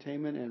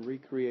entertainment and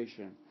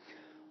recreation.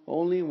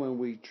 Only when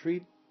we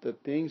treat the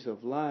things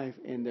of life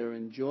and their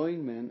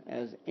enjoyment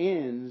as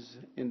ends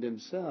in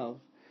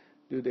themselves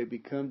do they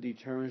become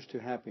deterrents to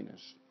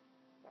happiness.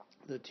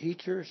 The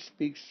teacher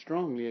speaks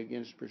strongly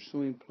against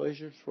pursuing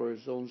pleasures for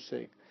his own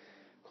sake,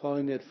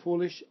 calling it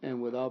foolish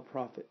and without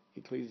profit.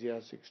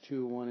 Ecclesiastes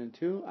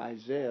 2:1-2,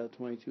 Isaiah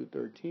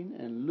 22:13,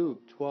 and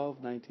Luke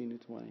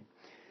 12:19-20.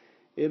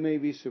 It may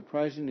be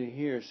surprising to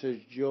hear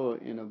such joy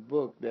in a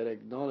book that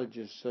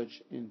acknowledges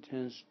such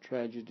intense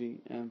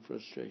tragedy and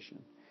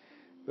frustration.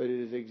 But it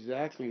is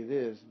exactly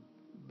this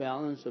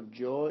balance of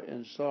joy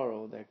and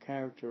sorrow that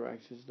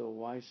characterizes the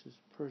wisest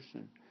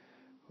person,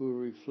 who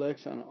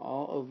reflects on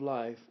all of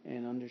life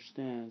and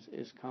understands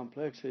its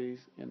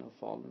complexities in a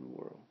fallen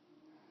world.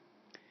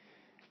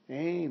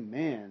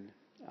 Amen.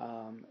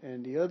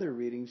 And the other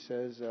reading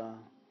says,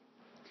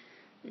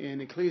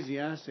 in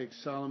Ecclesiastes,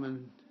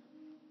 Solomon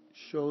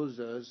shows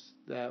us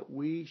that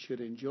we should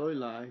enjoy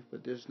life,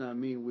 but does not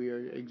mean we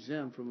are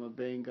exempt from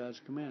obeying God's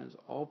commands.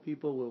 All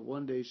people will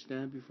one day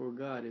stand before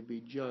God and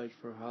be judged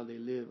for how they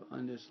live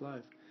on this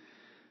life.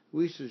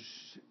 We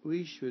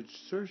should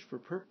search for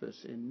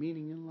purpose and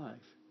meaning in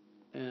life.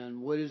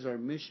 And what is our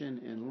mission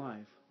in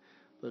life?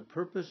 But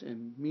purpose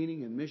and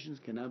meaning and missions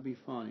cannot be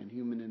found in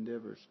human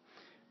endeavors.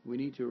 We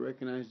need to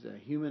recognize that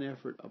human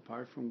effort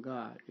apart from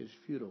God is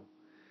futile.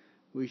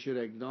 We should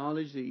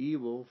acknowledge the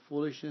evil,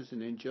 foolishness,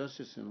 and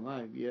injustice in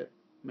life, yet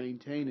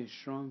maintain a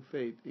strong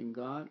faith in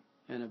God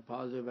and a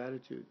positive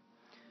attitude.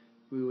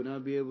 We will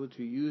not be able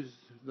to use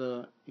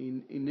the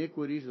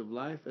iniquities of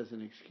life as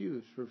an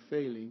excuse for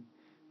failing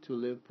to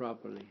live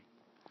properly.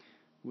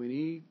 We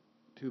need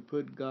to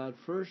put God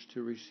first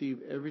to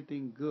receive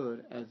everything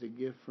good as a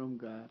gift from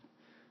God,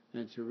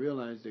 and to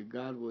realize that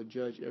God will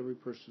judge every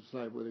person's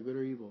life, whether good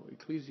or evil.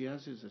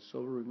 Ecclesiastes is a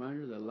sober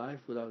reminder that life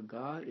without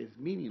God is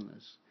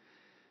meaningless.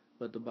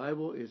 But the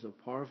Bible is a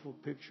powerful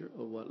picture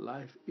of what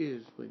life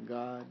is when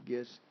God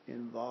gets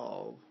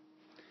involved.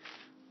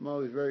 I'm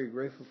always very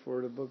grateful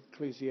for the book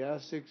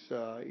Ecclesiastes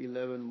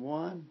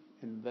 11:1.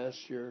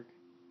 Invest your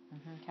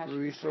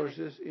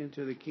resources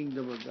into the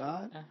kingdom of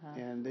God,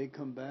 and they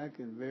come back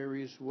in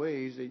various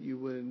ways that you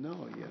wouldn't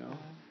know,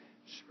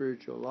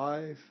 spiritual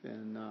life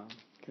and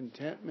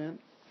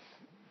contentment.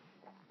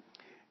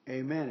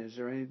 Amen. Is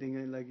there anything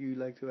you'd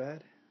like to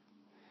add?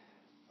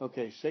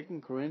 Okay,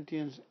 2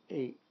 Corinthians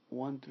 8,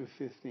 1 through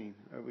 15.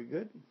 Are we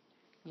good?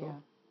 Yeah.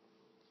 Cool.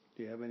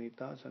 Do you have any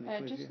thoughts on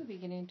it? Just the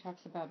beginning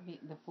talks about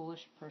the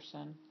foolish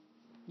person.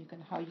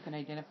 How you can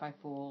identify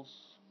fools.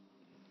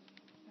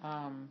 You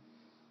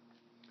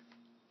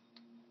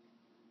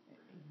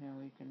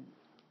can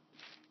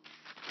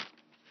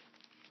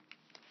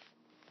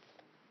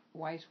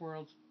wise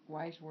words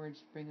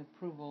bring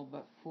approval,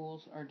 but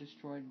fools are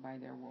destroyed by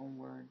their own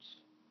words.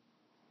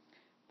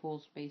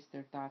 Fools base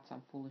their thoughts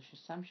on foolish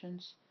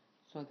assumptions,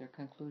 so their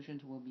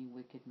conclusions will be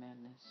wicked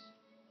madness.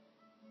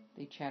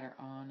 They chatter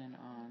on and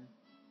on.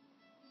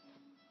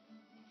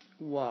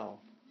 Wow.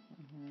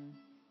 Mm-hmm.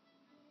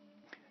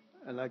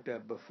 I like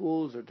that. But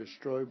fools are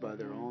destroyed by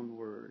their own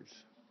words.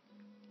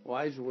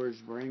 Wise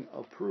words bring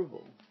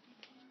approval.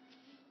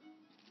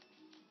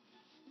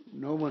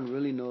 No one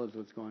really knows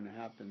what's going to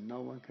happen. No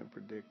one can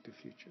predict the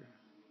future.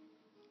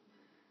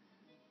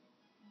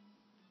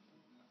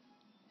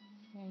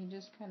 Yeah, he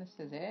just kind of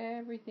says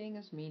everything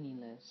is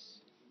meaningless.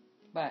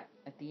 But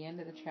at the end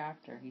of the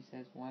chapter, he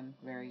says one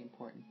very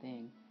important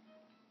thing.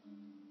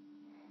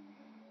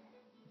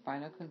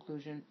 Final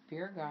conclusion,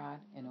 fear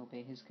God and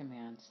obey His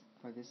commands,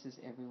 for this is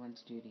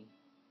everyone's duty.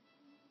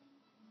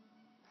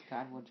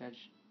 God will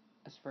judge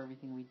us for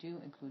everything we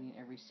do, including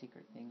every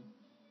secret thing,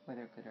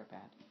 whether good or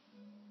bad.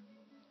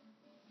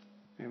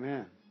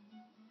 Amen.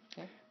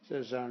 Okay. It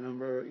says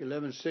number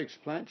 11:6,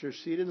 plant your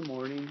seed in the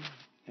morning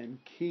and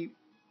keep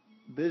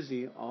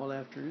busy all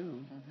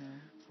afternoon,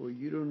 for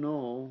you don't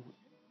know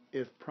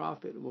if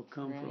profit will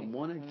come from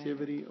one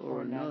activity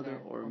or another,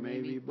 or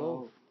maybe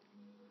both.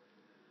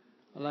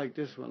 I like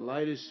this one.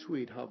 Light is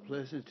sweet. How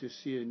pleasant to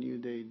see a new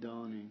day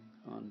dawning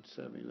on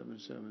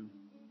 7/11/7.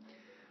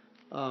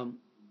 I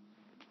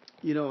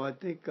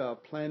think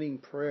planning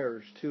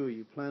prayers too.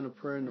 You plan a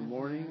prayer in the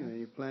morning and then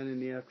you plan in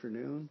the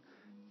afternoon.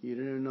 You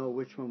don't know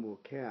which one will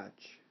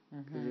catch.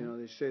 Because,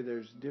 they say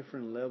there's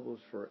different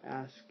levels for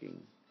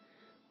asking.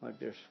 Like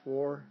there's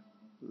 4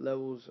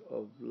 levels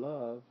of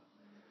love.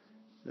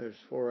 There's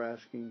 4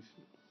 askings.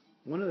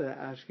 One of the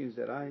askings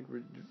that I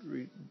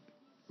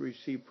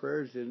receive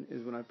prayers in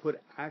is when I put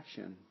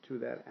action to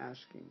that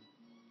asking.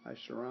 I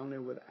surround it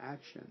with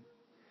action.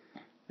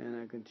 And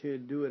I continue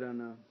to do it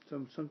on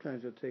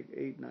sometimes it'll take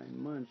 8-9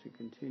 months to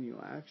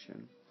continue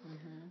action.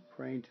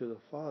 Praying to the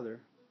Father.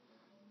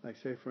 Like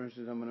say for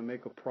instance, I'm going to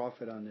make a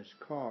profit on this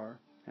car,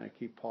 and I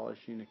keep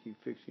polishing, I keep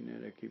fixing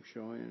it, I keep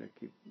showing it, I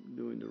keep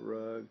doing the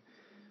rug.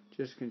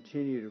 Just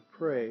continue to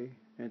pray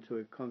until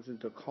it comes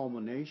into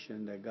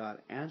culmination that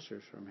God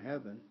answers from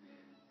heaven,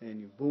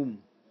 and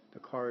boom,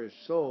 the car is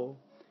sold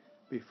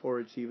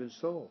before it's even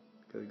sold,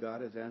 because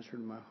God has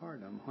answered my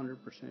heart. I'm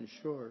 100%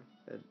 sure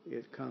that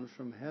it comes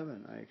from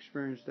heaven. I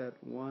experienced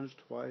that once,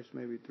 twice,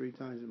 maybe 3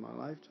 times in my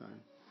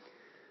lifetime.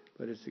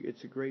 But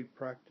it's a great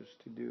practice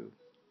to do,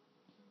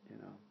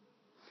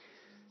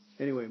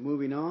 Anyway,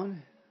 moving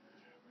on.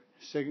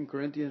 2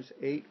 Corinthians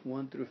 8,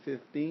 1 through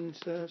 15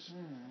 says,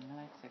 I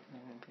like 2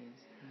 Corinthians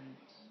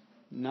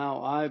 8.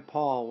 Now I,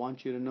 Paul,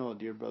 want you to know,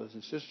 dear brothers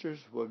and sisters,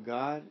 what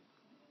God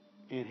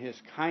in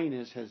His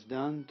kindness has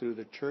done through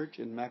the church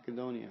in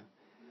Macedonia.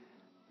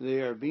 They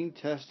are being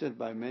tested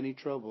by many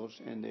troubles,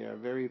 and they are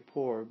very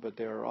poor, but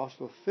they are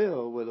also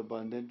filled with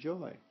abundant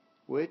joy,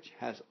 which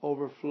has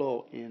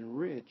overflowed in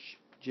rich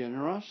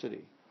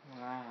generosity.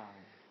 Wow.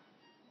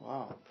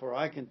 For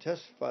I can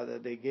testify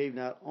that they gave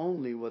not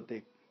only what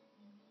they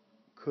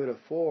could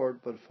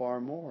afford, but far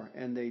more,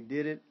 and they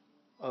did it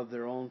of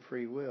their own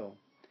free will.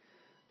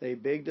 They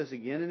begged us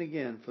again and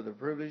again for the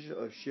privilege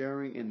of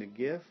sharing in the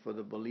gift for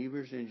the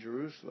believers in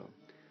Jerusalem.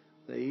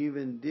 They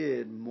even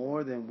did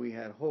more than we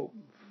had hoped,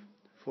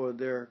 for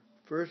their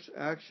first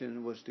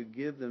action was to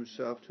give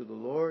themselves to the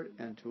Lord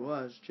and to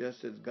us,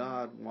 just as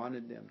God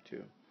wanted them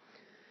to.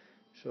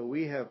 So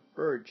we have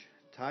urged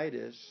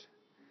Titus,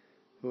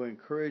 who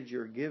encouraged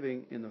your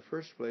giving in the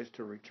first place,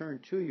 to return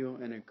to you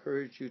and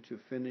encourage you to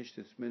finish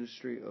this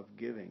ministry of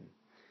giving.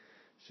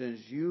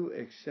 Since you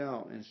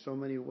excel in so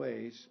many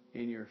ways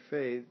in your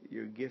faith,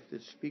 your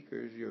gifted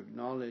speakers, your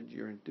knowledge,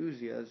 your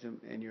enthusiasm,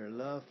 and your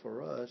love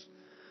for us,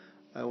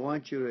 I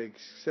want you to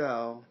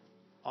excel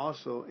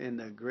also in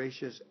the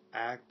gracious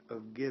act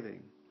of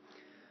giving.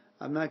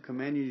 I'm not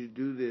commanding you to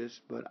do this,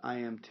 but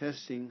I am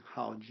testing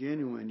how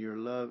genuine your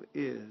love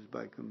is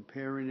by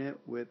comparing it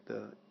with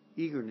the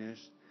eagerness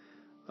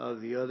of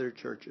the other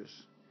churches.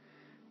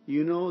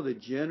 You know the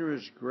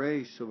generous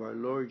grace of our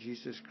Lord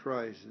Jesus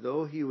Christ.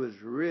 Though He was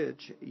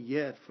rich,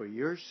 yet for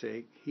your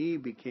sake He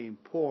became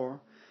poor,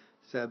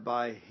 so that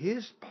by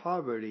His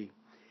poverty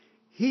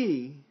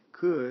He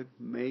could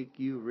make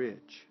you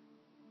rich.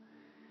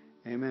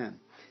 Amen.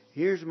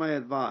 Here's my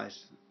advice.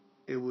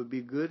 It would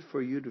be good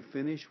for you to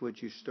finish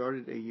what you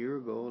started a year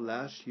ago.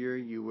 Last year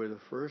you were the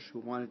first who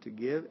wanted to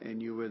give,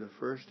 and you were the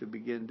first to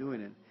begin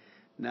doing it.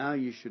 Now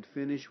you should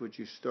finish what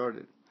you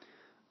started.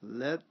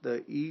 Let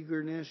the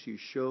eagerness you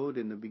showed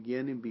in the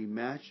beginning be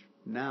matched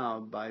now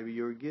by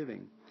your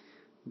giving.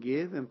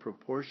 Give in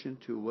proportion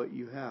to what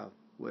you have.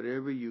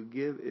 Whatever you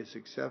give is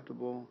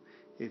acceptable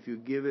if you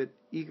give it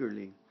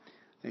eagerly,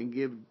 and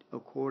give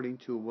according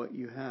to what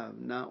you have,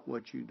 not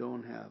what you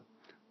don't have.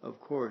 Of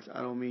course,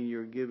 I don't mean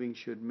your giving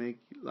should make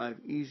life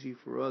easy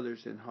for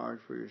others and hard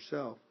for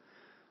yourself.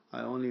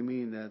 I only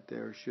mean that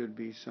there should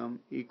be some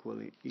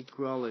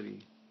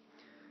equality.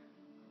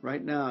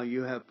 Right now,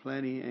 you have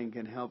plenty and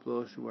can help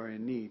those who are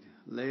in need.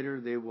 Later,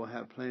 they will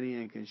have plenty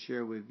and can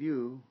share with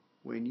you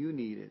when you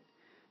need it.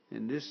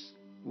 In this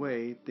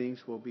way,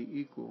 things will be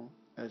equal.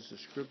 As the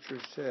scripture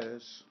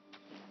says,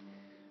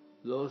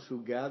 those who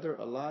gather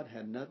a lot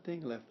had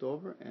nothing left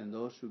over, and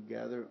those who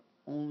gather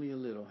only a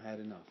little had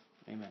enough.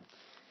 Amen.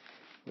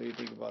 What do you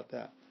think about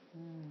that?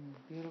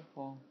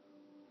 Beautiful.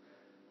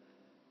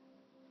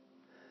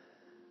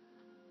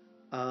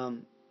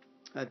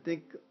 I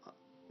think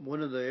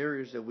one of the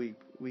areas that we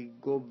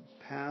go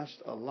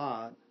past a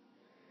lot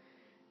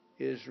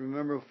is,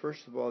 remember,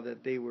 first of all,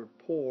 that they were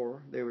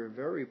poor. They were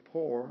very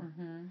poor,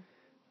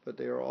 but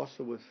they are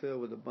also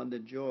filled with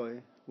abundant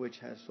joy, which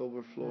has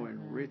overflowing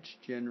rich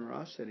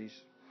generosities.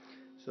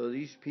 So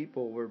these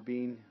people were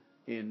being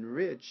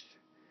enriched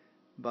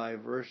by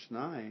verse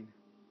 9,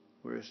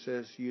 where it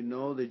says, you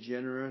know the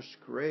generous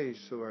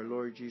grace of our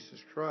Lord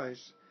Jesus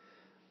Christ,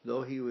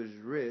 though he was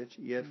rich,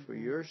 yet for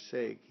your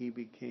sake he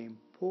became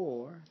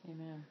poor.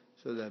 Amen.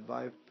 So that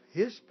by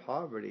his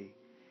poverty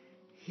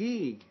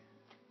he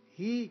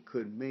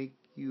could make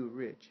you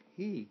rich.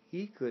 He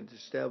could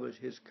establish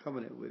his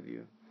covenant with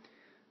you.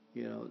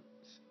 You know,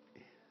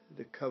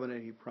 the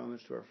covenant he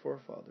promised to our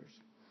forefathers,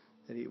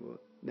 that he will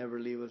never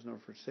leave us nor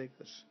forsake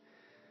us.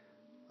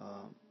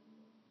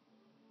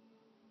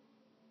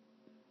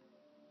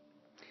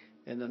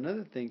 And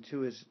another thing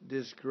too is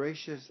this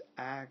gracious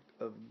act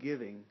of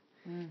giving.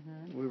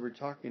 We were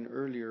talking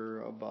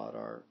earlier about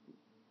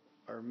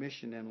our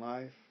mission in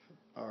life,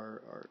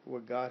 our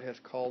what God has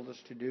called us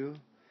to do,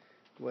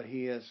 what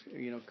he has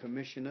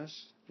commissioned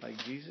us, like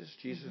Jesus.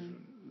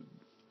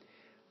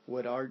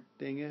 What our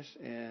thing is,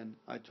 and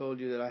I told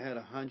you that I had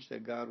a hunch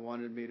that God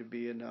wanted me to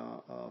be a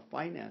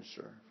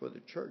financer for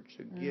the church,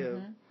 to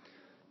give,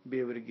 be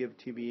able to give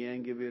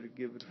TBN, give it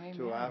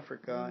to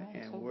Africa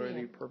and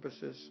worthy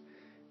purposes,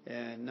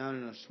 and not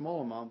in a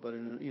small amount, but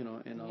in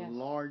a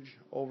large,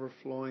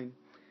 overflowing,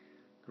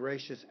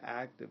 gracious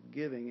act of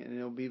giving, and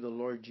it'll be the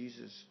Lord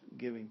Jesus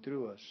giving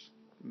through us,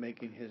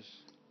 making his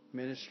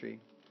ministry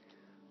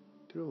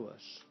through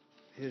us.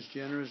 His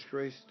generous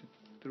grace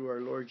through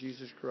our Lord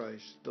Jesus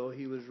Christ, though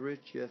he was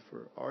rich, yet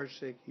for our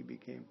sake he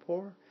became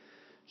poor,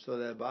 so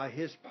that by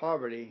his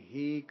poverty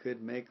he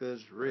could make us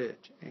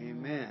rich.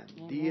 Amen.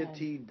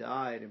 Deity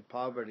died in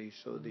poverty,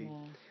 so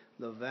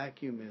the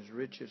vacuum is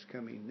riches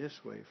coming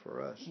this way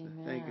for us.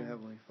 Amen. Thank you,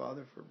 Heavenly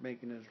Father, for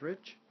making us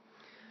rich.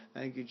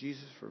 Thank you,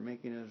 Jesus, for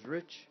making us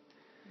rich.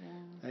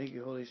 Thank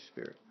you, Holy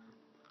Spirit.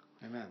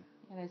 Amen.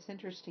 And it's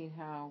interesting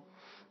how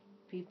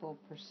people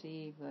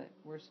perceive that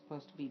we're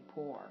supposed to be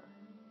poor,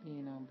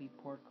 be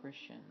poor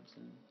Christians,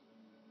 and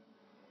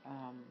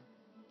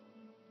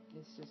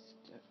it's just,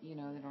 they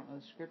don't know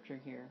the scripture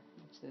here.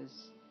 It says,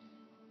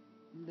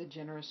 the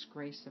generous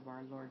grace of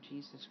our Lord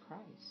Jesus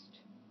Christ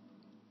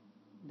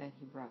that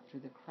he brought through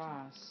the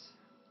cross,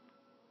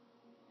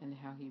 and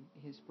how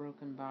his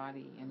broken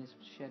body and his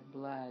shed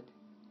blood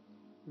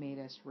made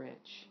us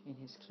rich in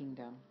his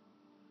kingdom,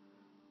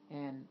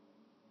 and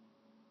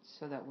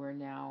so that we're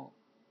now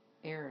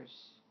heirs,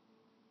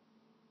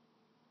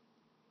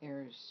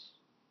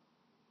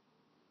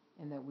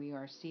 and that we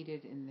are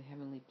seated in the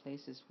heavenly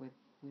places with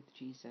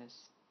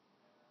Jesus.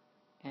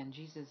 And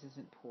Jesus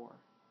isn't poor,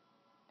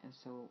 and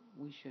so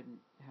we shouldn't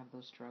have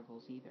those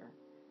struggles either.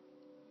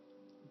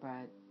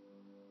 But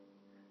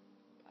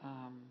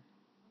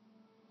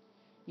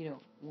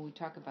when we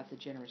talk about the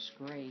generous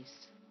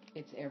grace,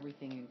 it's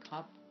everything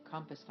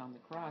encompassed on the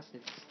cross.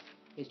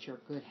 It's your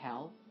good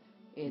health,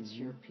 it's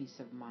your peace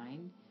of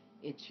mind,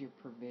 it's your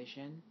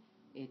provision,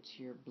 it's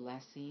your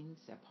blessings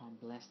upon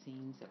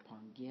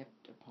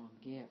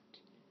gift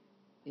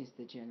is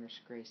the generous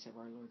grace of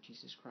our Lord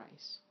Jesus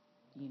Christ.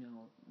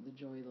 The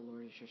joy of the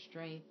Lord is your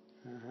strength.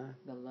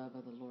 The love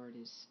of the Lord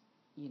is,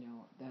 the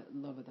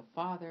love of the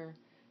Father,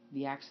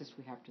 the access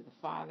we have to the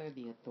Father,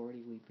 the authority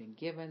we've been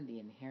given, the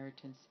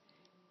inheritance.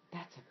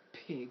 That's a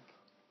big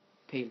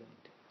payload.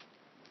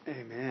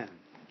 Amen.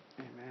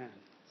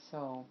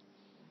 So,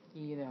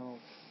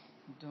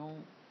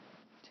 don't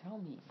tell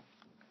me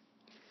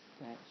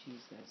that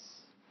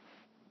Jesus,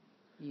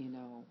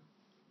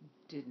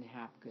 didn't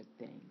have good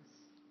things.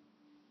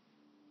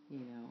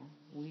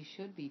 We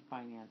should be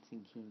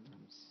financing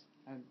kingdoms,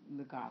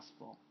 the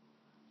gospel.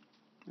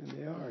 And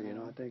they are,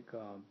 I think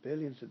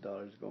billions of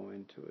dollars go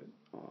into it.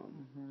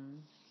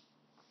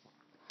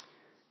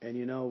 And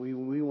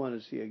we want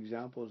to see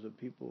examples of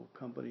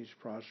companies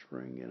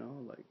prospering,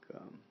 like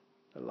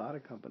a lot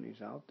of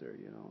companies out there,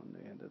 and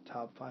they have the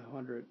top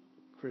 500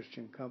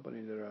 Christian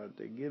companies that are out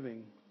there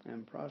giving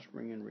and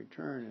prospering in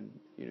return,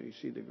 and you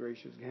see the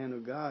gracious hand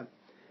of God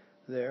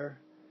there.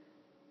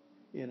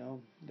 you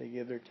know, they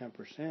give their 10%.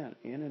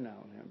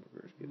 In-N-Out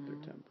hamburgers get their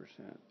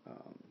 10%.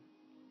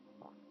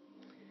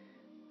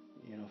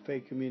 You know,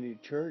 Faith Community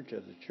Church,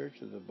 as a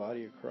church of the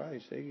body of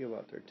Christ, they give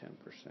out their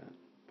 10%.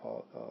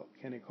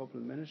 Kenny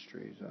Copeland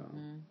Ministries,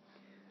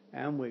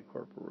 Amway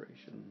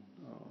Corporation,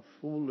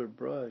 Fuller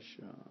Brush,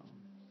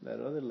 that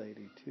other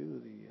lady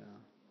too.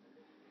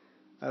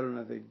 I don't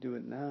know if they do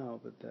it now,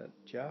 but that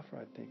Jaffa,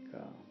 I think,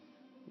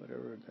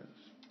 whatever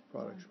those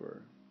products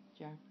were.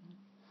 Jaffa.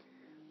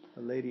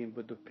 A lady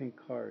with the pink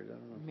card. I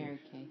don't know. Mary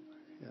Kay.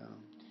 Yeah.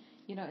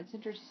 You know, it's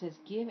interesting. It says,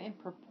 give in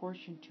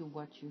proportion to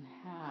what you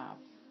have.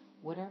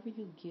 Whatever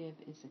you give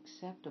is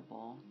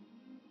acceptable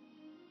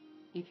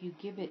if you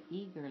give it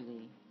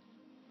eagerly,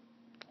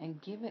 and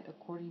give it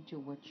according to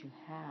what you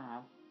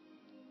have,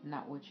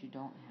 not what you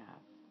don't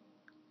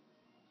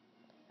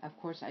have. Of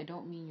course, I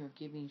don't mean your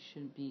giving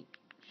should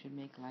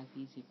make life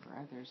easy for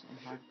others and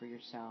hard for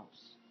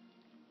yourselves.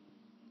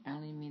 I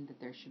only mean that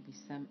there should be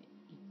some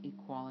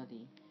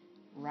equality.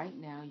 Right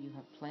now you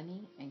have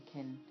plenty and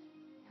can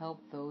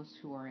help those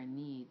who are in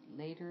need.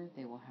 Later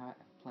they will have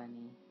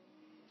plenty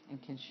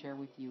and can share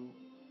with you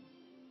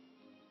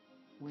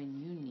when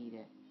you need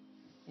it.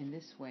 In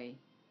this way,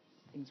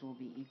 things will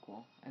be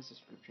equal, as the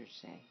scriptures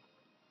say.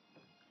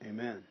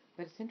 Amen.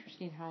 But it's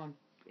interesting how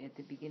at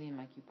the beginning,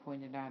 like you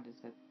pointed out, is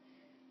that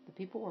the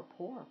people were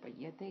poor, but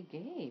yet they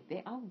gave.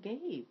 They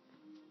outgave.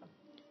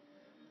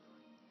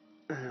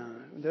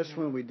 That's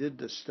when we did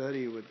the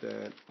study with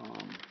that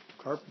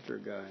carpenter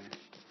guy.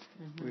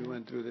 We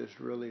went through this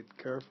really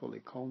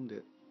carefully, combed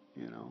it,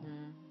 you know,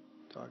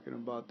 talking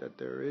about that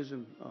there is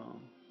a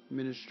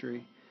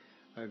ministry,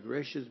 a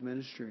gracious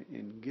ministry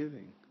in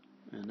giving.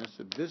 And that's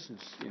a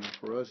business, you know,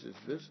 for us it's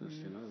business,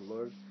 you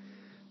know.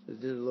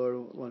 The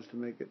Lord wants to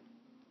make it,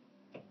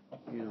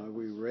 you know, are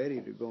we ready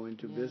to go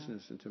into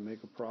business and to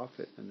make a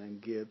profit and then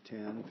give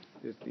 10,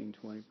 15,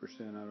 20%,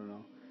 I don't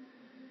know.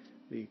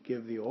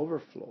 Give the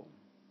overflow.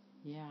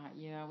 Yeah,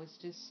 it was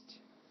just,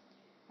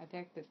 I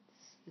think that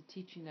the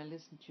teaching I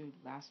listened to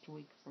last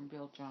week from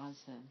Bill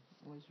Johnson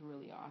was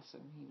really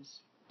awesome. He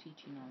was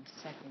teaching on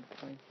 2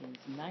 Corinthians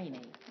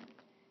 9:8,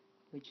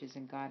 which is,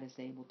 and God is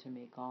able to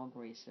make all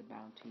grace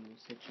abound to you,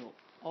 so that you'll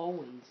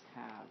always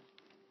have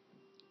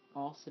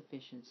all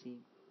sufficiency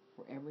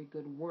for every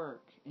good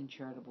work and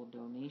charitable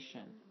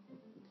donation.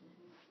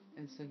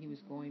 And so he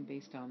was going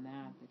based on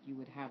that you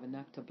would have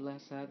enough to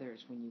bless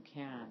others when you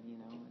can, you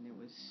know, and it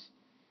was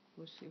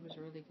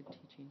a really good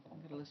teaching. I'm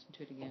going to listen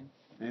to it again.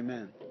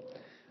 Amen.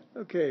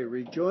 Okay,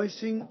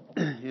 rejoicing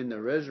in the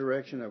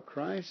resurrection of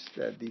Christ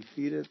that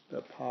defeated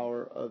the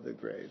power of the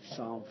grave.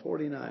 Psalm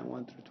 49,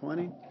 1 through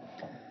 20.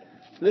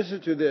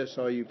 Listen to this,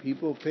 all you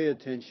people. Pay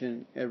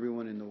attention,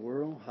 everyone in the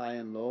world, high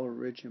and low,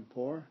 rich and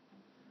poor.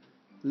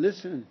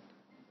 Listen,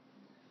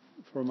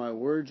 for my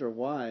words are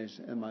wise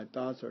and my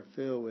thoughts are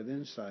filled with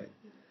insight.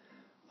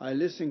 I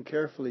listened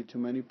carefully to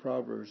many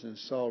proverbs and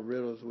saw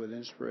riddles with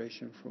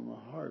inspiration from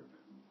a harp.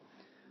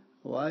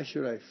 Why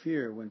should I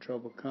fear when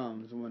trouble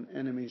comes, when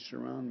enemies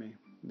surround me?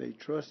 They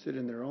trusted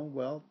in their own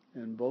wealth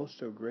and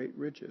boast of great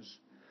riches.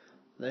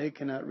 They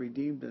cannot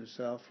redeem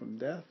themselves from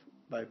death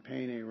by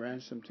paying a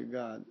ransom to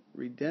God.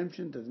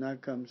 Redemption does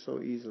not come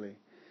so easily.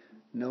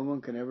 No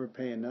one can ever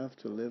pay enough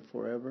to live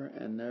forever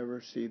and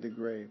never see the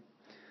grave.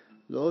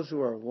 Those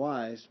who are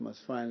wise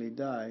must finally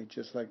die,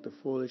 just like the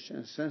foolish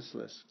and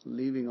senseless,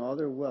 leaving all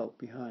their wealth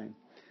behind.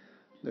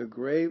 The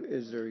grave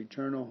is their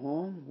eternal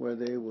home, where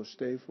they will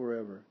stay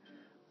forever.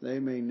 They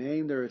may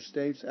name their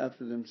estates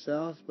after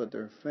themselves, but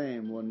their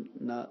fame will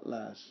not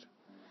last.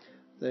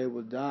 They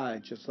will die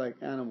just like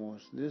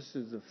animals. This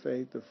is the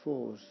fate of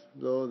fools,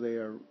 though they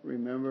are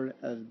remembered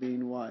as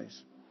being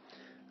wise.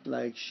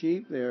 Like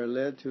sheep, they are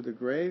led to the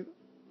grave,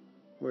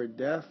 where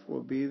death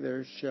will be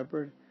their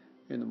shepherd.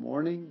 In the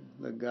morning,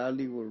 the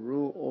godly will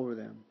rule over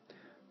them.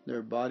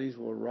 Their bodies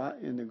will rot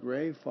in the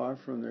grave, far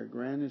from their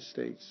grand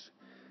estates.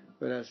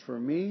 But as for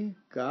me,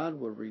 God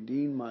will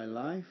redeem my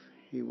life.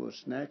 He will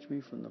snatch me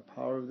from the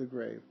power of the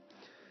grave.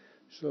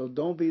 So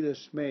don't be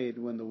dismayed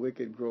when the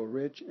wicked grow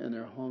rich and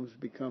their homes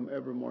become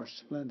ever more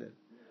splendid.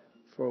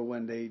 For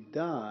when they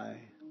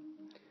die,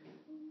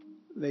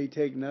 they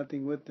take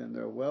nothing with them.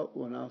 Their wealth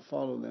will not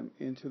follow them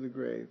into the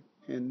grave.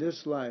 In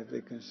this life,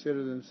 they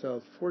consider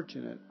themselves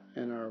fortunate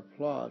and are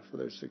applauded for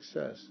their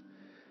success.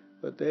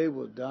 But they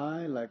will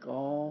die like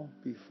all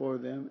before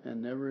them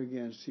and never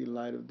again see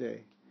light of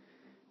day.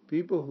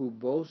 People who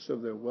boast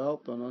of their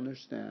wealth don't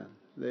understand.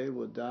 They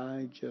will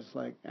die just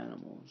like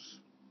animals.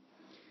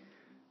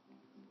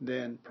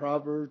 Then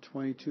Proverbs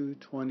 22,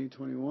 20,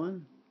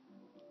 21.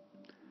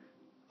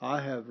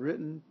 I have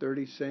written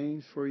 30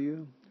 sayings for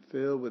you,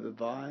 filled with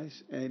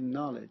advice and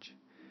knowledge.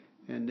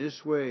 In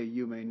this way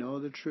you may know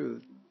the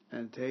truth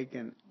and take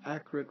an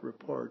accurate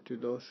report to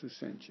those who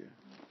sent you.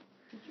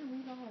 Did you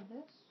read all of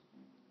this?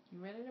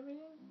 You read it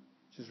everything?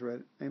 Just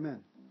read it. Amen.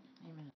 Amen.